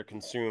beverages that are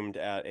consumed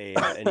at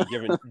any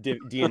given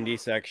D&D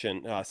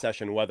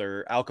session,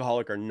 whether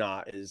alcoholic or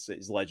not,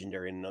 is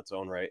legendary in its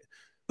own right.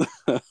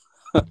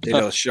 They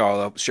don't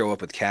show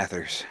up with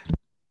Cathers.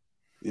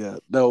 Yeah,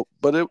 no,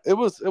 but it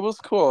was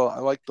cool. I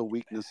like the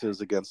weaknesses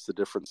against the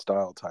different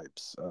style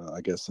types. I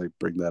guess I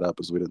bring that up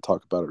as we didn't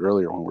talk about it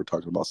earlier when we were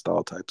talking about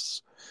style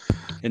types.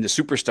 And the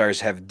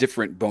superstars have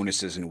different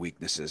bonuses and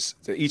weaknesses.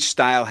 So each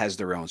style has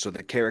their own. So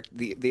the character,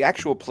 the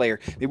actual player.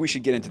 Maybe we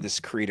should get into this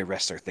create a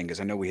wrestler thing, because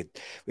I know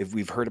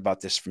we've heard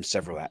about this from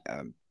several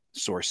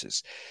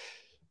sources.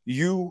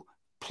 You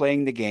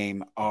playing the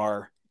game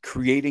are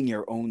creating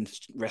your own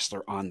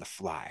wrestler on the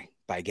fly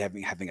by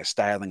having a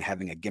style and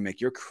having a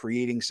gimmick. You're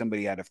creating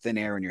somebody out of thin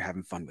air and you're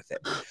having fun with it.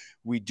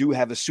 We do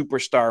have a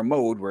superstar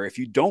mode where if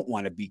you don't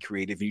want to be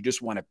creative, you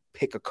just want to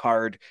pick a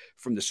card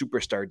from the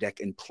superstar deck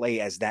and play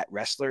as that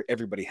wrestler,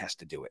 everybody has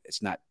to do it.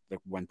 It's not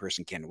like one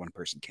person can and one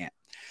person can't.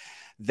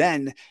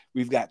 Then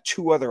we've got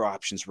 2 other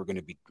options we're going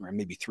to be, or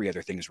maybe 3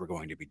 other things we're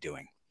going to be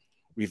doing.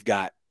 We've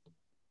got,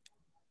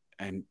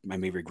 and I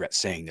may regret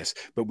saying this,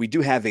 but we do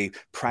have a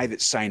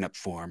private sign-up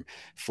form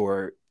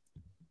for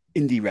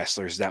indie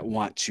wrestlers that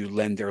want to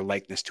lend their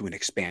likeness to an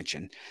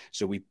expansion.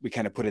 So we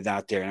kind of put it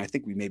out there, and I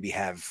think we maybe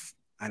have,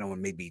 I don't know,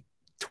 maybe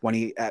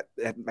 20 at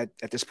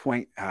this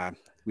point.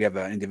 We have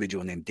an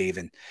individual named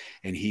Davin,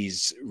 and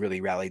he's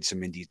really rallied some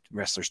indie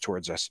wrestlers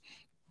towards us.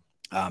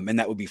 And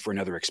that would be for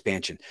another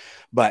expansion.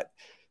 But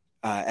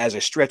as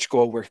a stretch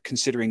goal, we're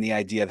considering the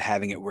idea of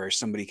having it where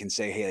somebody can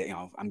say, hey, you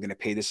know, I'm going to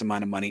pay this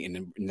amount of money,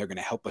 and they're going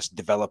to help us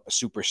develop a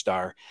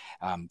superstar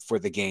for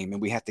the game.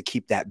 And we have to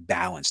keep that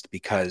balanced,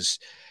 because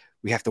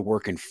we have to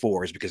work in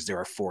fours, because there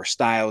are 4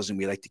 styles, and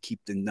we like to keep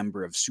the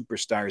number of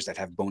superstars that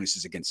have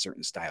bonuses against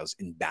certain styles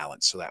in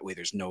balance. So that way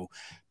there's no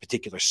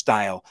particular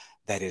style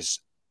that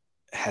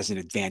has an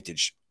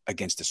advantage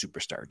against a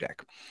superstar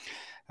deck.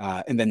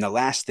 And then the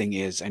last thing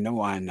is, I know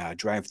on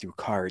drive-through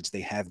cards,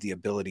 they have the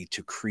ability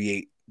to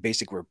create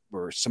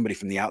where somebody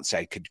from the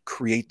outside could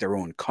create their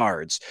own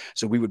cards.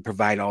 So we would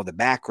provide all the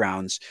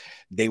backgrounds.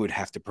 They would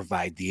have to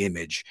provide the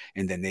image,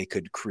 and then they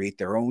could create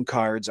their own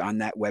cards on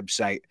that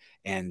website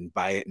and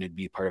buy it, and it'd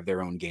be part of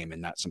their own game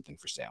and not something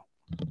for sale.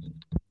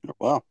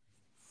 Wow.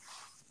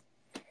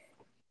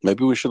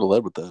 Maybe we should have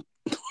led with that.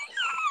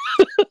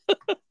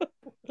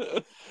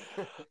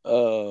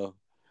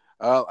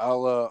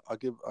 I'll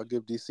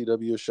give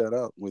DCW a shout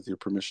out with your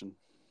permission.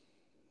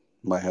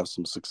 Might have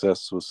some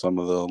success with some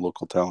of the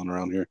local talent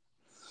around here.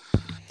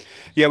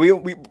 Yeah,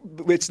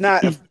 it's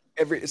not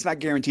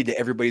guaranteed that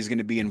everybody's going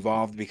to be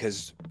involved,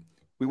 because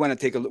we want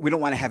to we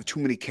don't want to have too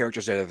many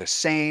characters that are the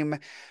same.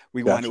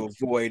 We want to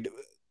avoid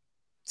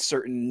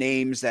certain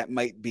names that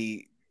might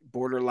be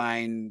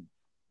borderline,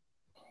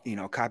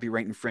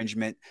 copyright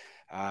infringement.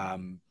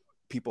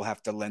 People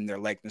have to lend their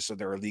likeness, so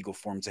there are legal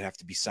forms that have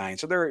to be signed.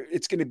 So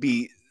it's going to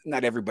be,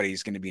 not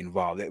everybody's going to be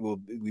involved.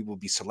 We will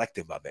be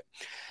selective of it.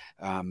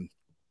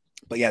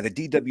 But yeah, the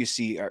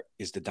DWC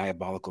is the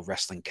Diabolical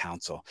Wrestling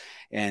Council.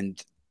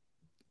 And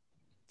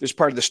there's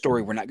part of the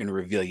story we're not going to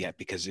reveal yet,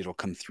 because it'll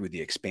come through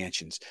the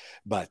expansions.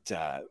 But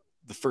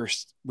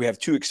we have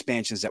 2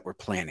 expansions that we're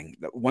planning.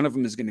 One of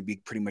them is going to be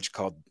pretty much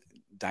called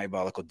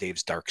Diabolical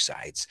Dave's Dark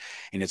Sides.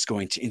 And it's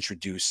going to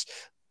introduce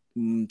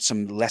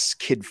some less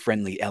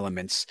kid-friendly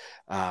elements,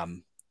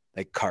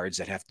 like cards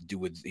that have to do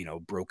with,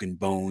 broken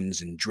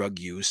bones and drug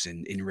use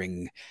and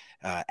in-ring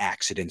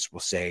accidents,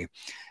 we'll say.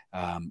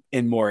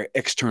 And more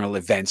external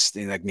events,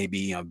 like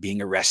maybe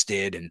being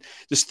arrested, and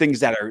just things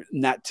that are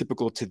not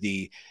typical to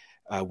the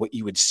what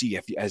you would see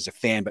as a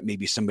fan, but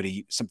maybe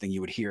something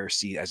you would hear or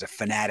see as a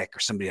fanatic, or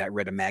somebody that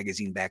read a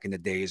magazine back in the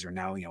days, or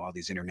now all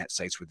these internet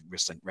sites with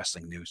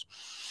wrestling news.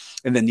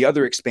 And then the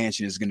other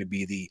expansion is going to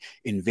be the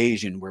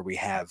Invasion, where we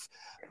have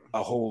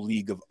a whole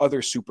league of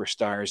other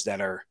superstars that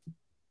are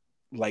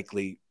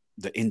likely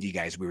the indie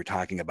guys we were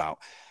talking about.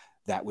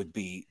 That would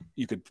be,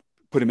 you could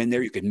put them in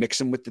there, you could mix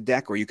them with the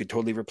deck, or you could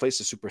totally replace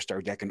the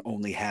superstar deck and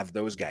only have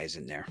those guys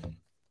in there.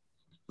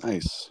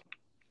 Nice.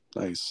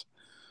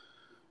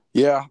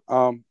 Yeah,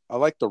 I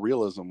like the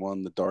realism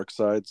one, the Dark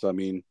Sides. I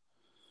mean,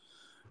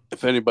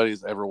 if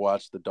anybody's ever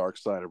watched The Dark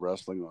Side of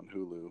Wrestling on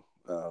Hulu,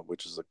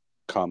 which is a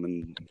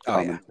common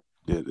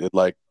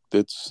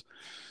it's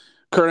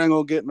Kurt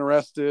Angle getting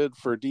arrested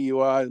for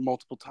DUI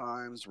multiple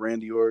times,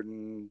 Randy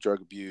Orton,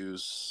 drug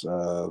abuse,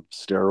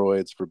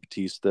 steroids for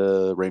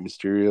Batista, Rey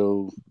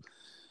Mysterio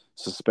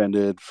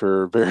suspended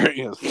for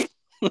various.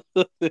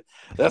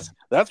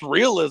 That's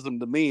realism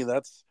to me.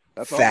 That's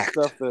all the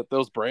stuff that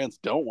those brands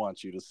don't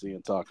want you to see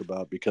and talk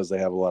about, because they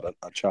have a lot of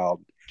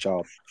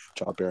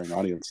childbearing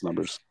audience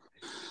numbers.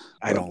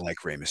 I don't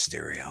like Rey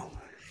Mysterio.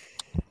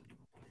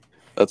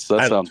 That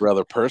sounds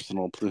rather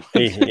personal.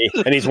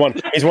 And he's one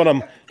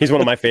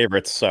of my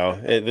favorites. So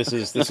this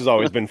has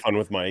always been fun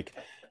with Mike.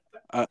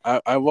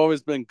 I've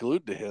always been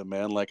glued to him,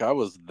 man. Like, I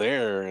was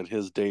there at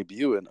his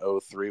debut in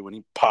 2003 when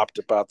he popped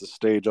up out the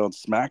stage on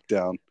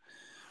SmackDown.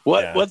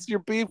 What's your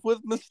beef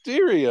with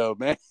Mysterio,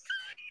 man?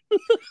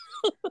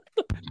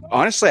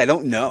 Honestly, I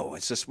don't know.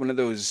 It's just one of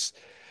those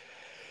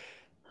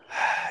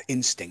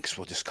instincts.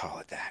 We'll just call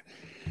it that.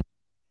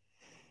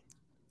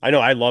 I know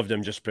I loved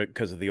him just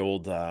because of the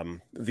old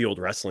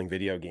wrestling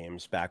video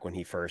games back when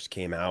he first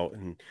came out.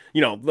 And,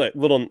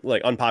 little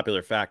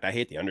unpopular fact, I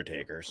hate The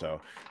Undertaker.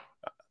 So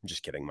I'm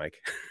just kidding, Mike.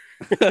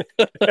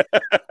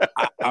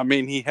 I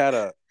mean, he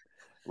had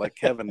like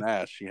Kevin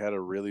Nash, he had a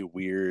really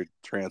weird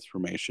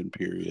transformation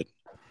period.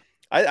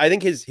 I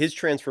think his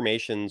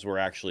transformations were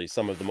actually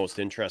some of the most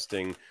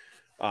interesting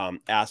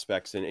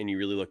aspects. And you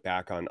really look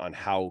back on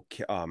how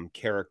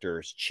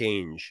characters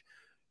change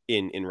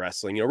in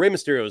wrestling. Rey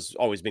Mysterio has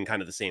always been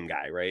kind of the same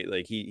guy, right?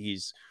 Like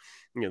he's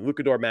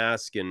luchador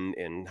mask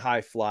and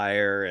high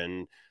flyer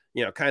and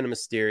kind of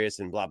mysterious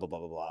and blah blah blah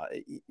blah blah.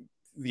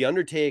 The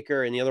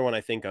Undertaker, and the other one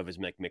I think of is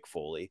Mick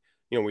Foley.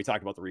 When we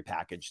talk about the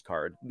repackaged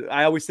card,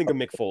 I always think of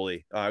Mick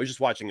Foley. I was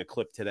just watching a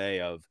clip today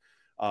of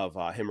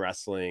him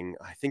wrestling.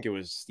 I think it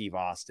was Steve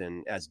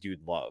Austin as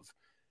Dude Love,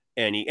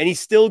 and he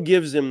still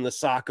gives him the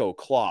Sacco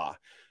Claw,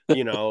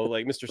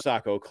 like Mr.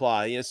 Sacco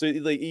Claw. So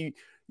like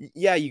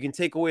you can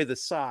take away the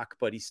sock,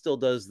 but he still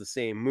does the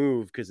same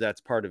move because that's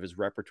part of his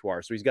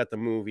repertoire. So he's got the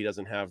move, he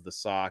doesn't have the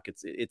sock.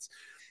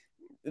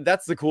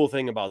 That's the cool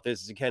thing about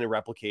this, is it kind of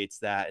replicates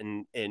that,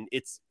 and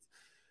it's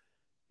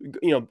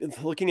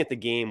looking at the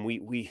game,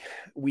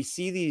 we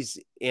see these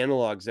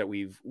analogs that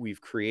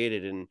we've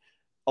created, and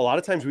a lot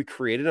of times we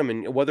created them,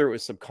 and whether it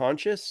was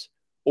subconscious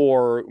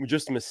or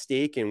just a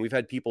mistake, and we've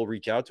had people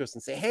reach out to us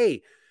and say,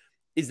 hey,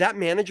 is that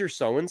manager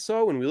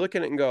so-and-so? And we look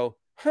at it and go,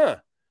 huh,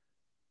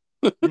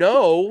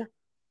 no,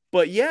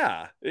 but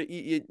yeah,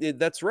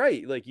 that's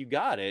right. Like, you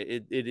got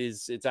it.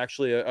 It's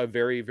actually a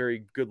very,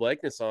 very good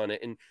likeness on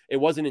it. And it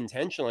wasn't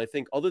intentional. I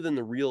think other than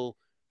the real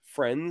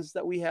friends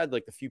that we had,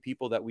 like the few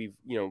people that we've,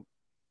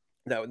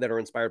 that are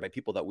inspired by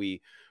people that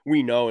we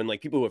know, and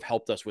like people who have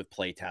helped us with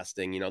play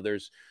testing,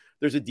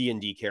 there's a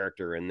D&D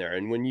character in there.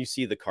 And when you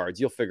see the cards,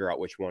 you'll figure out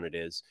which one it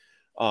is.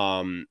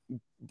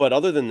 But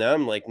other than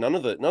them, like none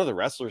of the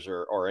wrestlers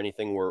or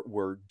anything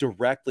were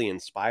directly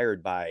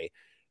inspired by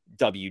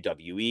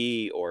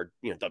WWE or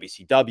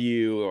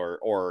WCW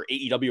or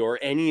AEW or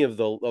any of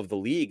the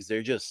leagues.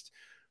 They're just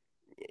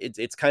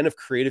it's kind of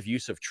creative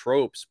use of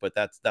tropes, but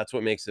that's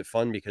what makes it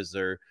fun, because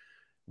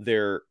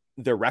they're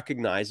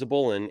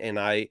recognizable.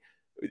 And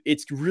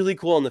it's really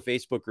cool on the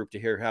Facebook group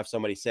to have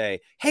somebody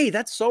say, hey,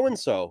 that's so and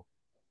so.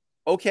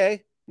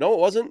 Okay, no, it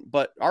wasn't,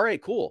 but all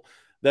right, cool.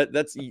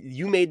 That's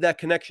you made that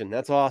connection.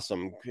 That's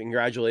awesome.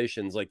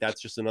 Congratulations. Like,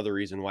 that's just another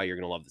reason why you're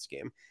gonna love this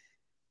game.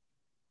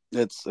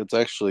 It's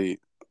actually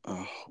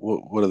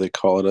what do they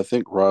call it? I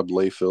think Rob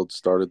Layfield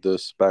started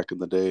this back in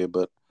the day,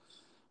 but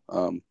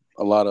a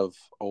lot of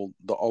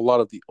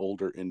the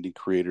older indie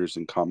creators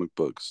in comic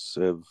books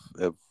have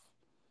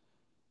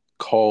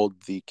called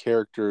the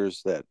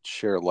characters that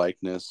share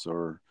likeness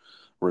or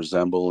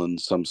resemble in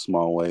some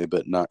small way,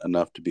 but not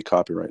enough to be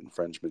copyright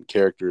infringement,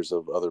 characters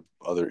of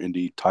other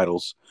indie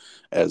titles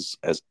as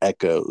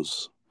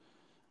echoes,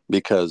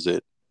 because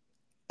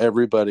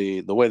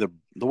everybody, the way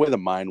the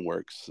mind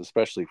works,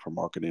 especially for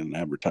marketing and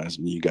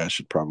advertising, you guys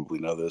should probably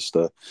know this.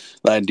 The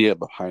idea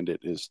behind it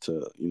is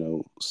to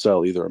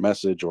sell either a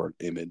message or an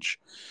image.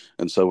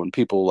 And so when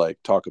people like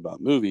talk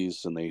about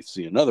movies and they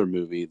see another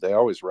movie, they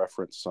always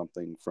reference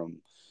something from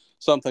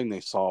something they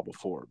saw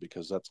before,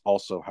 because that's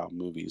also how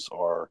movies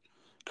are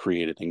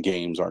created and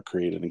games are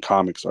created and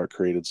comics are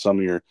created. Some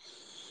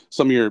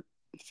of your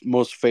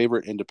most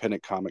favorite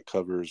independent comic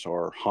covers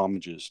are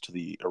homages to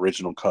the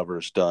original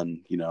covers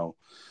done,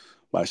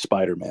 by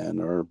Spider-Man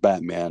or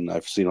Batman.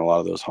 I've seen a lot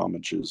of those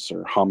homages,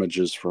 or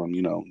homages from,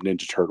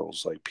 Ninja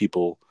Turtles. Like,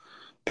 people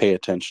pay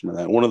attention to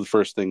that. One of the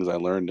first things I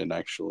learned in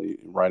actually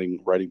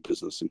writing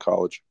business in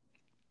college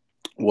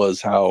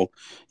was how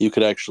you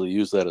could actually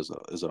use that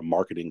as a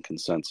marketing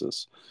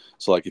consensus.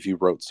 So like, if you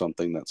wrote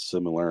something that's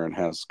similar and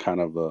has kind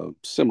of a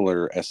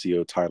similar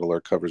SEO title or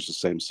covers the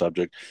same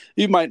subject,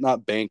 you might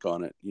not bank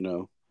on it,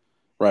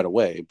 right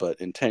away, but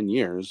in 10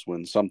 years,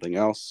 when something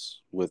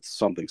else with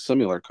something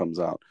similar comes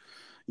out,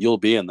 you'll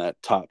be in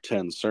that top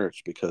 10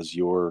 search because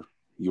your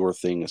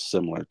thing is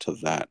similar to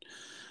that.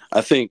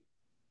 I think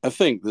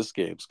this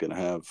game's going to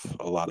have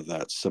a lot of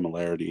that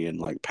similarity in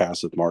like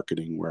passive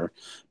marketing, where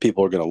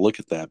people are going to look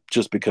at that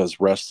just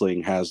because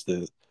wrestling has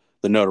the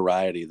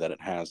notoriety that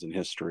it has in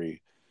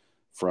history,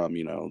 from,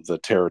 the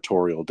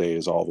territorial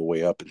days all the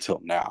way up until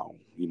now,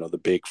 the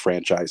big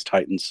franchise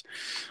titans.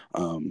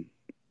 And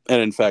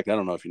in fact, I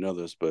don't know if you know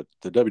this, but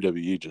the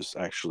WWE just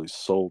actually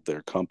sold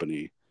their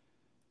company.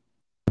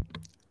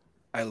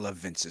 I love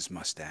Vince's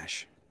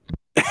mustache.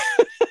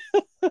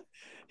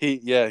 He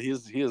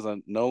is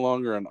no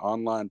longer an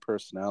online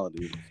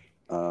personality.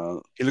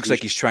 He looks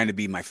like he's trying to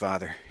be my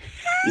father.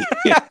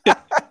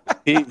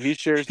 he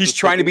shares. He's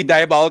trying to be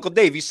Diabolical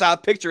Dave. He saw a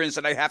picture and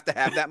said, "I have to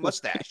have that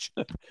mustache."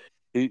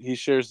 He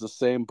shares the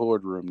same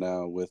boardroom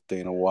now with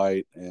Dana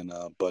White and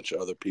a bunch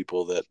of other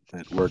people that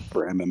work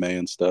for MMA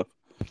and stuff.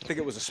 I think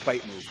it was a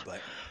spite move,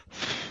 but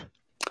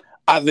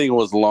I think it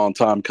was a long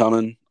time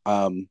coming.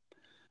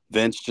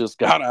 Vince just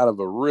got out of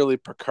a really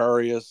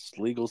precarious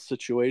legal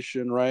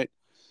situation, right?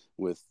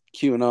 With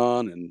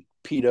QAnon and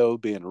pedo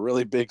being a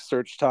really big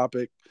search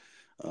topic.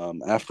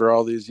 After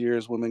all these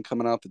years, women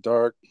coming out the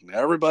dark,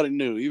 everybody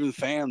knew, even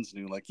fans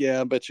knew, like,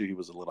 yeah, I bet you he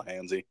was a little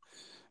handsy.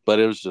 But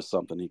it was just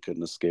something he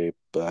couldn't escape.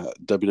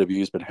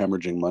 WWE's been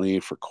hemorrhaging money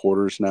for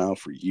quarters now,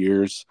 for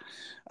years.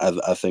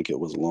 I think it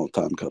was a long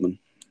time coming.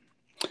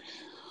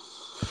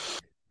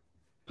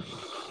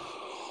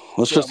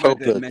 Let's just hope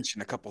that.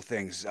 Mention a couple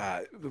things.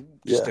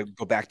 Just to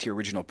go back to your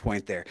original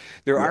point there.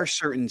 There are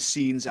certain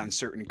scenes on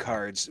certain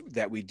cards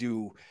that we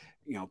do,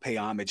 pay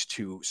homage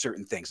to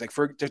certain things. Like,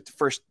 for the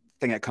first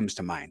thing that comes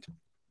to mind,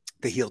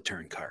 the heel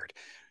turn card.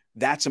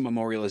 That's a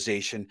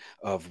memorialization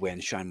of when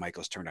Shawn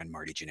Michaels turned on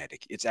Marty Jannetty.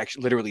 It's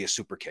actually literally a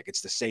super kick.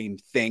 It's the same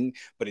thing,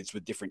 but it's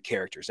with different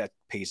characters. That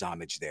pays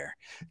homage there.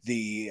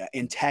 The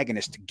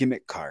antagonist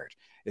gimmick card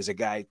is a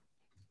guy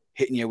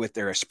hitting you with,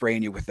 or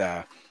spraying you with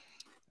a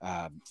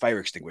fire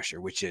extinguisher,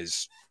 which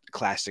is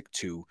classic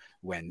to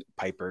when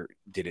Piper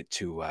did it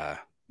to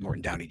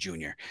Morton Downey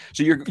Jr.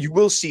 So you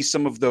will see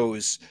some of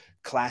those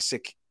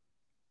classic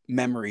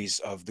memories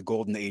of the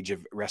golden age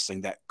of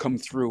wrestling that come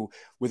through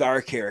with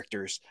our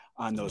characters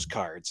on those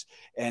cards.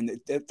 And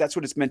that's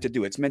what it's meant to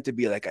do. It's meant to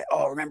be like,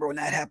 oh, remember when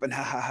that happened?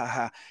 Ha ha ha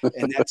ha.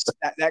 And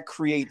that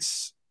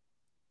creates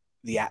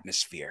the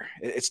atmosphere.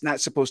 It's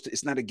not supposed to,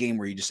 it's not a game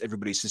where you just,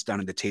 everybody sits down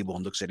at the table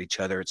and looks at each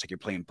other. It's like you're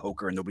playing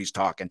poker and nobody's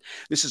talking.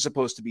 This is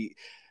supposed to be,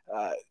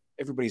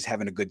 everybody's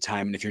having a good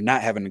time. And if you're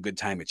not having a good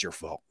time, it's your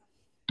fault.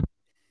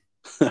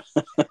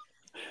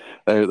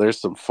 There's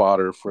some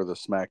fodder for the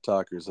smack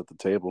talkers at the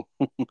table.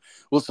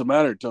 What's the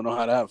matter? Don't know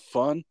how to have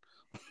fun?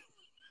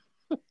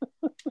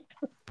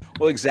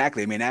 Well,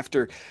 exactly. I mean,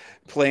 after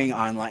playing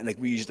online, like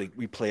we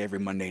play every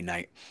Monday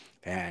night,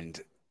 and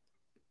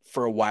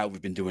for a while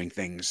we've been doing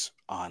things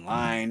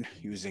online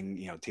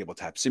using,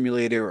 Tabletop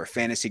Simulator or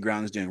Fantasy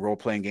Grounds, doing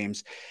role-playing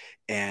games.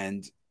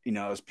 And,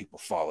 as people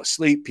fall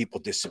asleep, people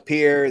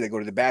disappear, they go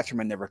to the bathroom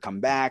and never come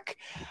back.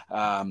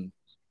 And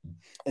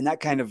that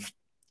kind of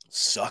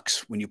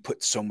sucks when you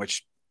put so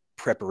much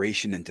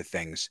preparation into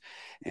things.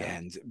 Yeah.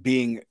 And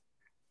being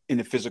in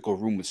a physical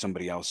room with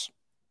somebody else,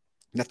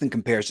 nothing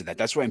compares to that.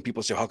 That's why when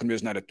people say, how come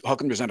there's not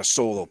a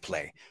solo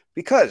play?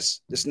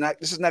 Because this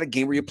is not a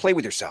game where you play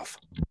with yourself.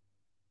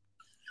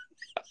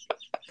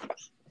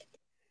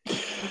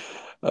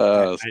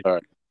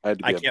 Sorry. I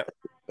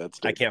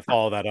can't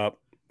follow that up.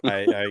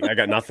 I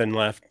got nothing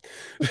left.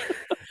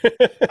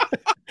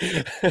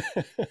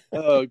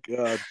 Oh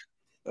God.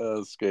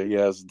 Okay.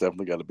 Yeah, it's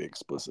definitely got to be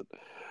explicit.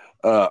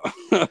 No,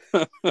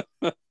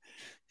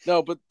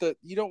 but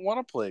you don't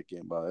want to play a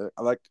game by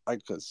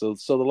it. So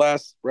the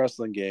last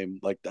wrestling game,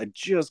 like I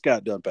just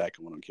got done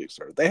backing one on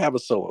Kickstarter. They have a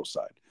solo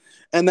side,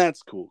 and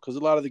that's cool because a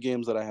lot of the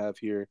games that I have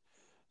here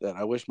that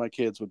I wish my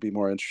kids would be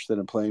more interested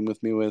in playing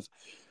with me with,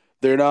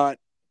 they're not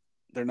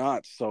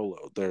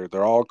solo.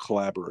 They're all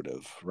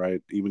collaborative,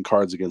 right? Even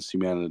Cards Against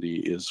Humanity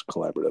is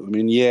collaborative. I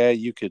mean, yeah,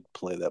 you could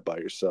play that by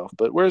yourself,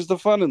 but where's the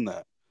fun in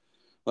that?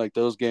 Like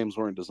those games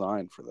weren't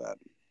designed for that.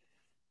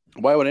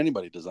 Why would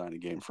anybody design a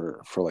game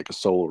for like a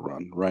solo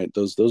run, right?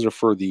 Those are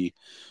for the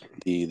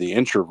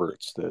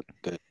introverts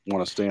that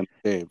want to stay in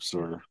the caves.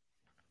 Or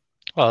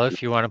Well,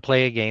 if you want to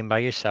play a game by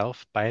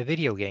yourself, buy a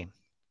video game.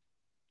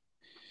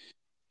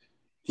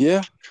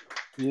 yeah,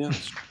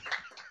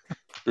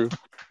 true.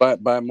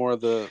 Buy more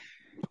of the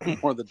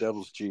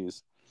devil's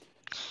cheese.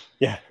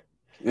 Yeah.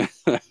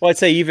 Well, I'd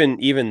say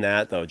even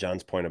that though,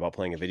 John's point about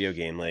playing a video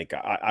game, like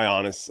I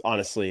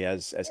honestly,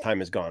 as time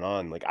has gone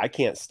on, like I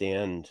can't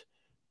stand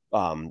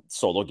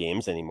solo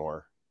games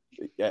anymore.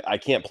 I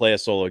can't play a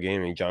solo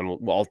game. And John,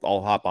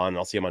 I'll hop on and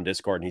I'll see him on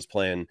Discord and he's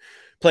playing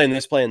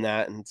this, playing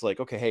that, and it's like,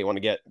 okay, hey, want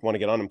to get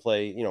on and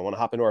play? Want to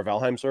hop into our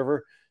Valheim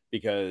server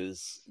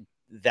because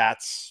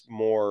it's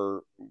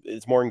more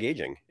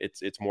engaging.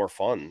 It's more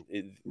fun.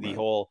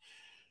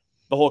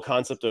 The whole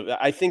concept of,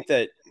 I think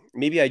that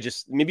maybe it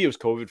was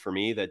COVID for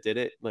me that did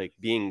it, like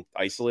being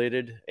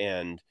isolated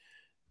and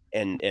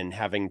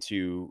having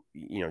to,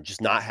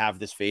 just not have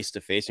this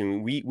face-to-face. I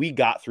mean, we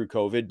got through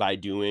COVID by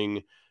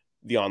doing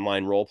the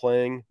online role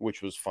playing,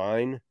 which was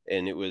fine.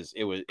 And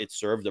it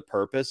served a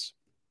purpose.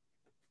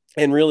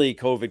 And really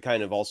COVID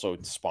kind of also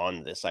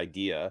spawned this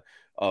idea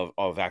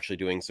of actually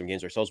doing some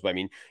games ourselves. But I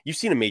mean, you've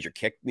seen a major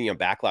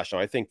backlash. Now,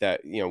 I think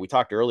that, we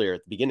talked earlier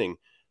at the beginning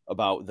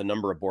about the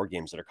number of board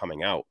games that are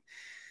coming out.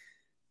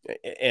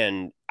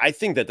 And I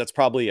think that that's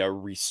probably a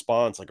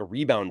response, like a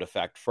rebound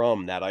effect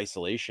from that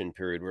isolation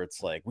period where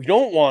it's like, we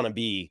don't want to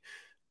be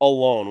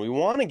alone. We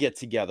want to get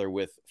together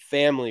with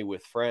family,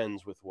 with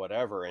friends, with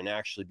whatever, and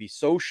actually be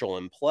social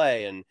and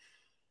play. And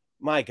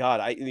my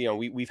God,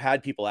 we've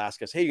had people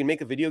ask us, hey, you can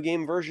make a video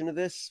game version of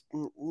this?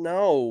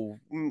 No,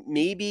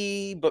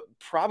 maybe, but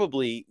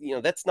probably,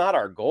 that's not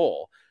our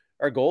goal.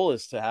 Our goal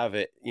is to have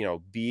it,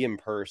 be in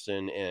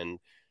person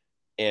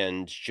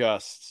and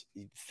just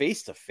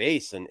face to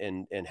face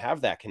and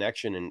have that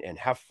connection and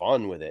have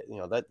fun with it.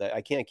 That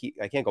I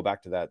can't go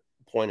back to that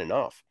point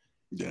enough.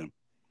 Yeah.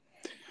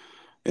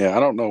 I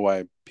don't know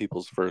why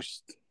people's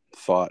first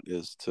thought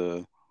is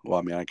to, well,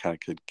 I mean, I kind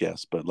of could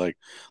guess, but like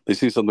they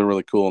see something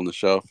really cool on the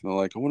shelf and they're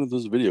like, I wonder if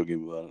there's a video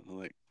game about it. And I'm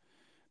like,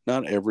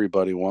 not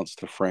everybody wants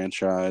to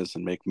franchise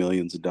and make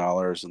millions of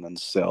dollars and then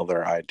sell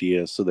their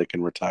ideas so they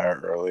can retire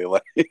early.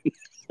 Like,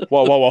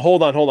 Whoa,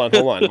 hold on.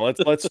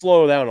 Let's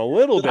slow down a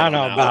little bit. I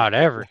know about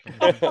everything.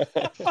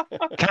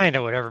 Kind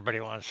of what everybody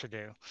wants to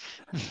do.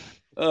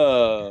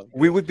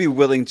 We would be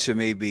willing to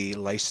maybe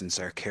license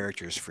our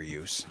characters for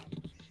use.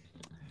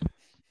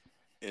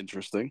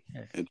 Interesting.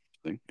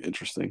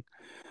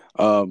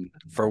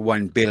 For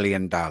 $1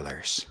 billion.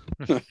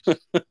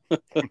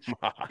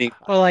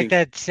 Well, like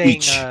that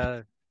saying,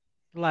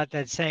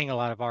 a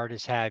lot of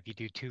artists have, you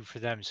do two for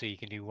them so you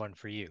can do one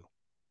for you.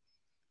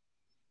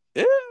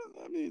 Yeah,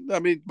 I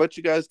mean, but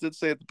you guys did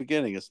say at the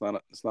beginning it's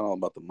not all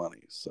about the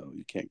money, so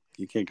you can't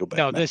go back.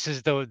 No, now. this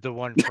is the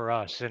one for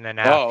us, and then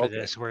after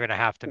this, we're gonna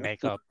have to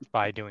make up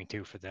by doing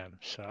two for them.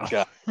 So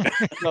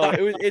no,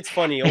 it's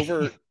funny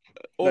over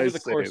Nice the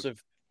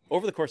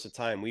course of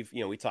time. We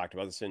talked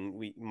about this,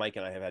 and Mike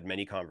and I have had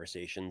many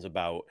conversations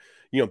about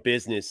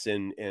business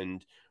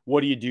and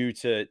what do you do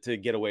to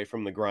get away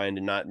from the grind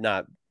and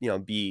not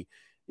be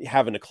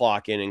having to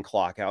clock in and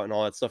clock out and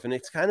all that stuff. And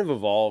it's kind of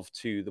evolved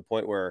to the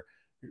point where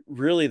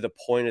really the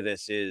point of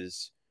this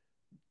is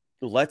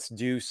let's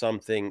do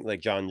something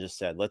like John just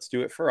said. Let's do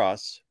it for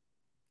us.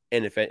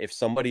 And if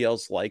somebody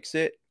else likes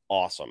it,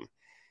 awesome.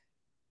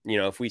 You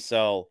know, if we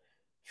sell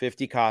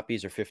 50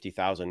 copies or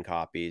 50,000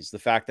 copies, the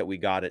fact that we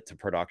got it to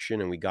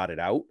production and we got it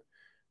out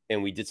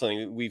and we did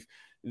something,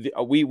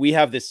 we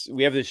have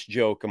this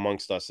joke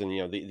amongst us, and,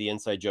 you know, the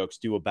inside jokes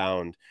do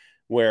abound,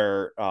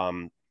 where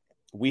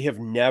we have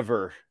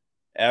never,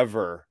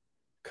 ever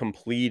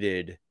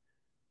completed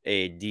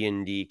a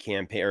D&D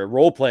campaign or a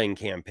role-playing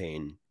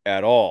campaign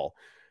at all.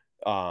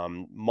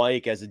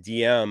 Mike, as a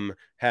DM,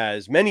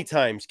 has many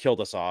times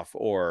killed us off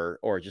or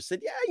just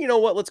said, yeah, you know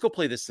what, let's go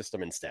play this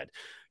system instead,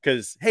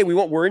 because, hey,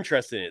 we're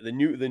interested in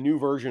it. The new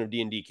version of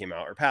D&D came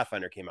out, or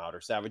Pathfinder came out,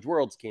 or Savage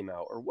Worlds came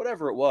out, or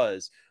whatever it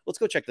was. Let's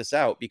go check this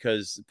out,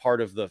 because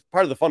part of the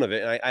fun of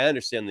it, and I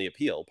understand the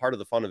appeal, part of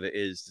the fun of it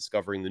is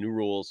discovering the new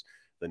rules,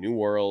 the new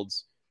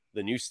worlds,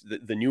 the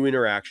new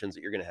interactions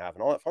that you're going to have,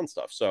 and all that fun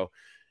stuff. So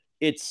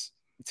it's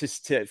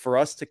for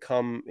us to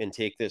come and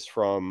take this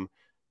from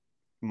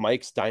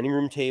Mike's dining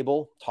room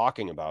table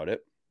talking about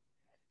it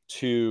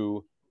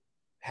to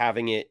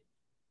having it,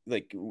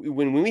 like,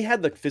 when we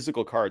had the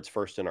physical cards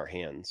first in our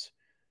hands,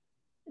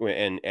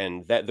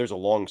 and that there's a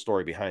long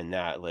story behind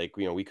that. Like,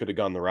 you know, we could have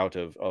gone the route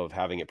of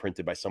having it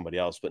printed by somebody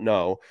else, but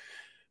no,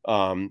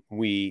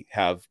 we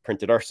have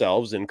printed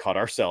ourselves and cut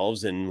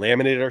ourselves and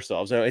laminated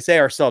ourselves. And I say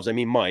ourselves, I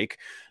mean Mike.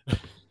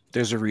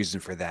 There's a reason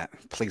for that.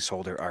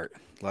 Placeholder art.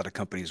 A lot of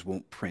companies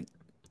won't print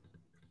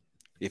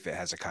if it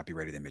has a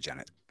copyrighted image on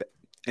it. But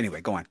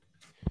anyway, go on.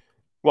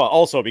 Well,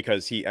 also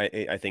because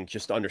I think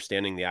just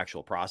understanding the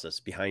actual process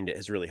behind it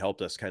has really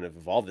helped us kind of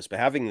evolve this. But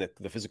having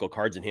the physical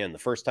cards in hand, the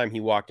first time he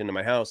walked into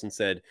my house and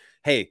said,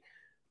 hey,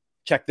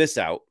 check this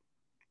out,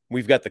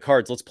 we've got the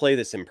cards, let's play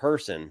this in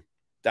person.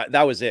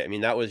 That was it. I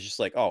mean, that was just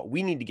like, oh,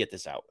 we need to get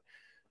this out.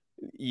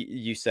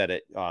 You said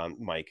it,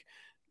 Mike.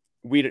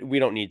 We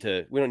don't need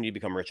to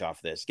become rich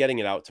off this. Getting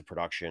it out to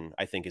production,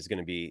 I think,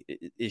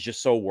 is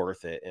just so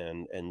worth it.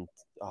 And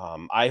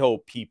I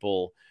hope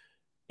people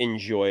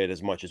enjoy it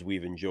as much as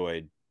we've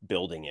enjoyed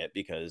building it,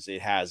 because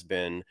this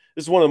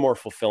is one of the more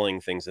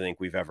fulfilling things I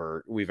think we've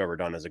ever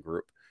done as a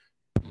group.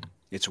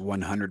 It's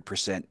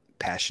 100%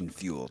 passion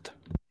fueled.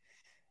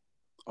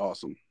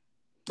 Awesome.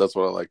 That's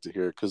what I like to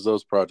hear, because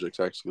those projects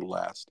actually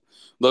last.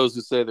 Those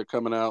who say they're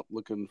coming out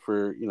looking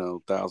for, you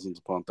know, thousands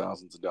upon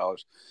thousands of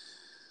dollars,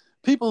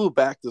 people who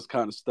back this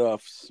kind of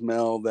stuff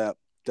smell that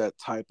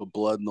type of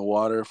blood in the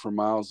water from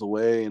miles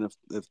away. And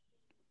if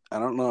I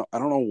don't know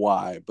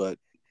why, but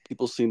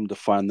people seem to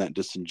find that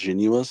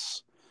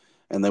disingenuous,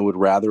 and they would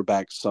rather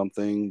back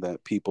something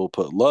that people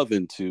put love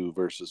into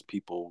versus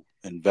people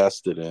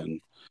invested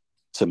in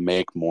to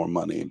make more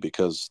money,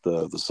 because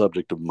the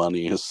subject of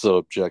money is so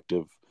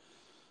objective.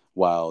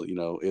 While, you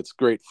know, it's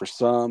great for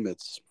some,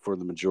 it's for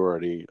the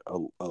majority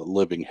a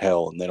living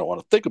hell, and they don't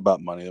want to think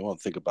about money. They want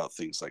to think about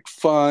things like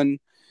fun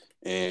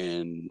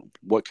and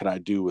what can I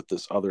do with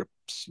this other,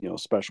 you know,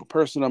 special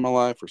person in my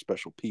life, or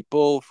special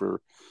people.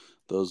 For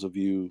those of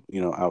you,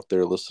 you know, out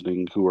there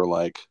listening who are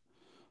like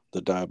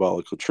the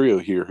Diabolical trio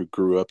here, who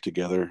grew up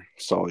together,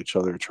 saw each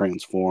other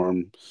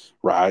transform,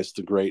 rise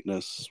to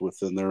greatness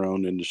within their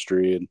own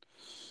industry, and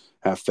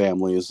have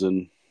families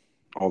and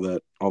all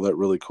that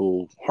really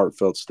cool,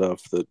 heartfelt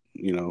stuff that,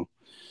 you know,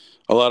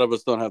 a lot of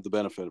us don't have the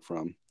benefit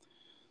from.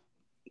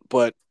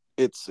 But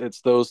it's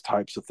those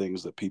types of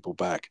things that people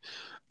back.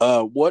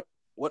 What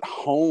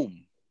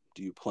home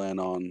do you plan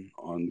on,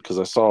 because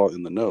I saw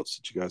in the notes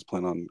that you guys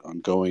plan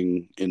on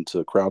going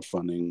into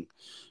crowdfunding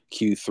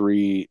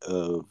Q3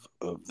 of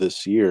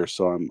this year.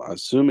 So I'm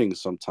assuming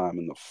sometime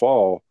in the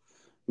fall,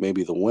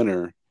 maybe the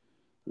winter.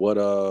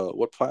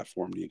 What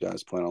platform do you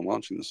guys plan on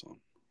launching this on?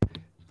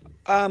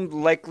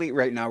 Likely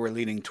right now we're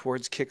leaning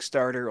towards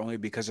Kickstarter, only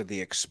because of the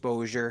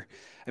exposure.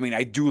 I mean,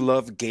 I do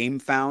love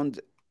GameFound.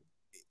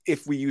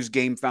 If we use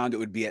GameFound, it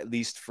would be at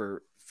least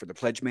for the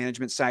pledge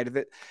management side of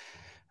it.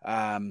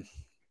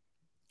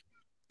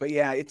 But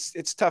yeah,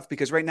 it's tough,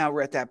 because right now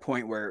we're at that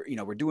point where, you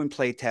know, we're doing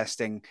play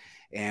testing,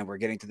 and we're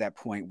getting to that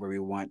point where we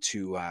want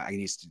to, I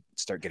need to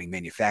start getting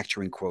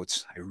manufacturing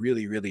quotes. I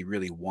really, really,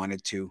 really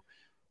wanted to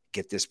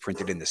get this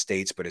printed in the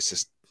States, but it's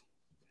just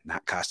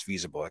not cost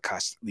feasible. It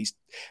costs at least,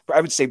 I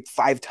would say,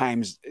 5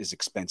 times as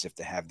expensive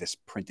to have this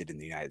printed in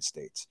the United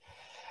States,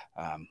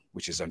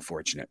 which is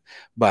unfortunate.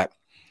 But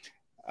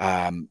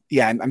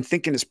yeah, I'm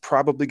thinking it's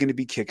probably going to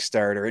be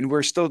Kickstarter, and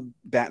we're still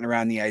batting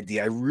around the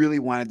idea. I really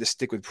wanted to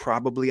stick with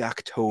probably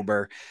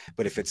October,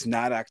 but if it's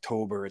not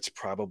October, it's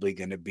probably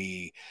going to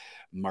be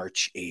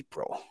March,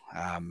 April.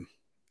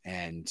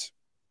 And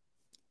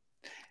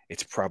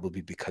it's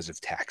probably because of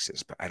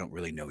taxes, but I don't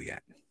really know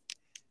yet.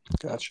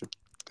 Gotcha.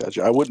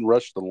 I wouldn't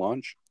rush the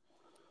launch.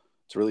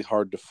 It's really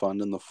hard to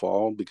fund in the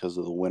fall because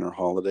of the winter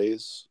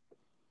holidays.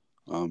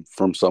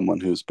 From someone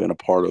who's been a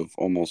part of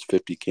almost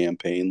 50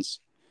 campaigns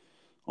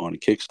on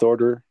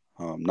Kickstarter,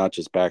 not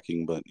just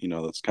backing, but, you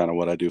know, that's kind of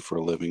what I do for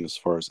a living as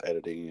far as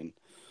editing and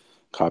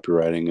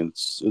copywriting. And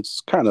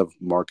it's kind of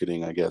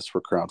marketing, I guess,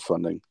 for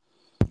crowdfunding.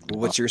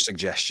 Well, what's your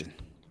suggestion?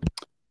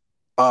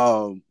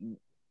 Well,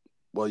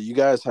 you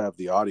guys have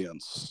the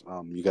audience.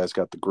 You guys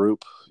got the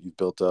group. You've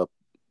built up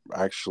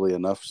actually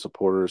enough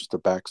supporters to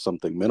back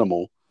something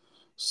minimal.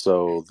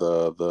 So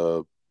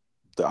the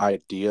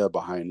idea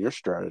behind your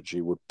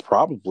strategy would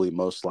probably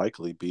most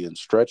likely be in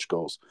stretch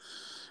goals.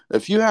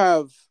 If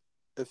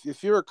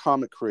you're a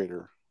comic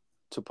creator,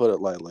 to put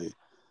it lightly,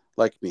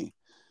 like me,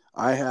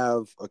 I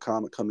have a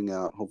comic coming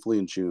out hopefully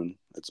in June.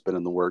 It's been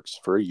in the works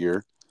for a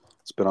year.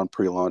 It's been on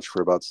pre-launch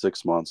for about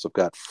 6 months. I've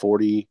got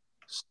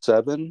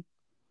 47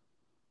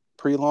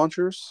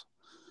 pre-launchers.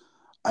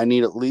 I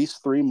need at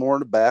least 3 more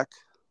to back,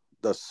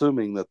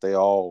 assuming that they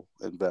all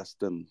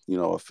invest in,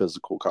 a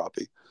physical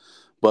copy.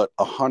 But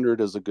 100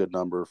 is a good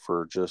number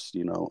for just,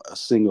 a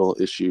single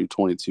issue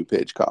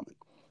 22-page comic.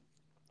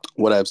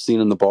 What I've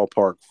seen in the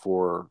ballpark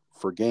for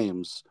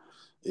games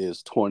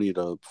is $20,000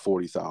 to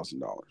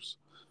 $40,000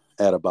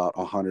 at about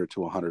 100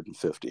 to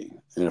 150.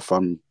 And if I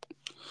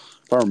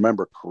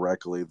remember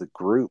correctly, the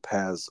group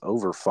has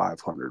over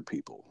 500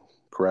 people,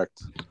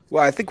 correct?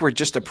 Well, I think we're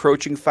just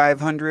approaching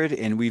 500,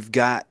 and we've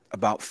got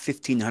about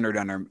 1,500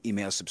 on our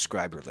email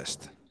subscriber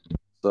list.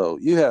 So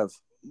you have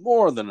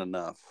more than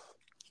enough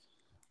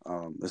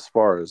as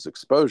far as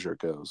exposure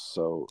goes.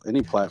 So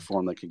any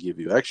platform that could give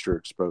you extra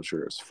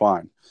exposure is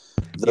fine.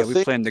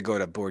 We plan to go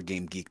to Board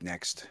Game Geek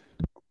next.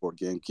 Board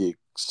Game Geek.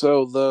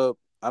 So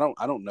I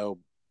don't know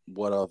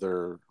what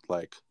other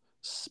like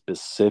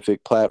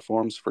specific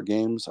platforms for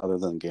games other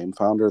than Game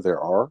Founder there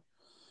are.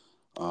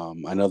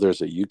 I know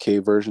there's a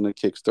UK version of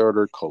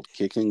Kickstarter called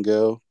Kick and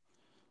Go,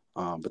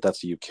 but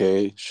that's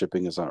UK.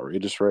 Shipping is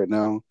outrageous right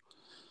now.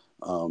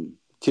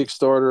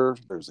 Kickstarter,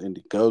 there's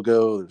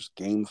Indiegogo, there's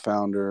Game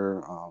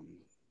Founder.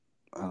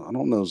 I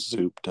don't know if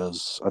Zoop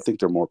does. I think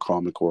they're more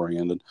comic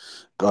oriented.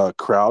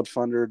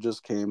 Crowdfunder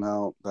just came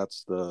out.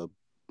 That's the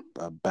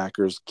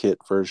backers kit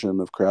version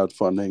of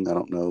crowdfunding. I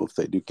don't know if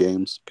they do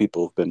games.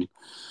 People have been,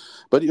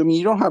 but I mean,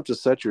 you don't have to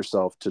set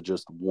yourself to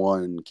just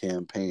one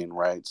campaign,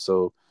 right?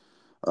 So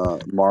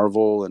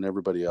Marvel and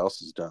everybody else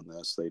has done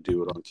this. They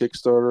do it on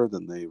Kickstarter,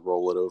 then they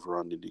roll it over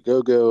on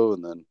Indiegogo,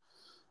 and then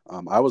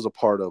I was a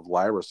part of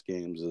Lyris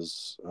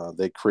Games.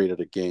 They created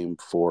a game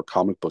for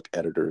comic book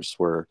editors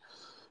where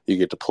you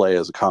get to play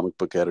as a comic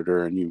book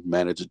editor and you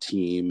manage a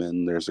team,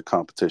 and there's a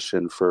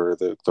competition for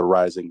the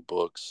rising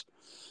books.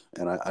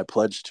 And I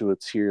pledged to a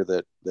tier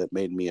that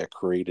made me a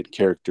created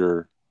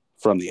character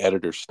from the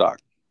editor stock,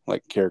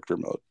 like character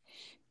mode.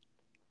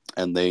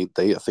 And they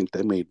I think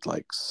they made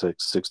like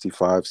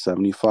 65,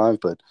 75,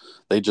 but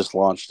they just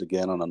launched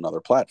again on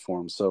another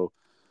platform. So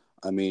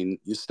I mean,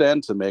 you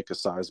stand to make a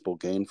sizable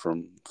gain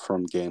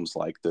from games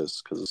like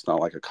this because it's not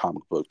like a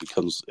comic book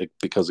because it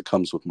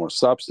comes with more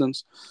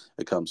substance,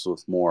 it comes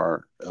with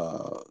more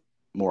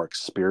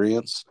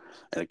experience,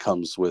 and it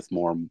comes with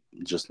more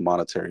just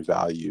monetary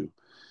value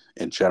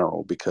in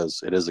general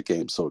because it is a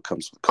game. So it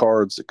comes with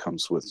cards, it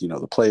comes with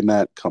the play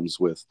mat,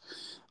 comes with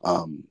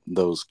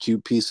those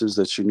cube pieces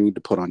that you need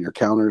to put on your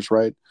counters,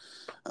 right?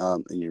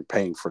 And you're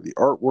paying for the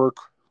artwork.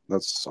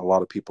 That's a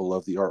lot of people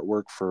love the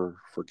artwork for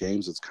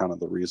games. It's kind of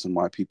the reason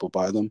why people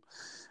buy them.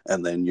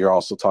 And then you're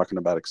also talking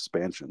about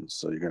expansions.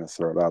 So you're going to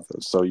throw it out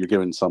there. So you're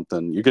giving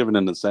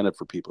an incentive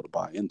for people to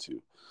buy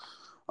into.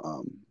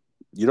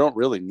 You don't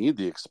really need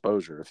the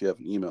exposure if you have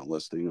an email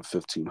listing of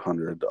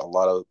 1,500. A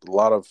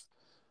lot of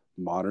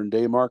modern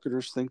day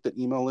marketers think that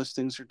email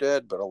listings are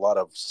dead, but a lot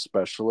of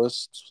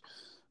specialists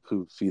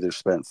who've either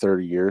spent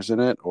 30 years in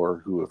it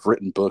or who have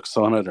written books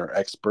on it or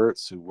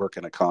experts who work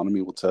in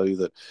economy will tell you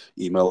that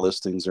email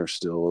listings are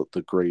still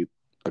a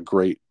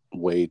great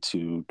way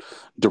to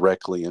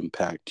directly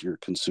impact your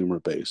consumer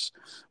base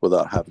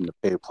without having to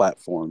pay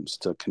platforms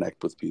to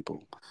connect with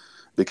people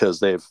because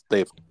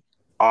they've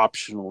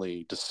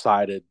optionally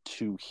decided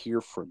to hear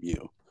from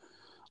you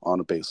on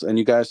a basis. And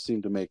you guys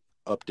seem to make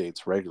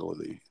updates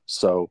regularly.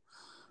 So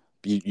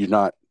you're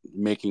not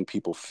making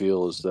people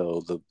feel as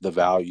though the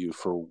value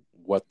for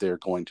what they're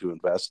going to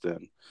invest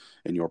in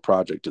your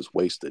project is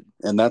wasted.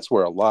 And that's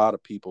where a lot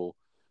of people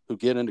who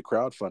get into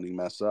crowdfunding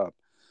mess up.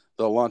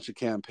 They'll launch a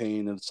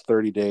campaign and it's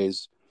 30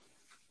 days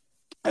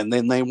and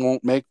then they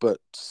won't make but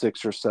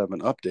 6 or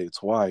 7 updates.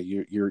 Why?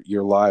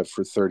 You're live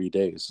for 30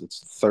 days. It's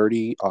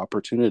 30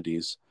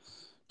 opportunities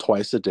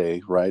twice a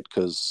day, right?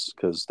 Because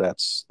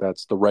that's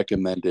the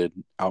recommended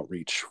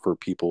outreach for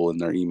people in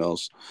their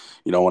emails.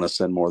 You don't want to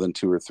send more than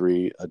 2 or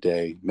 3 a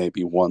day,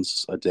 maybe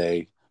once a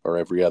day or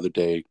every other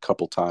day, a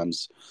couple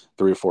times,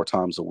 3 or 4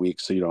 times a week,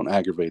 so you don't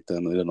aggravate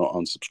them and they don't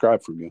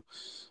unsubscribe from you.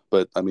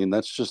 But I mean,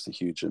 that's just a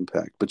huge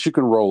impact. But you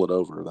can roll it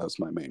over. That's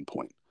my main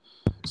point.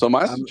 So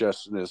my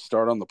suggestion is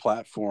start on the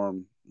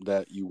platform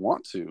that you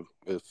want to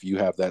if you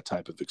have that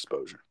type of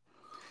exposure.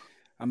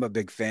 I'm a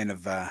big fan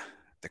of the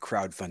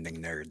crowdfunding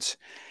nerds,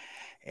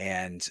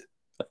 and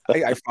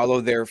I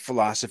follow their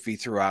philosophy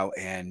throughout.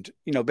 And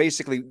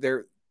basically,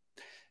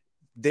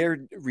 their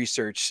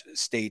research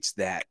states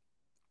that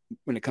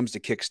when it comes to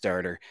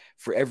Kickstarter,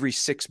 for every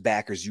 6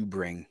 backers you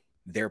bring,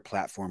 their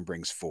platform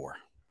brings 4.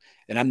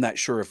 And I'm not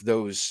sure if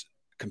those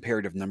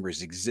comparative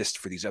numbers exist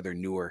for these other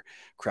newer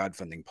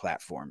crowdfunding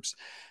platforms.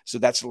 So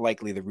that's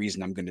likely the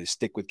reason I'm going to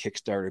stick with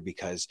Kickstarter,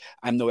 because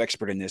I'm no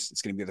expert in this.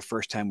 It's going to be the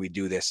first time we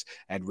do this.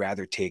 I'd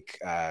rather take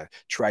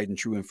tried and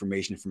true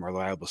information from a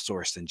reliable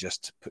source than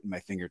just putting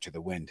my finger to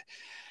the wind.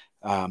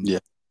 Yeah.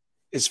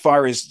 As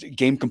far as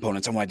game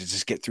components, I wanted to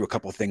just get through a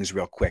couple of things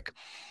real quick.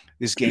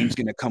 This game's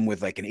going to come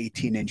with like an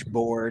 18-inch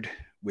board,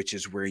 which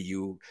is where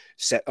you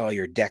set all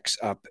your decks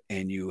up,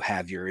 and you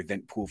have your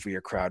event pool for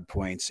your crowd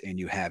points, and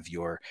you have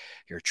your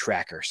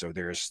tracker. So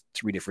there's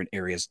 3 different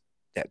areas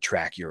that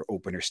track your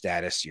opener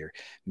status, your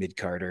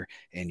mid-carder,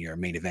 and your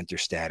main eventer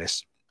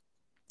status.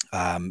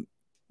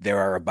 There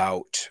are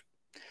about,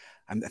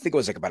 I think it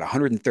was like about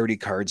 130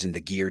 cards in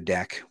the gear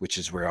deck, which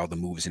is where all the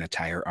moves and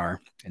attire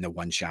are, and the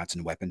one-shots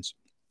and weapons.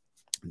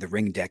 The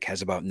ring deck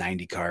has about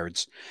 90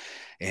 cards,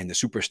 and the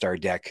superstar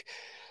deck,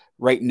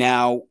 right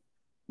now,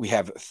 we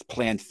have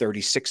planned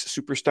 36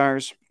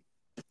 superstars,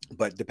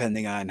 but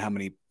depending on how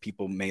many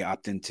people may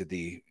opt into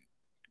the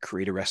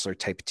creator wrestler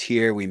type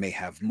tier, we may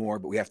have more,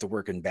 but we have to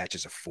work in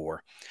batches of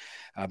 4.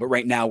 But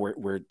right now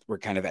we're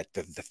kind of at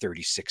the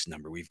 36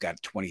 number. We've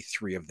got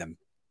 23 of them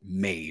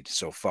made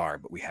so far,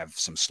 but we have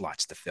some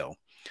slots to fill.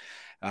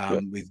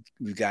 We're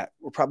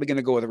probably going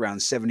to go with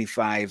around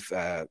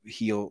 75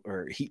 heel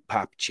or heat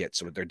pop chits,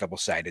 so they're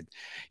double-sided.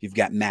 You've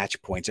got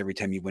match points every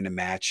time you win a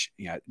match.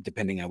 You know,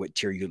 depending on what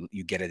tier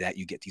you get it at,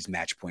 you get these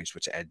match points,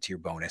 which add to your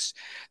bonus.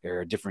 There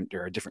are different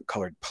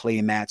colored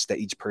play mats that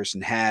each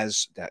person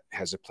has that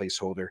has a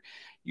placeholder.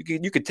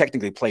 You could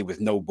technically play with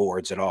no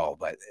boards at all,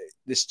 but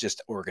this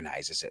just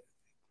organizes it.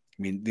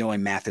 I mean, the only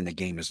math in the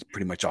game is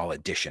pretty much all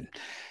addition,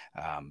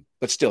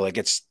 but still, it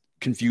gets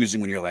confusing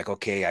when you're like,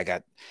 okay, I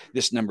got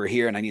this number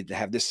here and I need to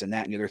have this and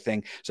that and the other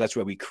thing. So that's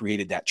why we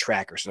created that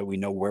tracker, so we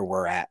know where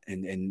we're at.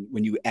 And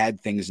when you add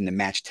things in the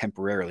match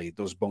temporarily,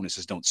 those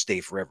bonuses don't stay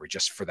forever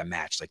just for the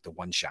match. Like the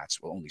one shots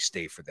will only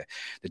stay for the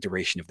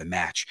duration of the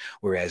match,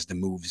 whereas the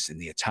moves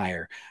and the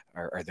attire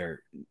are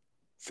there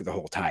for the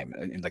whole time,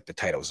 and like the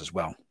titles as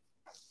well.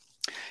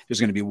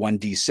 There's going to be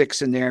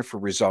 1d6 in there for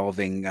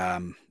resolving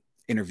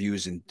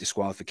interviews and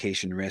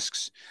disqualification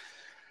risks.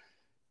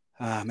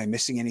 Am I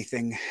missing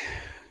anything?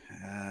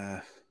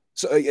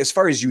 So as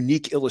far as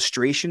unique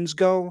illustrations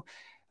go,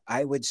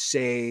 I would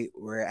say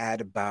we're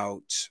at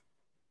about,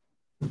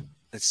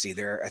 let's see,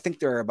 I think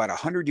there are about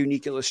 100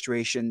 unique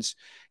illustrations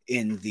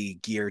in the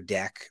gear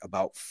deck,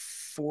 about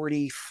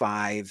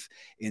 45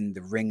 in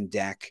the ring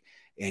deck,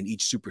 and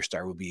each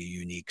superstar will be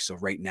unique. So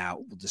right now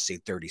we'll just say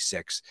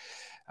 36,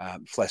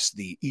 plus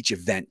each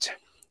event.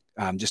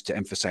 Just to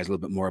emphasize a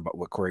little bit more about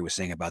what Corey was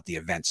saying about the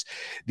events.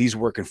 These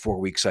work in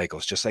 4-week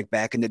cycles, just like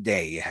back in the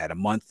day. You had a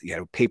month, you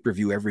had a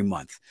pay-per-view every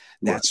month.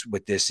 That's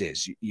what this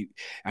is.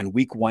 On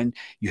week 1,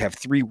 you have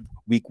 3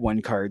 week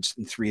 1 cards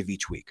and 3 of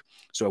each week.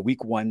 So at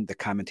week 1, the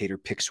commentator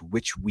picks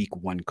which week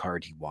 1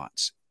 card he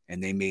wants.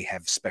 And they may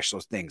have special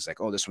things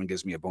like, oh, this one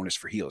gives me a bonus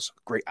for heels.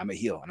 Great, I'm a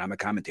heel and I'm a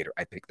commentator.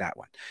 I pick that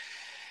one.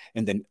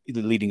 And then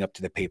leading up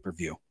to the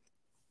pay-per-view,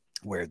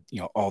 where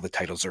all the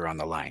titles are on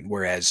the line.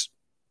 Whereas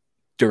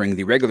during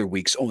the regular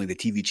weeks, only the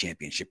TV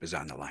championship is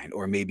on the line.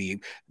 Or maybe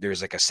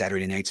there's like a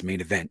Saturday night's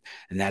main event,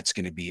 and that's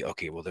going to be,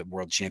 okay, well, the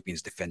world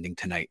champion's defending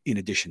tonight in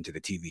addition to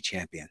the TV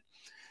champion.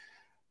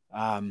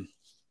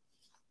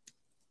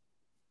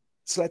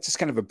 So that's just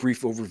kind of a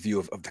brief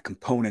overview of the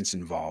components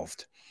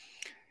involved.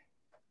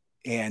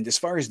 And as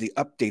far as the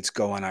updates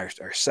go on our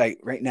site,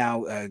 right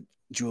now,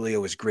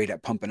 Julio is great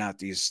at pumping out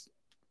these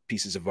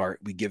pieces of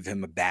art. We give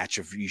him a batch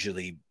of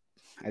usually,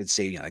 I'd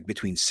say, like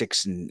between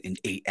 6 and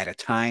 8 at a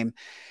time.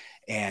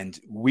 And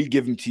we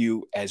give them to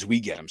you as we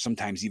get them,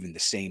 sometimes even the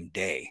same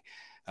day.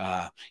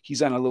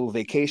 He's on a little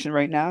vacation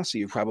right now, so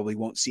you probably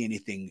won't see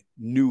anything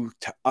new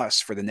to us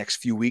for the next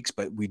few weeks,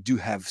 but we do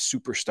have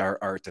superstar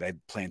art that I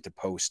plan to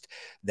post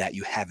that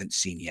you haven't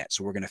seen yet.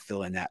 So we're going to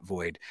fill in that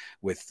void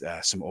with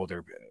some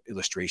older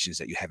illustrations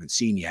that you haven't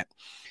seen yet.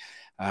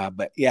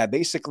 But yeah,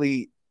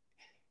 basically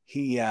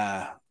he's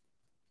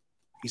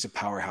a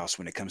powerhouse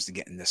when it comes to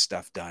getting this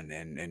stuff done,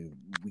 and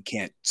we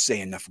can't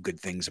say enough good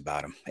things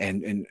about him.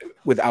 And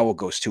with Owl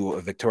Ghost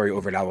too, Victoria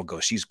over at Owl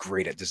Ghost, she's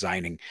great at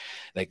designing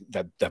like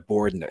the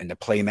board and the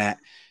play mat.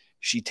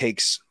 She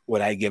takes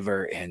what I give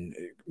her and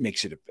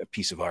makes it a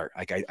piece of art.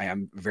 Like I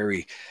have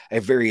very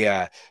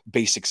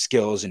basic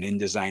skills in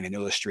InDesign and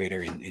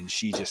Illustrator, and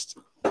she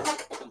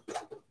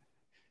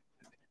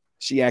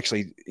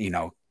actually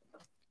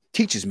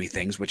teaches me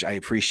things, which I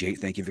appreciate.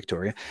 Thank you,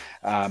 Victoria.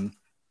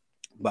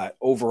 But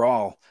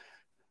overall,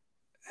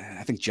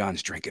 I think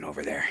John's drinking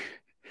over there.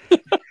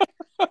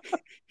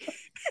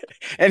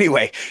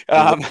 Anyway,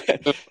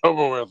 it's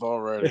over with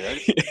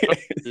already.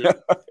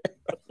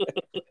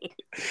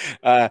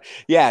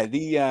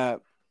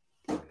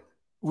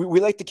 We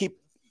like to keep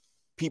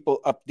people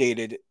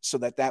updated so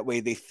that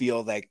way they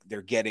feel like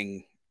they're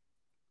getting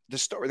the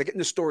story. They're getting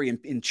the story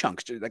in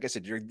chunks. Like I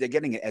said, they're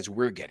getting it as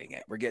we're getting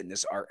it. We're getting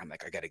this art. I'm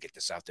like, I got to get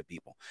this out to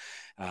people.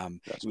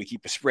 So we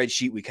keep a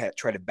spreadsheet. We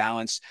try to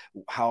balance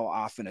how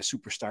often a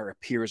superstar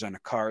appears on a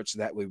card, so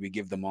that way we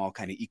give them all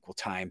kind of equal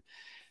time.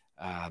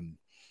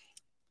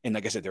 And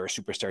like I said, there are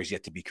superstars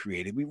yet to be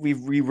created.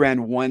 We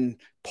ran one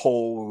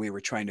poll where we were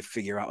trying to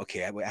figure out,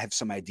 okay, I have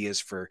some ideas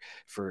for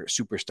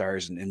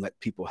superstars and let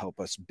people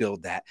help us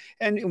build that.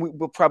 And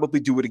we'll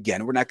probably do it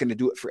again. We're not going to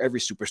do it for every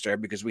superstar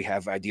because we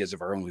have ideas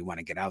of our own we want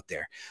to get out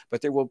there.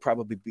 But there will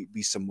probably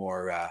be some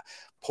more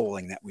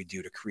polling that we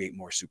do to create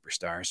more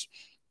superstars.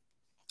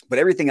 But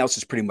everything else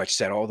is pretty much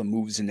set. All the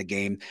moves in the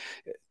game,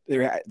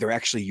 they're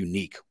actually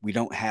unique. We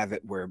don't have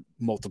it where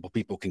multiple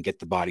people can get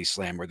the body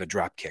slam or the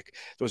drop kick.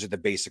 Those are the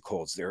basic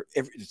holds.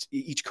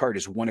 Each card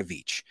is one of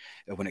each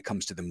when it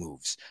comes to the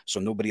moves. So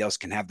nobody else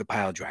can have the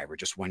pile driver,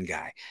 just one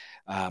guy.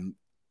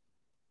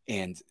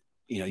 And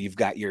you know, we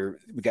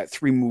got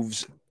three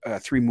move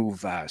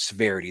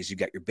severities. You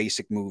got your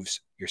basic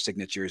moves, your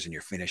signatures, and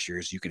your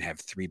finishers. You can have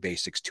 3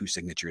 basics, 2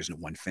 signatures, and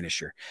 1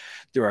 finisher.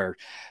 There are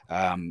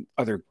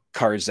other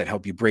cards that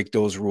help you break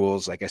those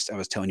rules. Like I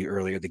was telling you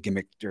earlier,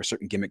 there are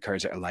certain gimmick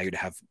cards that allow you to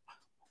have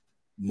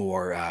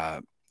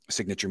more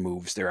signature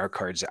moves. There are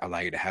cards that allow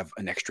you to have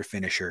an extra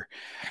finisher.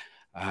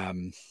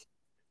 Yeah,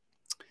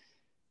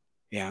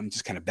 I'm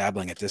just kind of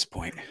babbling at this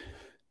point.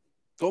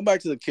 Going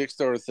back to the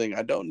Kickstarter thing,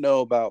 I don't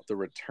know about the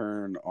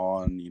return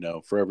on, you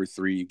know, for every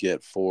 3 you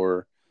get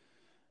 4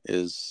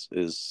 is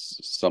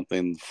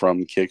something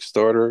from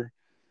Kickstarter.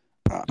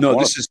 No,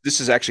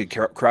 this is actually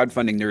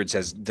Crowdfunding Nerds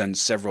has done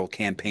several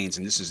campaigns,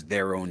 and this is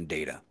their own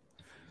data.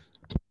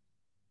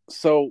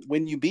 So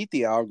when you beat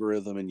the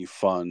algorithm and you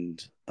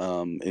fund,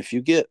 if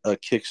you get a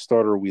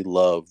Kickstarter we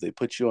love, they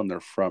put you on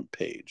their front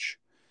page.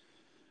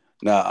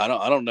 Now I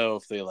don't know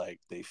if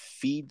they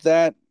feed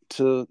that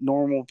to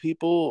normal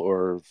people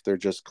or if they're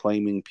just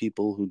claiming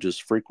people who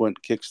just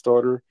frequent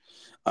Kickstarter.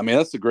 I mean,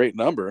 that's a great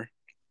number,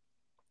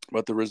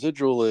 but the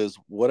residual is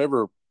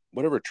whatever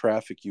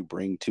traffic you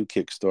bring to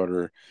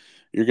Kickstarter,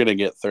 you're going to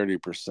get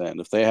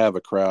 30%. If they have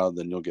a crowd,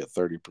 then you'll get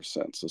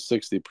 30%, so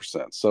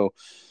 60%. So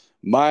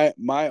my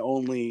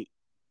only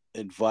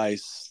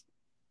advice,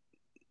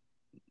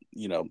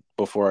 you know,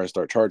 before I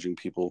start charging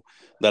people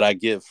that I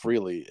give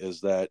freely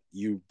is that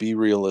you be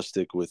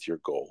realistic with your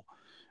goal.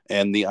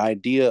 And the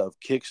idea of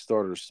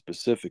Kickstarter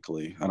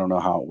specifically, I don't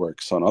know how it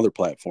works on other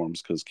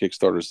platforms because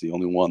Kickstarter is the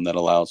only one that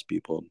allows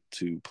people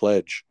to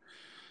pledge.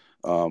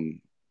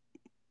 And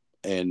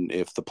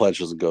if the pledge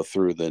doesn't go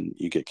through, then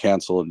you get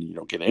canceled and you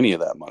don't get any of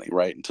that money,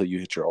 right? Until you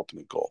hit your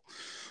ultimate goal.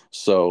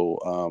 So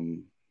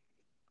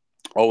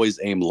always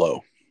aim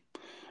low.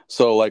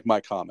 So like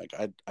my comic,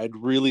 I'd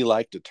really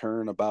like to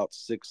turn about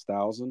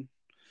 6,000.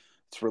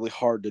 It's really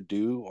hard to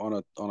do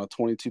on a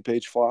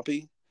 22-page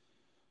floppy.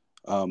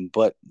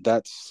 But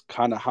that's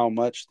kind of how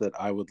much that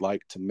I would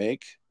like to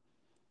make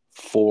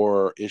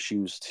for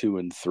issues 2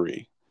 and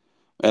 3.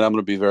 And I'm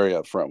going to be very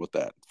upfront with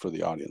that for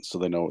the audience so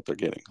they know what they're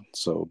getting.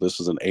 So this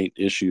is an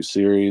 8-issue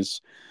series.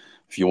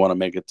 If you want to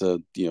make it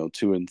to, you know,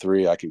 2 and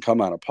 3, I can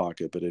come out of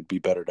pocket, but it'd be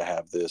better to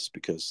have this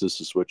because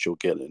this is what you'll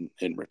get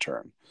in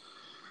return.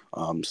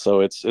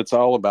 So it's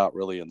all about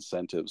really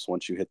incentives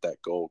once you hit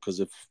that goal. Because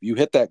if you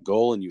hit that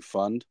goal and you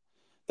fund,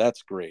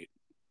 that's great.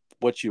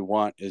 What you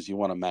want is you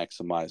want to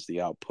maximize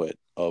the output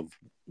of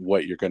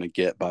what you're going to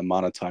get by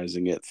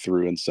monetizing it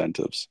through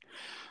incentives.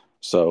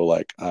 So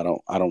like, I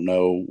don't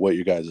know what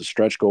you guys'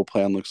 stretch goal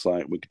plan looks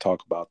like. We could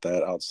talk about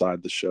that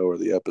outside the show or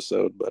the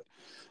episode, but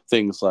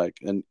things like,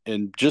 and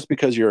just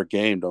because you're a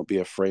game, don't be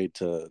afraid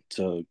to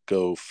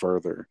go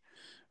further.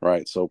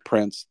 Right. So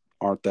prints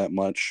aren't that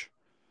much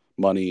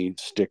money.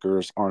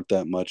 Stickers aren't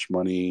that much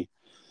money.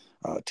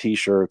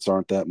 T-shirts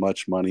aren't that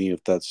much money.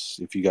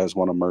 If you guys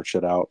want to merch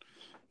it out,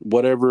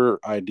 whatever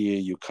idea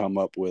you come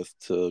up with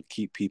to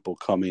keep people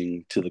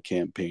coming to the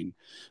campaign,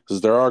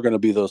 because there are going to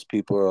be those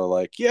people who are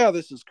like, yeah,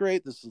 this is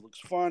great, looks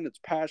fun,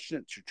 it's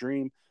passionate, it's your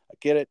dream, I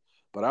get it,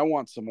 but I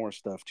want some more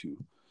stuff too.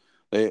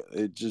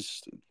 It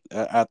just,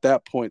 at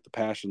that point, the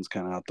passion's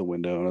kind of out the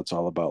window, and it's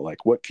all about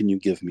like, what can you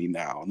give me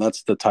now? And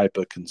that's the type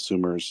of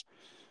consumers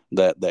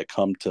that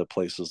come to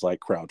places like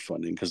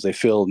crowdfunding, because they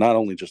feel not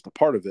only just a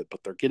part of it,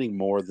 but they're getting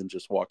more than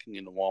just walking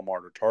into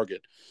Walmart or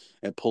Target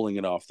and pulling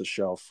it off the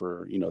shelf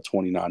for, you know,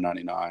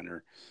 $29.99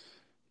 or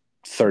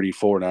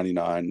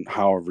 $34.99,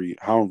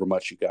 however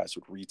much you guys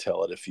would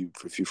retail it if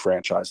you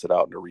franchise it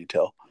out into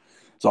retail.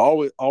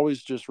 So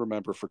always just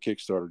remember, for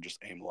Kickstarter,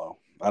 just aim low.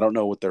 I don't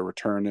know what their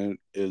return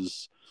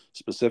is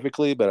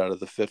specifically, but out of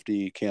the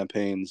 50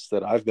 campaigns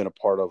that I've been a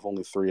part of,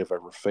 only 3 have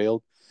ever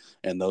failed,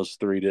 and those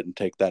 3 didn't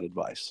take that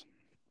advice.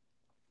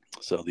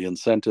 So the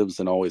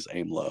incentives, and always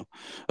aim low.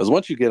 Because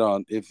once you get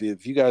on, if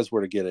you guys were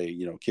to get a,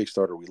 you know,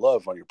 Kickstarter we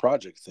love on your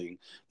project thing,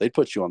 they'd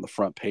put you on the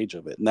front page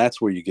of it, and that's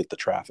where you get the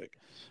traffic.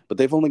 But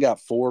they've only got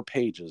 4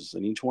 pages,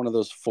 and each one of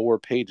those 4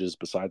 pages,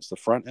 besides the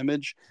front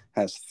image,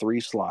 has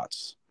 3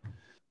 slots.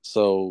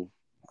 So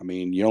I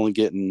mean,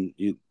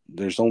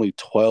 there's only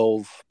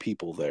 12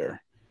 people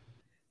there,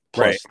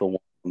 plus Right. the one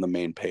on the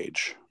main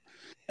page.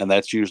 And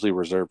that's usually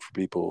reserved for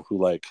people who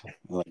like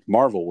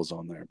Marvel was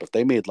on there, but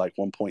they made like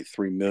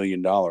 $1.3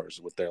 million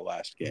with their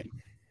last game.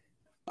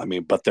 I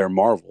mean, but they're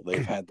Marvel.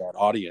 They've had that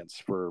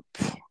audience for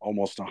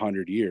almost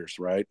 100 years,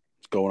 right?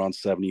 It's going on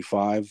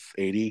 75,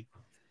 80.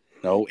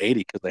 No, 80,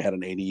 because they had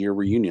an 80-year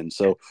reunion.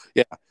 So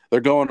yeah,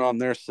 they're going on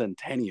their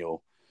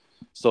centennial.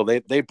 So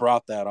they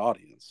brought that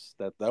audience.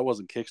 That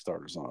wasn't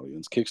Kickstarter's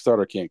audience.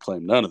 Kickstarter can't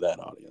claim none of that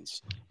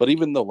audience. But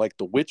even though like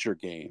the Witcher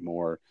game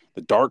or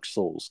the Dark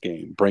Souls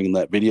game, bringing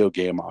that video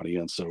game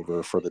audience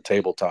over for the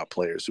tabletop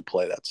players who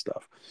play that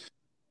stuff.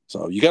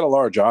 So you got a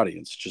large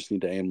audience. Just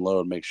need to aim low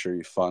and make sure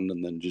you fund,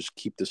 and then just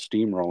keep the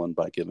steam rolling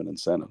by giving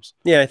incentives.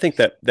 Yeah, I think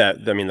that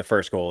I mean, the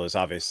first goal is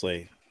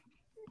obviously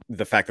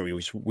the fact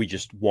that we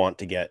just want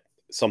to get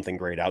something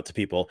great out to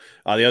people.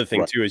 The other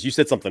thing too is you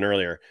said something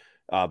earlier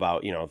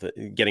about, you know,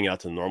 getting out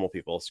to the normal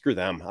people. Screw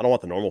them. I don't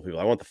want the normal people.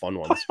 I want the fun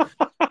ones.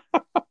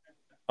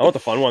 I want the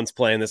fun ones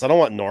playing this. I don't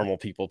want normal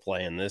people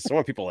playing this. I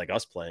want people like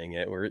us playing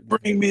it.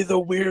 Bring me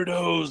the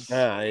weirdos.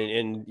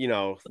 And you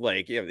know,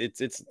 like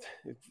it's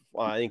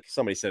well, I think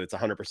somebody said it's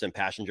 100%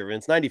 passion driven.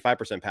 It's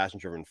 95% passion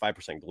driven,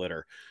 5%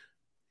 glitter.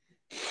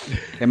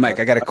 Hey, Mike,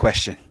 I got a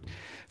question.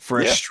 For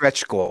a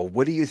stretch goal,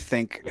 what do you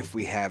think if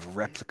we have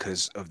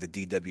replicas of the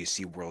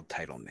DWC World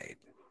title made?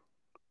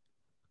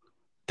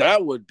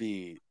 That would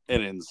be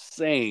an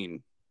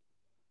insane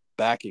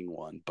backing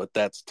one, but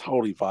that's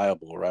totally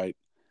viable, right?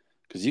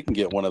 Because you can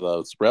get one of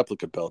those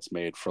replica belts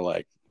made for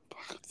like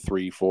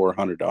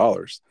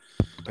 $300-400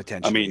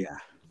 potentially. I mean,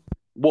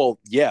 well,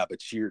 yeah, but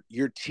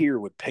your tier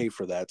would pay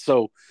for that.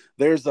 So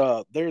there's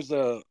an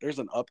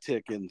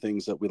uptick in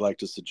things that we like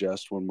to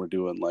suggest when we're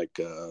doing like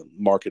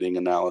marketing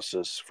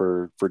analysis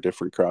for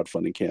different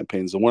crowdfunding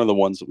campaigns. And one of the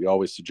ones that we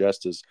always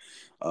suggest is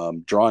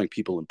drawing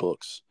people in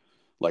books,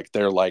 like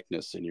their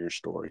likeness in your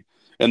story.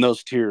 And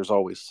those tiers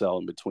always sell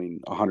in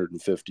between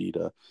 $150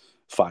 to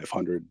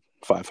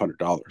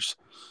 $500.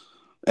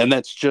 And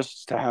that's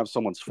just to have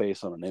someone's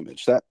face on an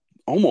image. That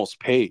almost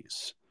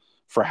pays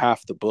for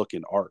half the book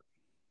in art.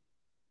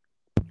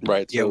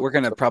 Right. Yeah, we're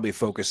going to probably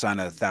focus on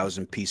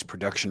 1,000-piece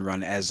production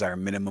run as our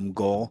minimum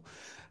goal.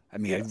 I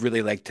mean, I'd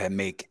really like to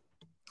make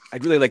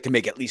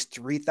at least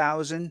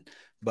 3,000,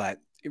 but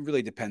it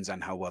really depends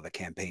on how well the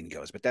campaign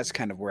goes. But that's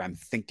kind of where I'm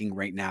thinking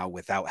right now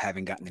without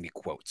having gotten any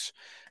quotes.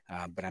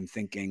 But I'm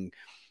thinking,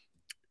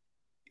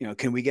 you know,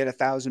 can we get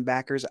 1,000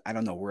 backers? I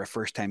don't know. We're a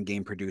first-time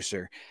game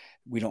producer.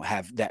 We don't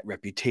have that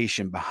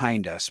reputation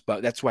behind us,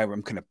 but that's why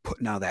I'm kind of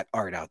putting all that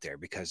art out there,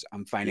 because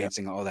I'm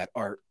financing all that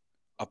art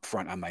up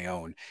front on my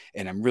own.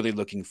 And I'm really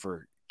looking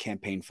for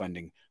campaign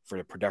funding for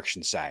the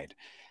production side,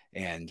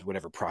 and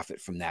whatever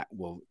profit from that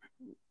will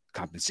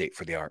compensate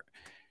for the art.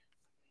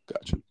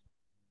 Gotcha.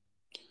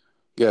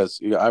 Yes.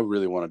 Yeah, I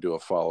really want to do a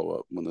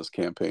follow-up when this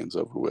campaign's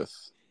over with,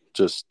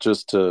 just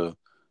to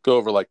go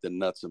over like the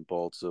nuts and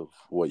bolts of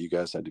what you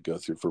guys had to go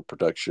through for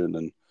production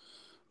and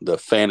the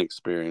fan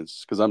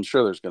experience, because I'm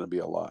sure there's going to be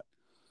a lot.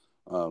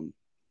 And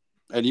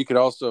you could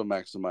also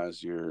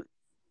maximize your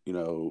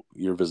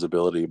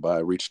visibility by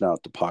reaching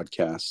out to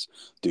podcasts.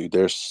 Dude,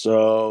 there's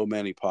so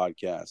many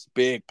podcasts,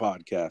 big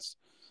podcasts,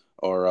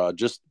 or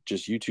just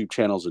YouTube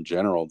channels in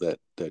general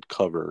that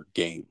cover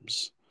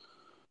games.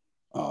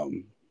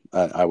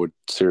 I would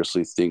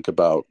seriously think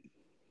about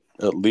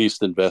at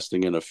least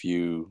investing in a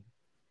few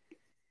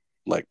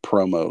like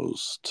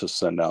promos to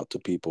send out to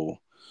people,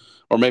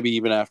 or maybe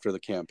even after the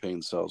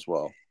campaign sells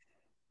well.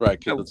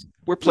 Right.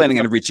 We're planning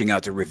on reaching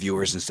out to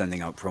reviewers and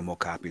sending out promo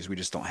copies. We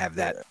just don't have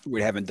that.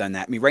 We haven't done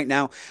that. I mean, right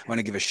now, I want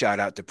to give a shout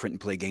out to Print and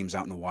Play Games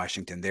out in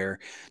Washington. They're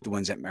the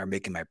ones that are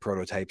making my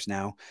prototypes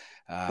now.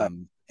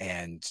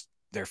 And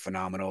they're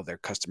phenomenal. Their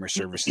customer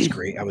service is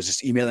great. I was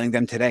just emailing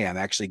them today. I'm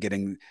actually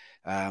getting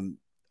a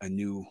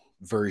new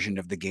version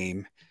of the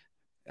game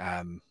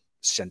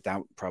sent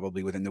out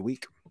probably within the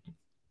week.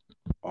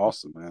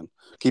 Awesome, man.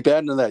 Keep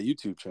adding to that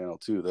YouTube channel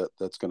too.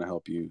 That's going to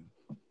help you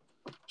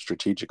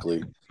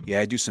strategically.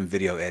 Yeah, I do some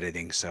video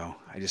editing, so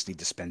I just need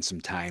to spend some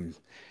time.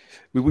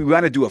 We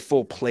want to do a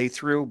full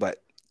playthrough,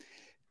 but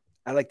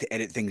I like to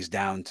edit things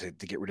down to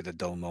get rid of the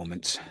dull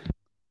moments.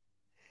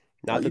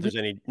 Not that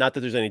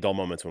there's any dull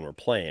moments when we're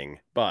playing,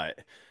 but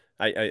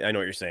I know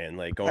what you're saying.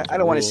 Like, I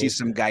don't want to see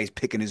some guys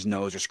picking his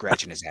nose or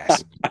scratching his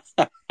ass,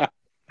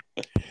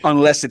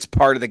 unless it's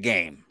part of the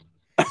game.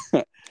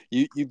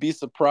 You'd be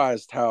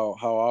surprised how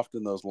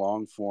often those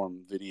long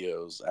form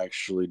videos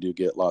actually do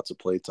get lots of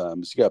play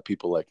times. You got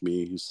people like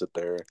me who sit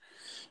there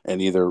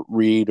and either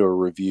read or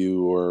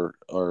review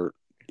or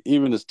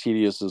even as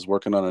tedious as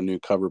working on a new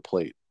cover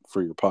plate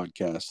for your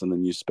podcast, and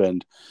then you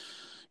spend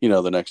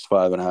the next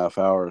 5.5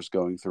 hours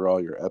going through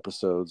all your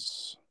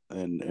episodes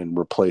and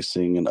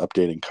replacing and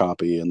updating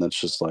copy, and that's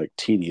just like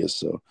tedious.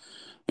 So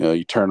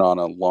you turn on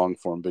a long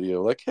form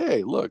video like,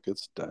 hey, look,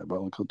 it's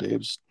Diabolical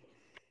Dave's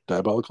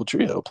Diabolical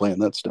Trio playing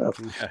that stuff.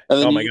 Yeah.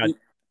 Oh my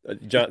god,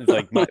 John!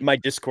 Like my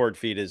Discord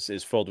feed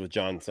is filled with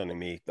John sending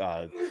me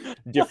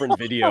different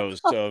videos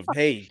of,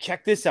 hey,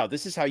 check this out.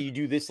 This is how you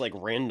do this like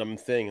random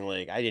thing.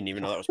 Like, I didn't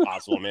even know that was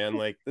possible, man.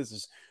 Like,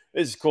 this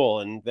is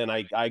cool. And then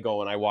I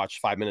go and I watch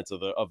 5 minutes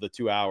of the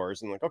 2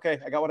 hours, and I'm like, okay,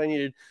 I got what I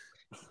needed.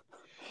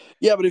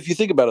 Yeah, but if you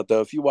think about it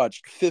though, if you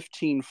watched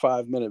 15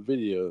 5-minute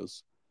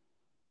videos,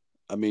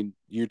 I mean,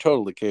 you're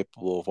totally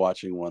capable of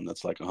watching one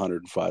that's like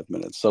 105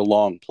 minutes. So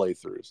long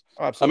playthroughs.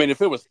 Oh, absolutely. I mean,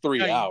 if it was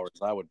 3 hours,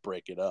 I would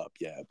break it up.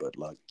 Yeah, but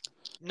like,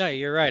 No,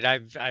 you're right.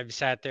 I've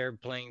sat there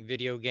playing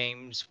video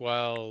games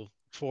while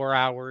 4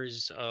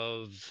 hours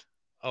of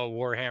a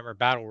Warhammer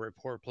Battle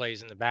Report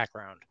plays in the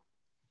background.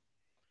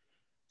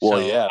 Well,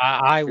 So yeah.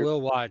 I will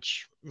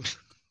watch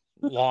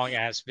long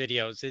ass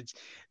videos. It's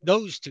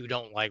those two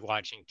don't like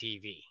watching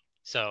TV.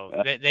 So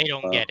they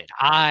don't get it.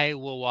 I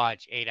will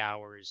watch 8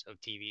 hours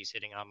of TV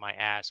sitting on my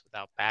ass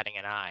without batting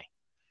an eye.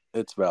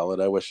 It's valid.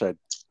 I wish I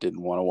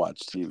didn't want to watch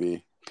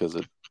TV because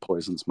it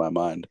poisons my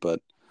mind.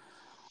 But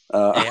Hey,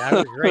 I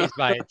was raised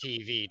by a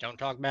TV. Don't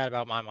talk bad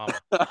about my mama.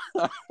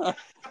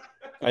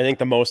 I think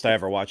the most I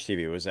ever watched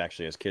TV was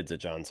actually as kids at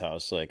John's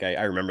house. Like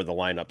I remember the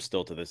lineup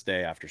still to this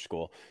day after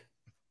school.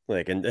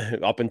 Like, and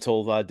up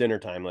until dinner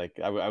time, like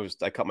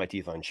I cut my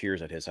teeth on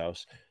Cheers at his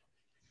house.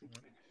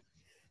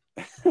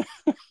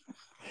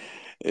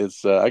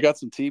 It's I got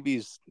some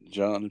TVs,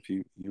 John. If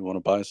you want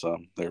to buy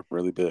some, they're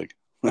really big.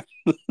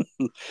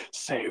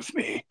 Save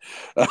me.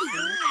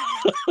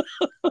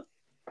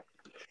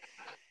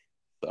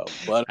 So,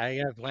 but I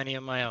got plenty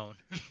of my own.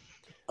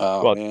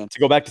 Well, man. to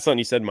go back to something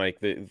you said, Mike,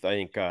 I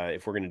think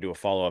if we're going to do a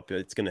follow-up,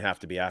 it's going to have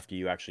to be after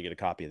you actually get a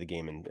copy of the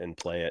game and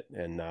play it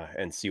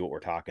and see what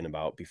we're talking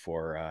about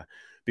before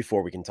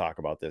we can talk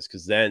about this,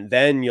 because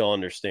then you'll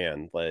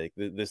understand like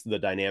the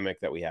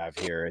dynamic that we have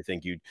here. I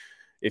think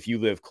if you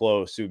live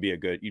close, you'd be a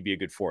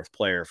good fourth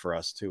player for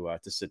us to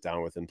sit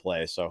down with and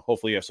play. So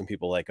hopefully you have some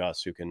people like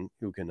us who can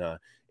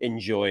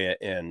enjoy it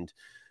and,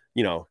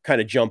 you know, kind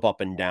of jump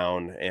up and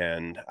down.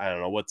 And I don't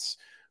know what's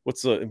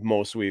the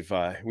most we've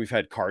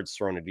had cards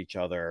thrown at each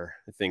other.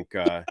 I think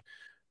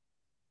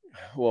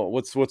well,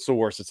 what's the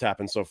worst that's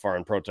happened so far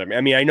in prototype?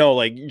 I mean, I know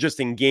like just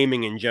in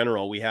gaming in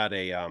general, we had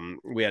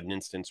an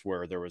instance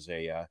where there was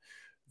a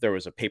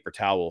paper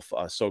towel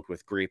soaked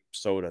with grape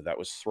soda that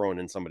was thrown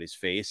in somebody's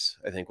face.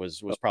 I think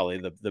was probably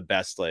the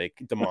best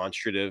like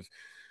demonstrative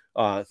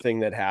thing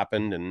that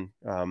happened.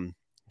 And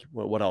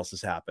what else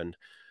has happened?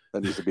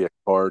 That needs to be a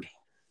card.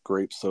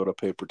 Grape soda,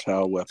 paper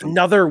towel, weapon.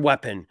 Another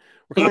weapon.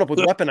 We're coming up with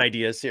weapon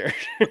ideas here.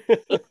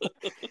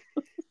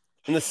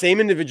 And the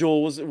same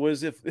individual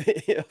was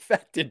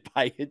affected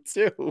by it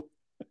too.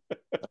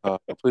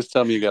 Please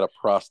tell me you got a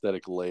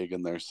prosthetic leg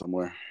in there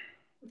somewhere.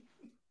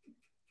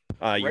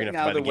 Right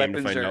now, the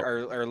weapons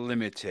are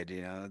limited.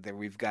 You know,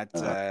 we've got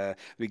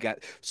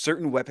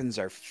certain weapons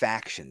are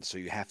factions, so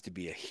you have to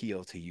be a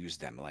heel to use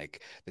them,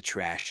 like the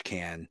trash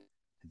can,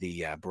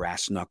 the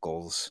brass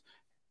knuckles,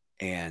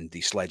 and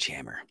the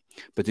sledgehammer.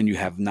 But then you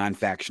have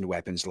non-faction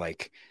weapons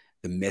like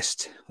the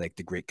mist, like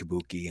the Great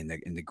Kabuki and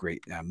the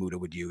Great Muda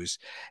would use,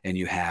 and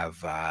you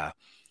have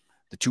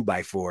the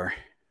 2x4,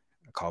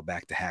 a call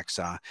back to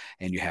hacksaw,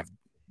 and you have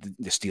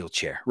the steel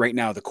chair. Right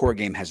now, the core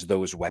game has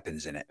those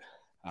weapons in it.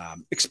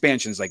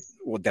 Expansions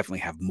will definitely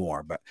have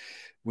more, but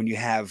when you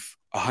have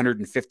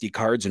 150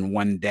 cards in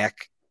one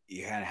deck,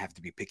 you kind of have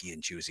to be picky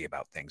and choosy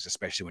about things,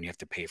 especially when you have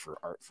to pay for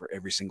art for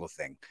every single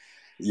thing.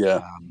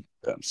 Yeah.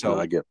 So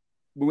I get.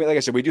 Like I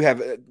said, we do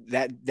have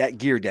that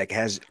gear deck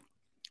has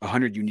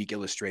 100 unique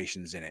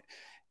illustrations in it.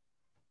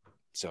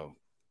 So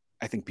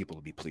I think people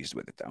will be pleased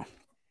with it, though.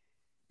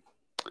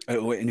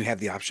 And you have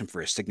the option for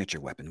a signature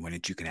weapon when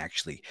you can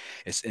actually,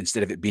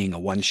 instead of it being a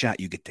one shot,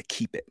 you get to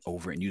keep it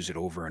over and use it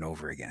over and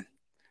over again.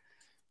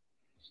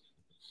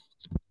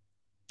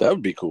 That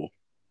would be cool.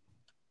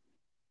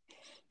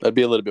 That'd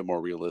be a little bit more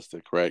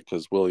realistic, right?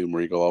 Because William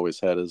Regal always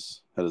had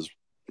his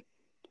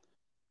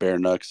bare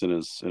knucks in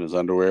his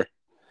underwear.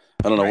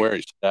 I don't know where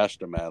he stashed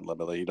them at,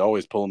 but he'd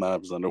always pull them out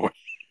of his underwear.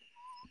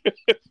 You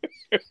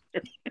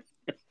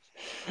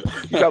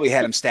probably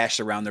had him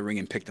stashed around the ring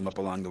and picked them up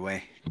along the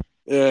way.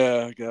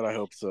 Yeah, God, I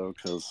hope so.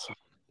 Because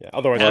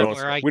otherwise,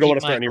 we don't want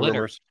to start any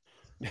rumors.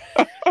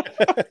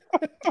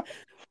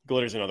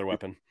 Glitter's another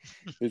weapon.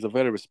 He's a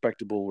very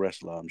respectable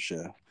wrestler, I'm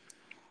sure.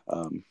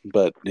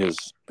 But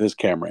his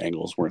camera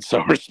angles weren't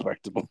so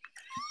respectable.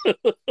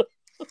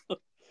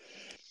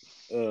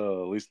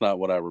 At least not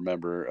what I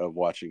remember of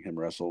watching him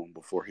wrestle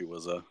before he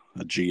was a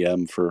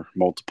GM for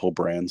multiple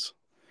brands.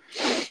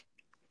 I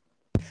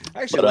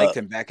actually liked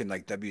him back in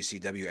like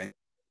WCW.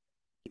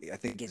 I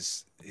think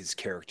his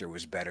character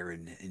was better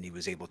and he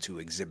was able to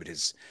exhibit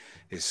his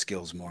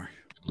skills more.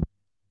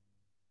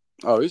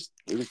 Oh,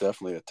 he was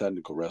definitely a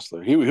technical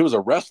wrestler. He was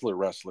a wrestler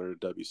at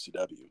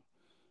WCW.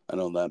 I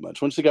know that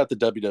much. Once he got the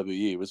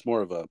WWE, it was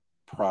more of a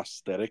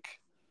prosthetic.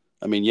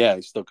 I mean, yeah,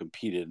 he still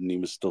competed and he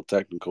was still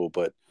technical,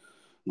 but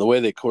the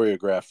way they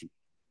choreographed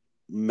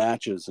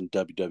matches in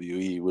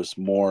WWE was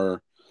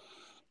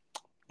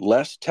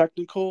less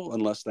technical,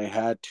 unless they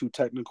had two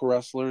technical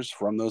wrestlers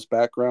from those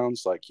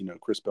backgrounds, like, you know,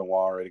 Chris Benoit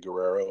or Eddie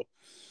Guerrero,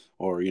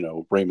 or, you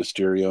know, Rey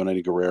Mysterio and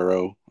Eddie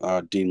Guerrero,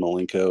 Dean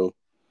Malenko.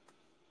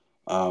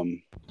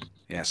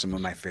 Yeah, some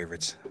of my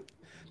favorites.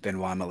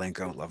 Benoit,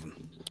 Malenko, love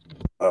them.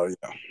 Oh,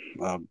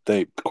 yeah.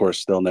 They, of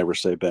course, they'll never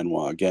say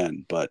Benoit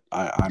again, but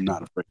I'm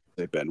not afraid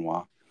to say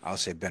Benoit. I'll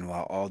say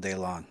Benoit all day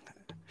long.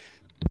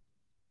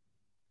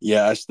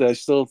 Yeah, I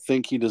still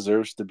think he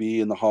deserves to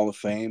be in the Hall of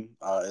Fame.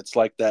 It's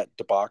like that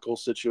debacle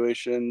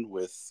situation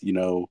with, you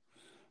know,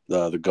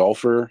 the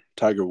golfer,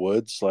 Tiger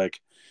Woods.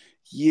 Like,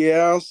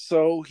 Yeah,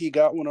 so he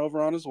got one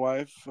over on his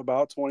wife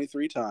about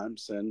 23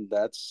 times, and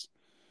that's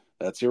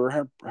All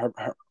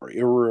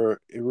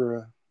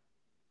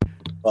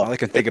I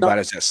can think it's not about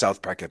is that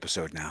South Park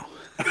episode now.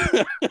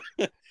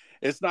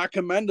 it's not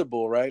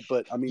commendable, right?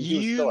 But I mean, he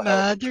was You still a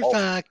hell of a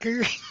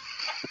golfer.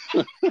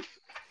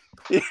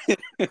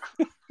 motherfucker.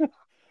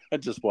 I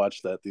just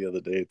watched that the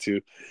other day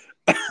too.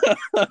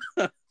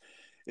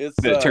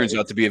 It turns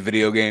out to be a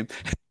video game.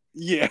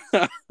 Yeah.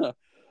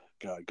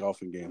 God,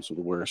 golfing games were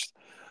the worst.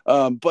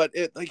 But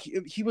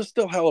he was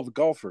still hell of a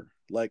golfer.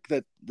 Like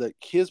that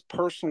his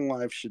personal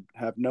life should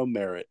have no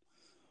merit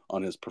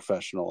on his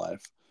professional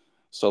life.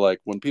 So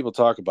like when people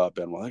talk about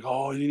Benoit, like,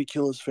 oh, did he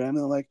kill his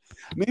family? Like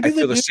maybe I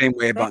feel the same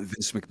way about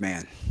Vince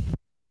McMahon.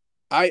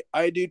 I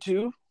do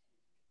too.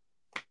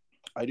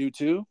 I do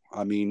too.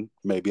 I mean,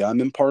 maybe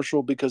I'm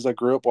impartial because I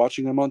grew up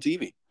watching him on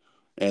TV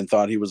and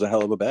thought he was a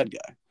hell of a bad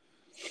guy.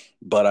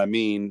 But I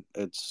mean,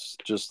 it's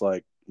just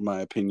like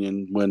my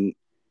opinion when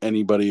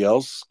anybody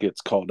else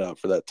gets called out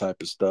for that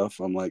type of stuff.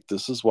 I'm like,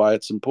 this is why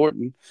it's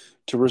important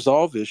to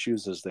resolve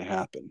issues as they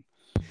happen.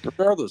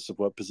 Regardless of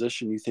what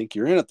position you think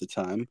you're in at the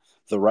time,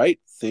 the right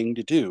thing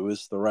to do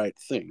is the right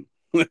thing.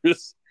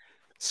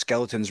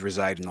 Skeletons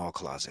reside in all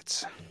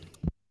closets.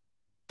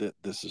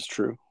 This is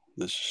true.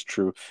 This is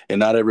true. And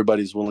not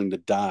everybody's willing to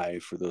die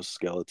for those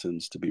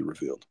skeletons to be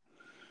revealed.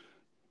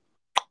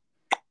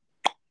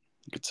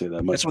 You could say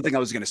that much. That's one thing I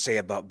was going to say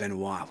about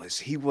Benoit was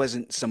he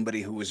wasn't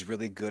somebody who was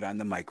really good on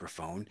the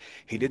microphone.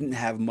 He didn't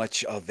have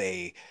much of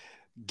a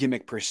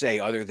gimmick per se,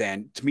 other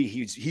than to me,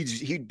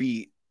 he'd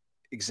be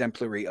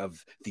exemplary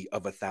of the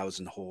of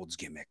 1,000 holds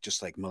gimmick,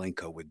 just like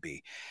Malenko would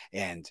be.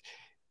 And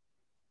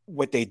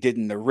what they did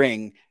in the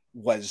ring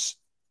was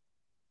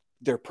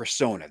their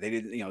persona. They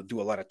didn't,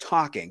 do a lot of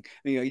talking.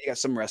 You got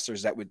some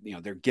wrestlers that would,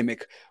 their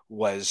gimmick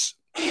was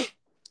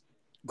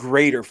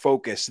greater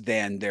focus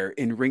than their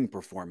in-ring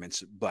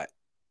performance, but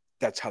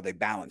that's how they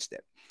balanced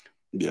it.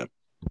 Yeah,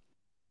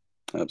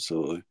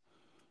 absolutely.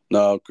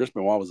 No, Chris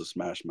Benoit was a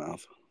smash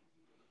mouth.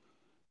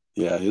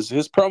 Yeah, his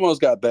promos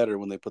got better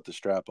when they put the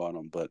strap on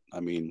him, but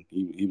I mean,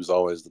 he was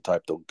always the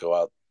type to go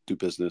out, do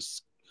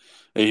business.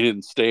 And he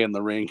didn't stay in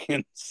the ring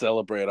and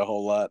celebrate a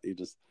whole lot. He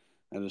just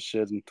had his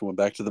shit and went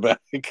back to the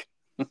back.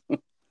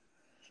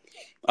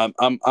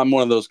 I'm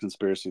one of those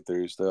conspiracy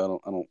theories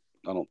though.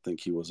 I don't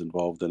think he was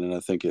involved in it. I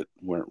think it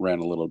ran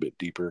a little bit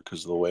deeper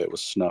because of the way it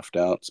was snuffed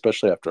out,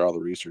 especially after all the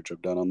research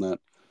I've done on that.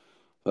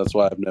 That's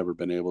why I've never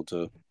been able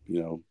to,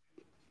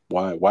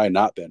 why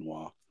not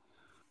Benoit?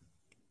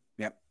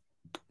 Yep.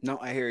 No,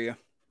 I hear you.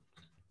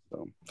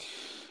 So,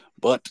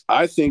 but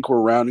I think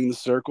we're rounding the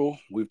circle.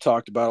 We've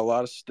talked about a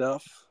lot of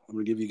stuff. I'm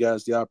going to give you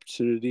guys the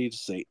opportunity to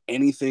say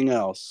anything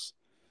else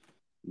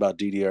about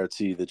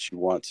DDRT that you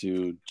want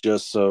to,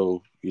 just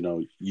so,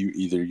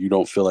 you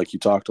don't feel like you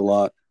talked a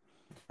lot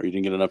or you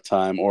didn't get enough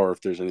time, or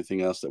if there's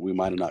anything else that we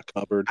might have not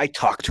covered. I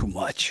talk too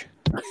much.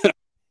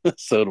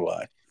 So do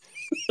I.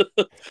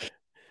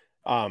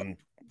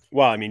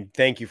 Well, I mean,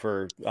 thank you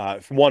for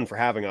one, for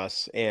having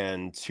us,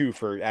 and two,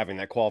 for having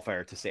that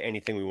qualifier to say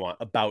anything we want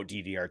about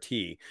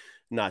DDRT,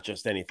 not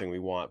just anything we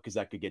want, because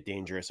that could get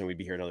dangerous and we'd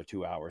be here another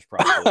 2 hours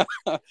probably.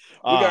 We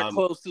got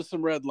close to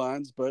some red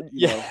lines, but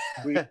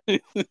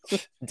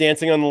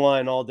dancing on the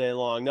line all day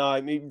long. No,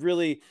 I mean,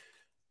 really,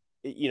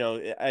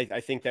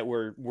 I think that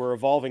we're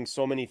evolving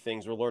so many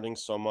things. We're learning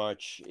so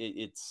much.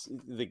 It's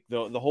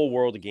the whole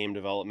world of game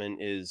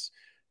development has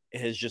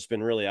just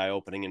been really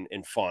eye-opening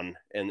and fun.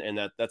 And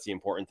that's the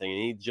important thing.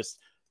 And he just,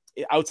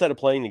 outside of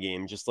playing the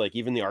game, just like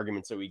even the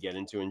arguments that we get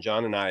into, and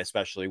John and I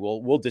especially,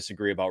 we'll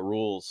disagree about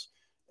rules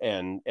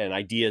and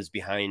ideas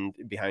behind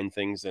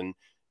things. And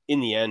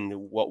in the end,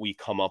 what we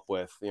come up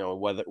with,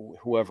 whether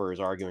whoever is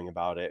arguing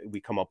about it,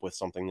 we come up with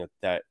something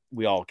that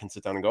we all can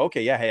sit down and go,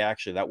 okay, yeah, hey,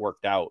 actually that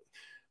worked out.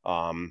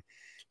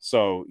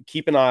 So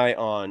keep an eye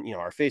on,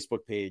 our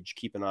Facebook page,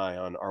 keep an eye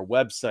on our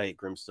website,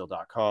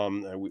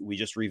 grimsteel.com. We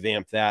just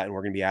revamped that, and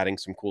we're going to be adding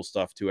some cool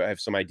stuff to it. I have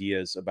some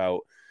ideas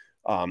about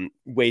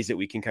ways that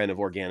we can kind of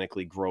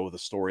organically grow the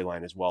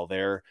storyline as well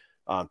there,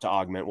 to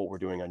augment what we're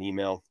doing on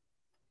email.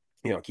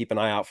 Keep an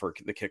eye out for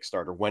the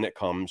Kickstarter when it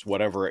comes,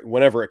 whenever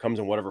it comes,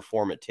 in whatever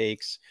form it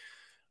takes.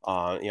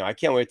 I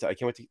can't wait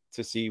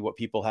to see what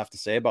people have to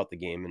say about the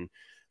game. And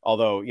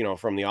although,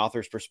 from the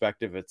author's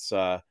perspective, it's,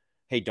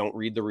 hey, don't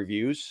read the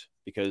reviews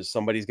because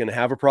somebody's going to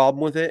have a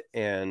problem with it.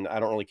 And I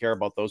don't really care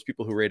about those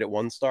people who rate it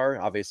 1 star.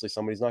 Obviously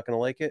somebody's not going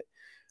to like it.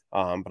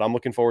 But I'm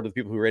looking forward to the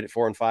people who rate it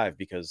 4 and 5,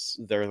 because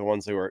they're the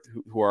ones who are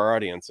our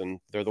audience, and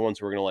they're the ones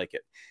who are going to like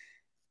it.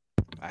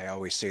 I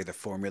always say the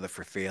formula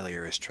for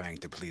failure is trying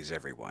to please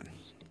everyone.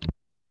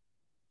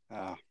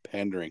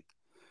 Pandering.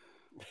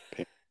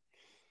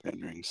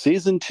 Pandering.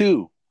 Season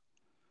 2.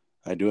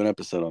 I do an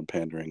episode on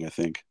pandering, I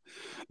think.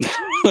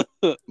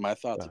 My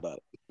thoughts about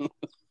it.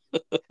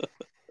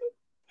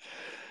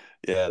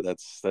 Yeah,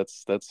 that's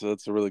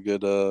a really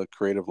good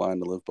creative line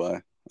to live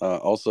by.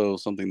 Also,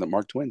 something that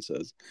Mark Twain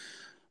says: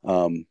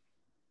 you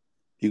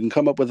can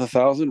come up with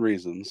 1,000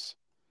 reasons,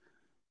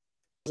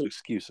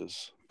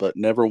 excuses, but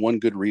never one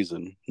good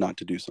reason not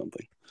to do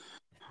something.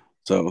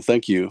 So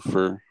thank you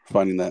for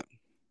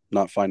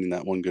not finding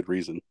that one good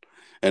reason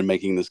and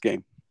making this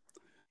game.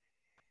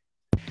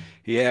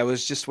 Yeah, it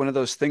was just one of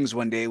those things.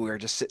 One day we were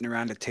just sitting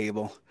around a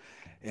table,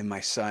 and my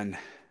son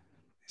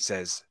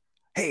says,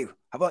 "Hey, how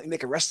about you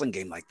make a wrestling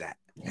game like that?"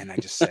 And I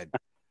just said,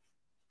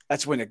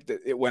 that's when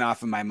it went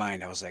off in my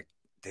mind. I was like,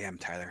 "Damn,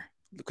 Tyler,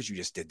 look what you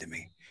just did to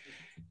me."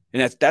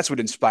 And that's what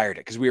inspired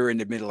it, because we were in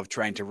the middle of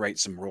trying to write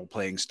some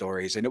role-playing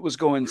stories, and it was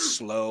going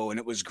slow and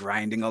it was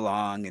grinding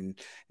along, and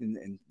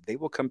they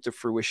will come to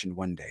fruition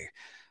one day.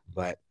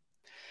 But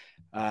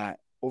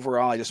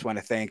overall, I just want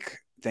to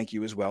thank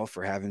you as well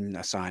for having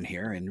us on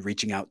here and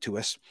reaching out to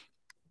us.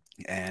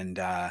 And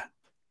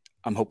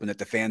I'm hoping that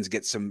the fans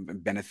get some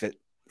benefit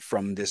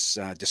from this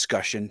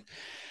discussion.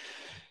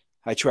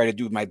 I try to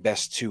do my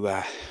best to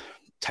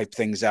type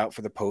things out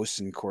for the posts,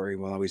 and Corey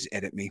will always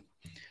edit me.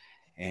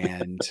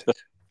 And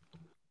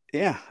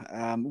yeah,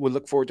 we'll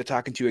look forward to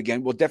talking to you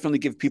again. We'll definitely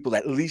give people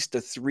at least a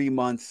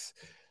 3-month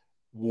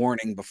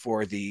warning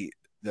before the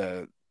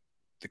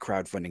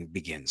crowdfunding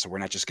begins. So we're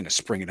not just going to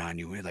spring it on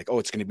you like, oh,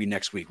 it's going to be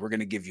next week. We're going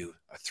to give you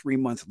a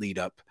 3-month lead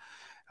up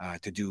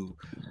to do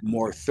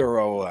more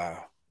thorough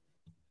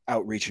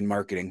outreach and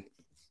marketing.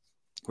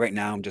 Right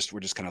now, we're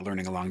just kind of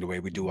learning along the way.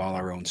 We do all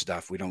our own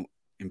stuff. We don't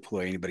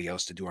employ anybody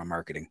else to do our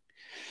marketing.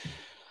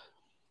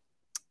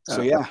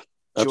 So yeah,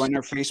 join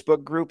our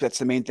Facebook group. That's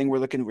the main thing we're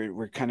looking.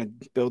 We're kind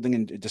of building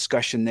a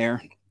discussion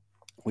there.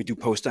 We do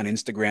post on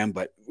Instagram,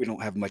 but we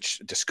don't have much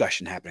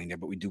discussion happening there.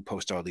 But we do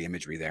post all the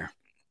imagery there.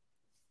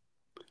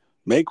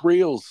 Make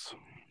reels.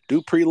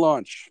 Do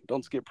pre-launch.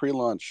 Don't skip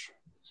pre-launch.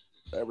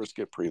 Never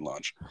skip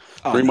pre-launch.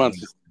 3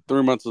 months.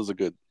 3 months is a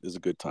good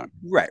time.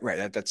 Right.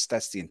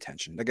 That's the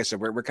intention. Like I said,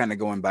 we're kind of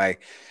going by,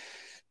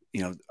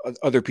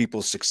 other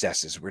people's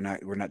successes. We're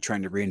not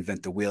trying to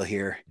reinvent the wheel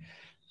here.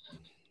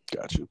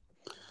 Gotcha.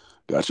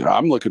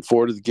 I'm looking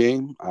forward to the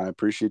game. I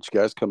appreciate you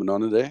guys coming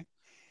on today.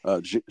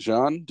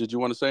 Jean, did you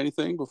want to say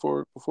anything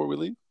before we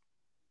leave?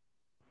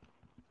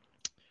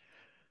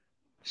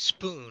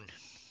 Spoon.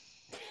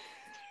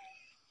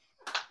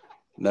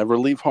 Never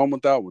leave home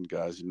without one,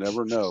 guys. You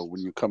never know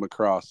when you come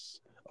across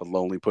a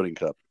lonely pudding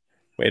cup.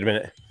 Wait a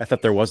minute. I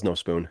thought there was no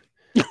spoon.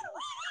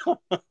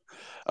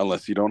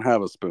 Unless you don't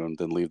have a spoon,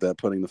 then leave that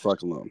pudding the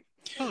fuck alone.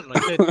 Spoon,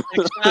 like the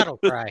next battle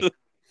cry.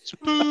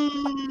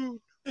 Spoon.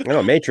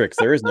 No, Matrix.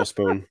 There is no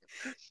spoon.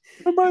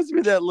 Reminds me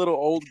of that little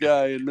old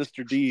guy in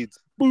Mr. Deeds.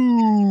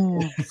 Boo!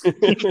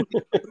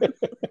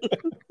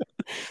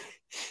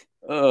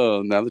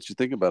 Oh, now that you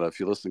think about it, if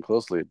you listen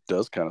closely, it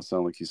does kind of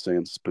sound like he's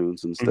saying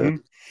spoons instead.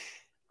 Mm-hmm.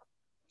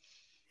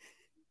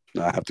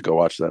 I have to go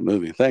watch that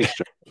movie. Thanks,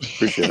 John.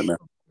 Appreciate it, man.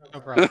 No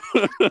problem.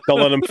 Don't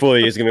let him fool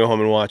you. He's going to go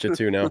home and watch it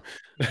too now.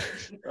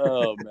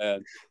 Oh,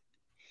 man.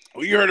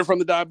 Well, you heard it from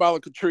the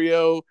Diabolical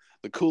Trio,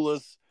 the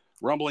coolest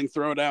rumbling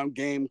throwdown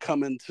game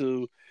coming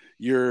to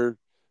your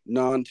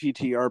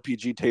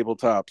non-TTRPG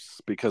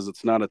tabletops, because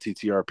it's not a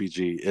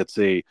TTRPG. It's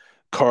a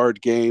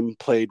card game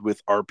played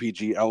with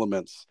RPG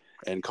elements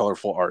and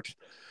colorful art.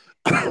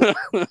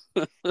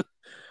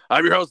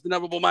 I'm your host,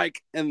 Inevitable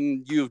Mike,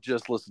 and you've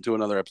just listened to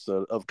another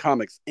episode of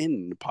Comics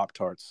in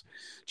Pop-Tarts.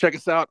 Check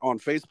us out on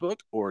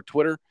Facebook or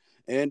Twitter,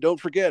 and don't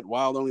forget,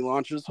 Wild only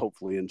launches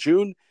hopefully in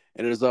June,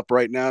 and it is up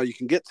right now. You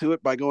can get to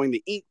it by going to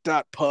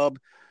ink.pub/Wild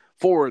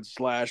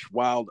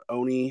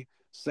Oni,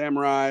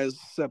 samurais,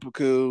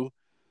 seppuku,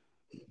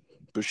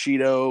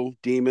 Bushido,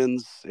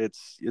 demons.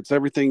 It's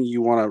everything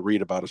you want to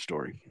read about a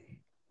story.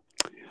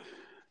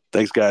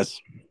 Thanks,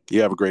 guys.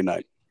 You have a great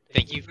night.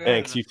 Thank you.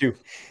 Thanks, you too.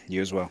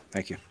 You as well.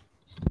 Thank you.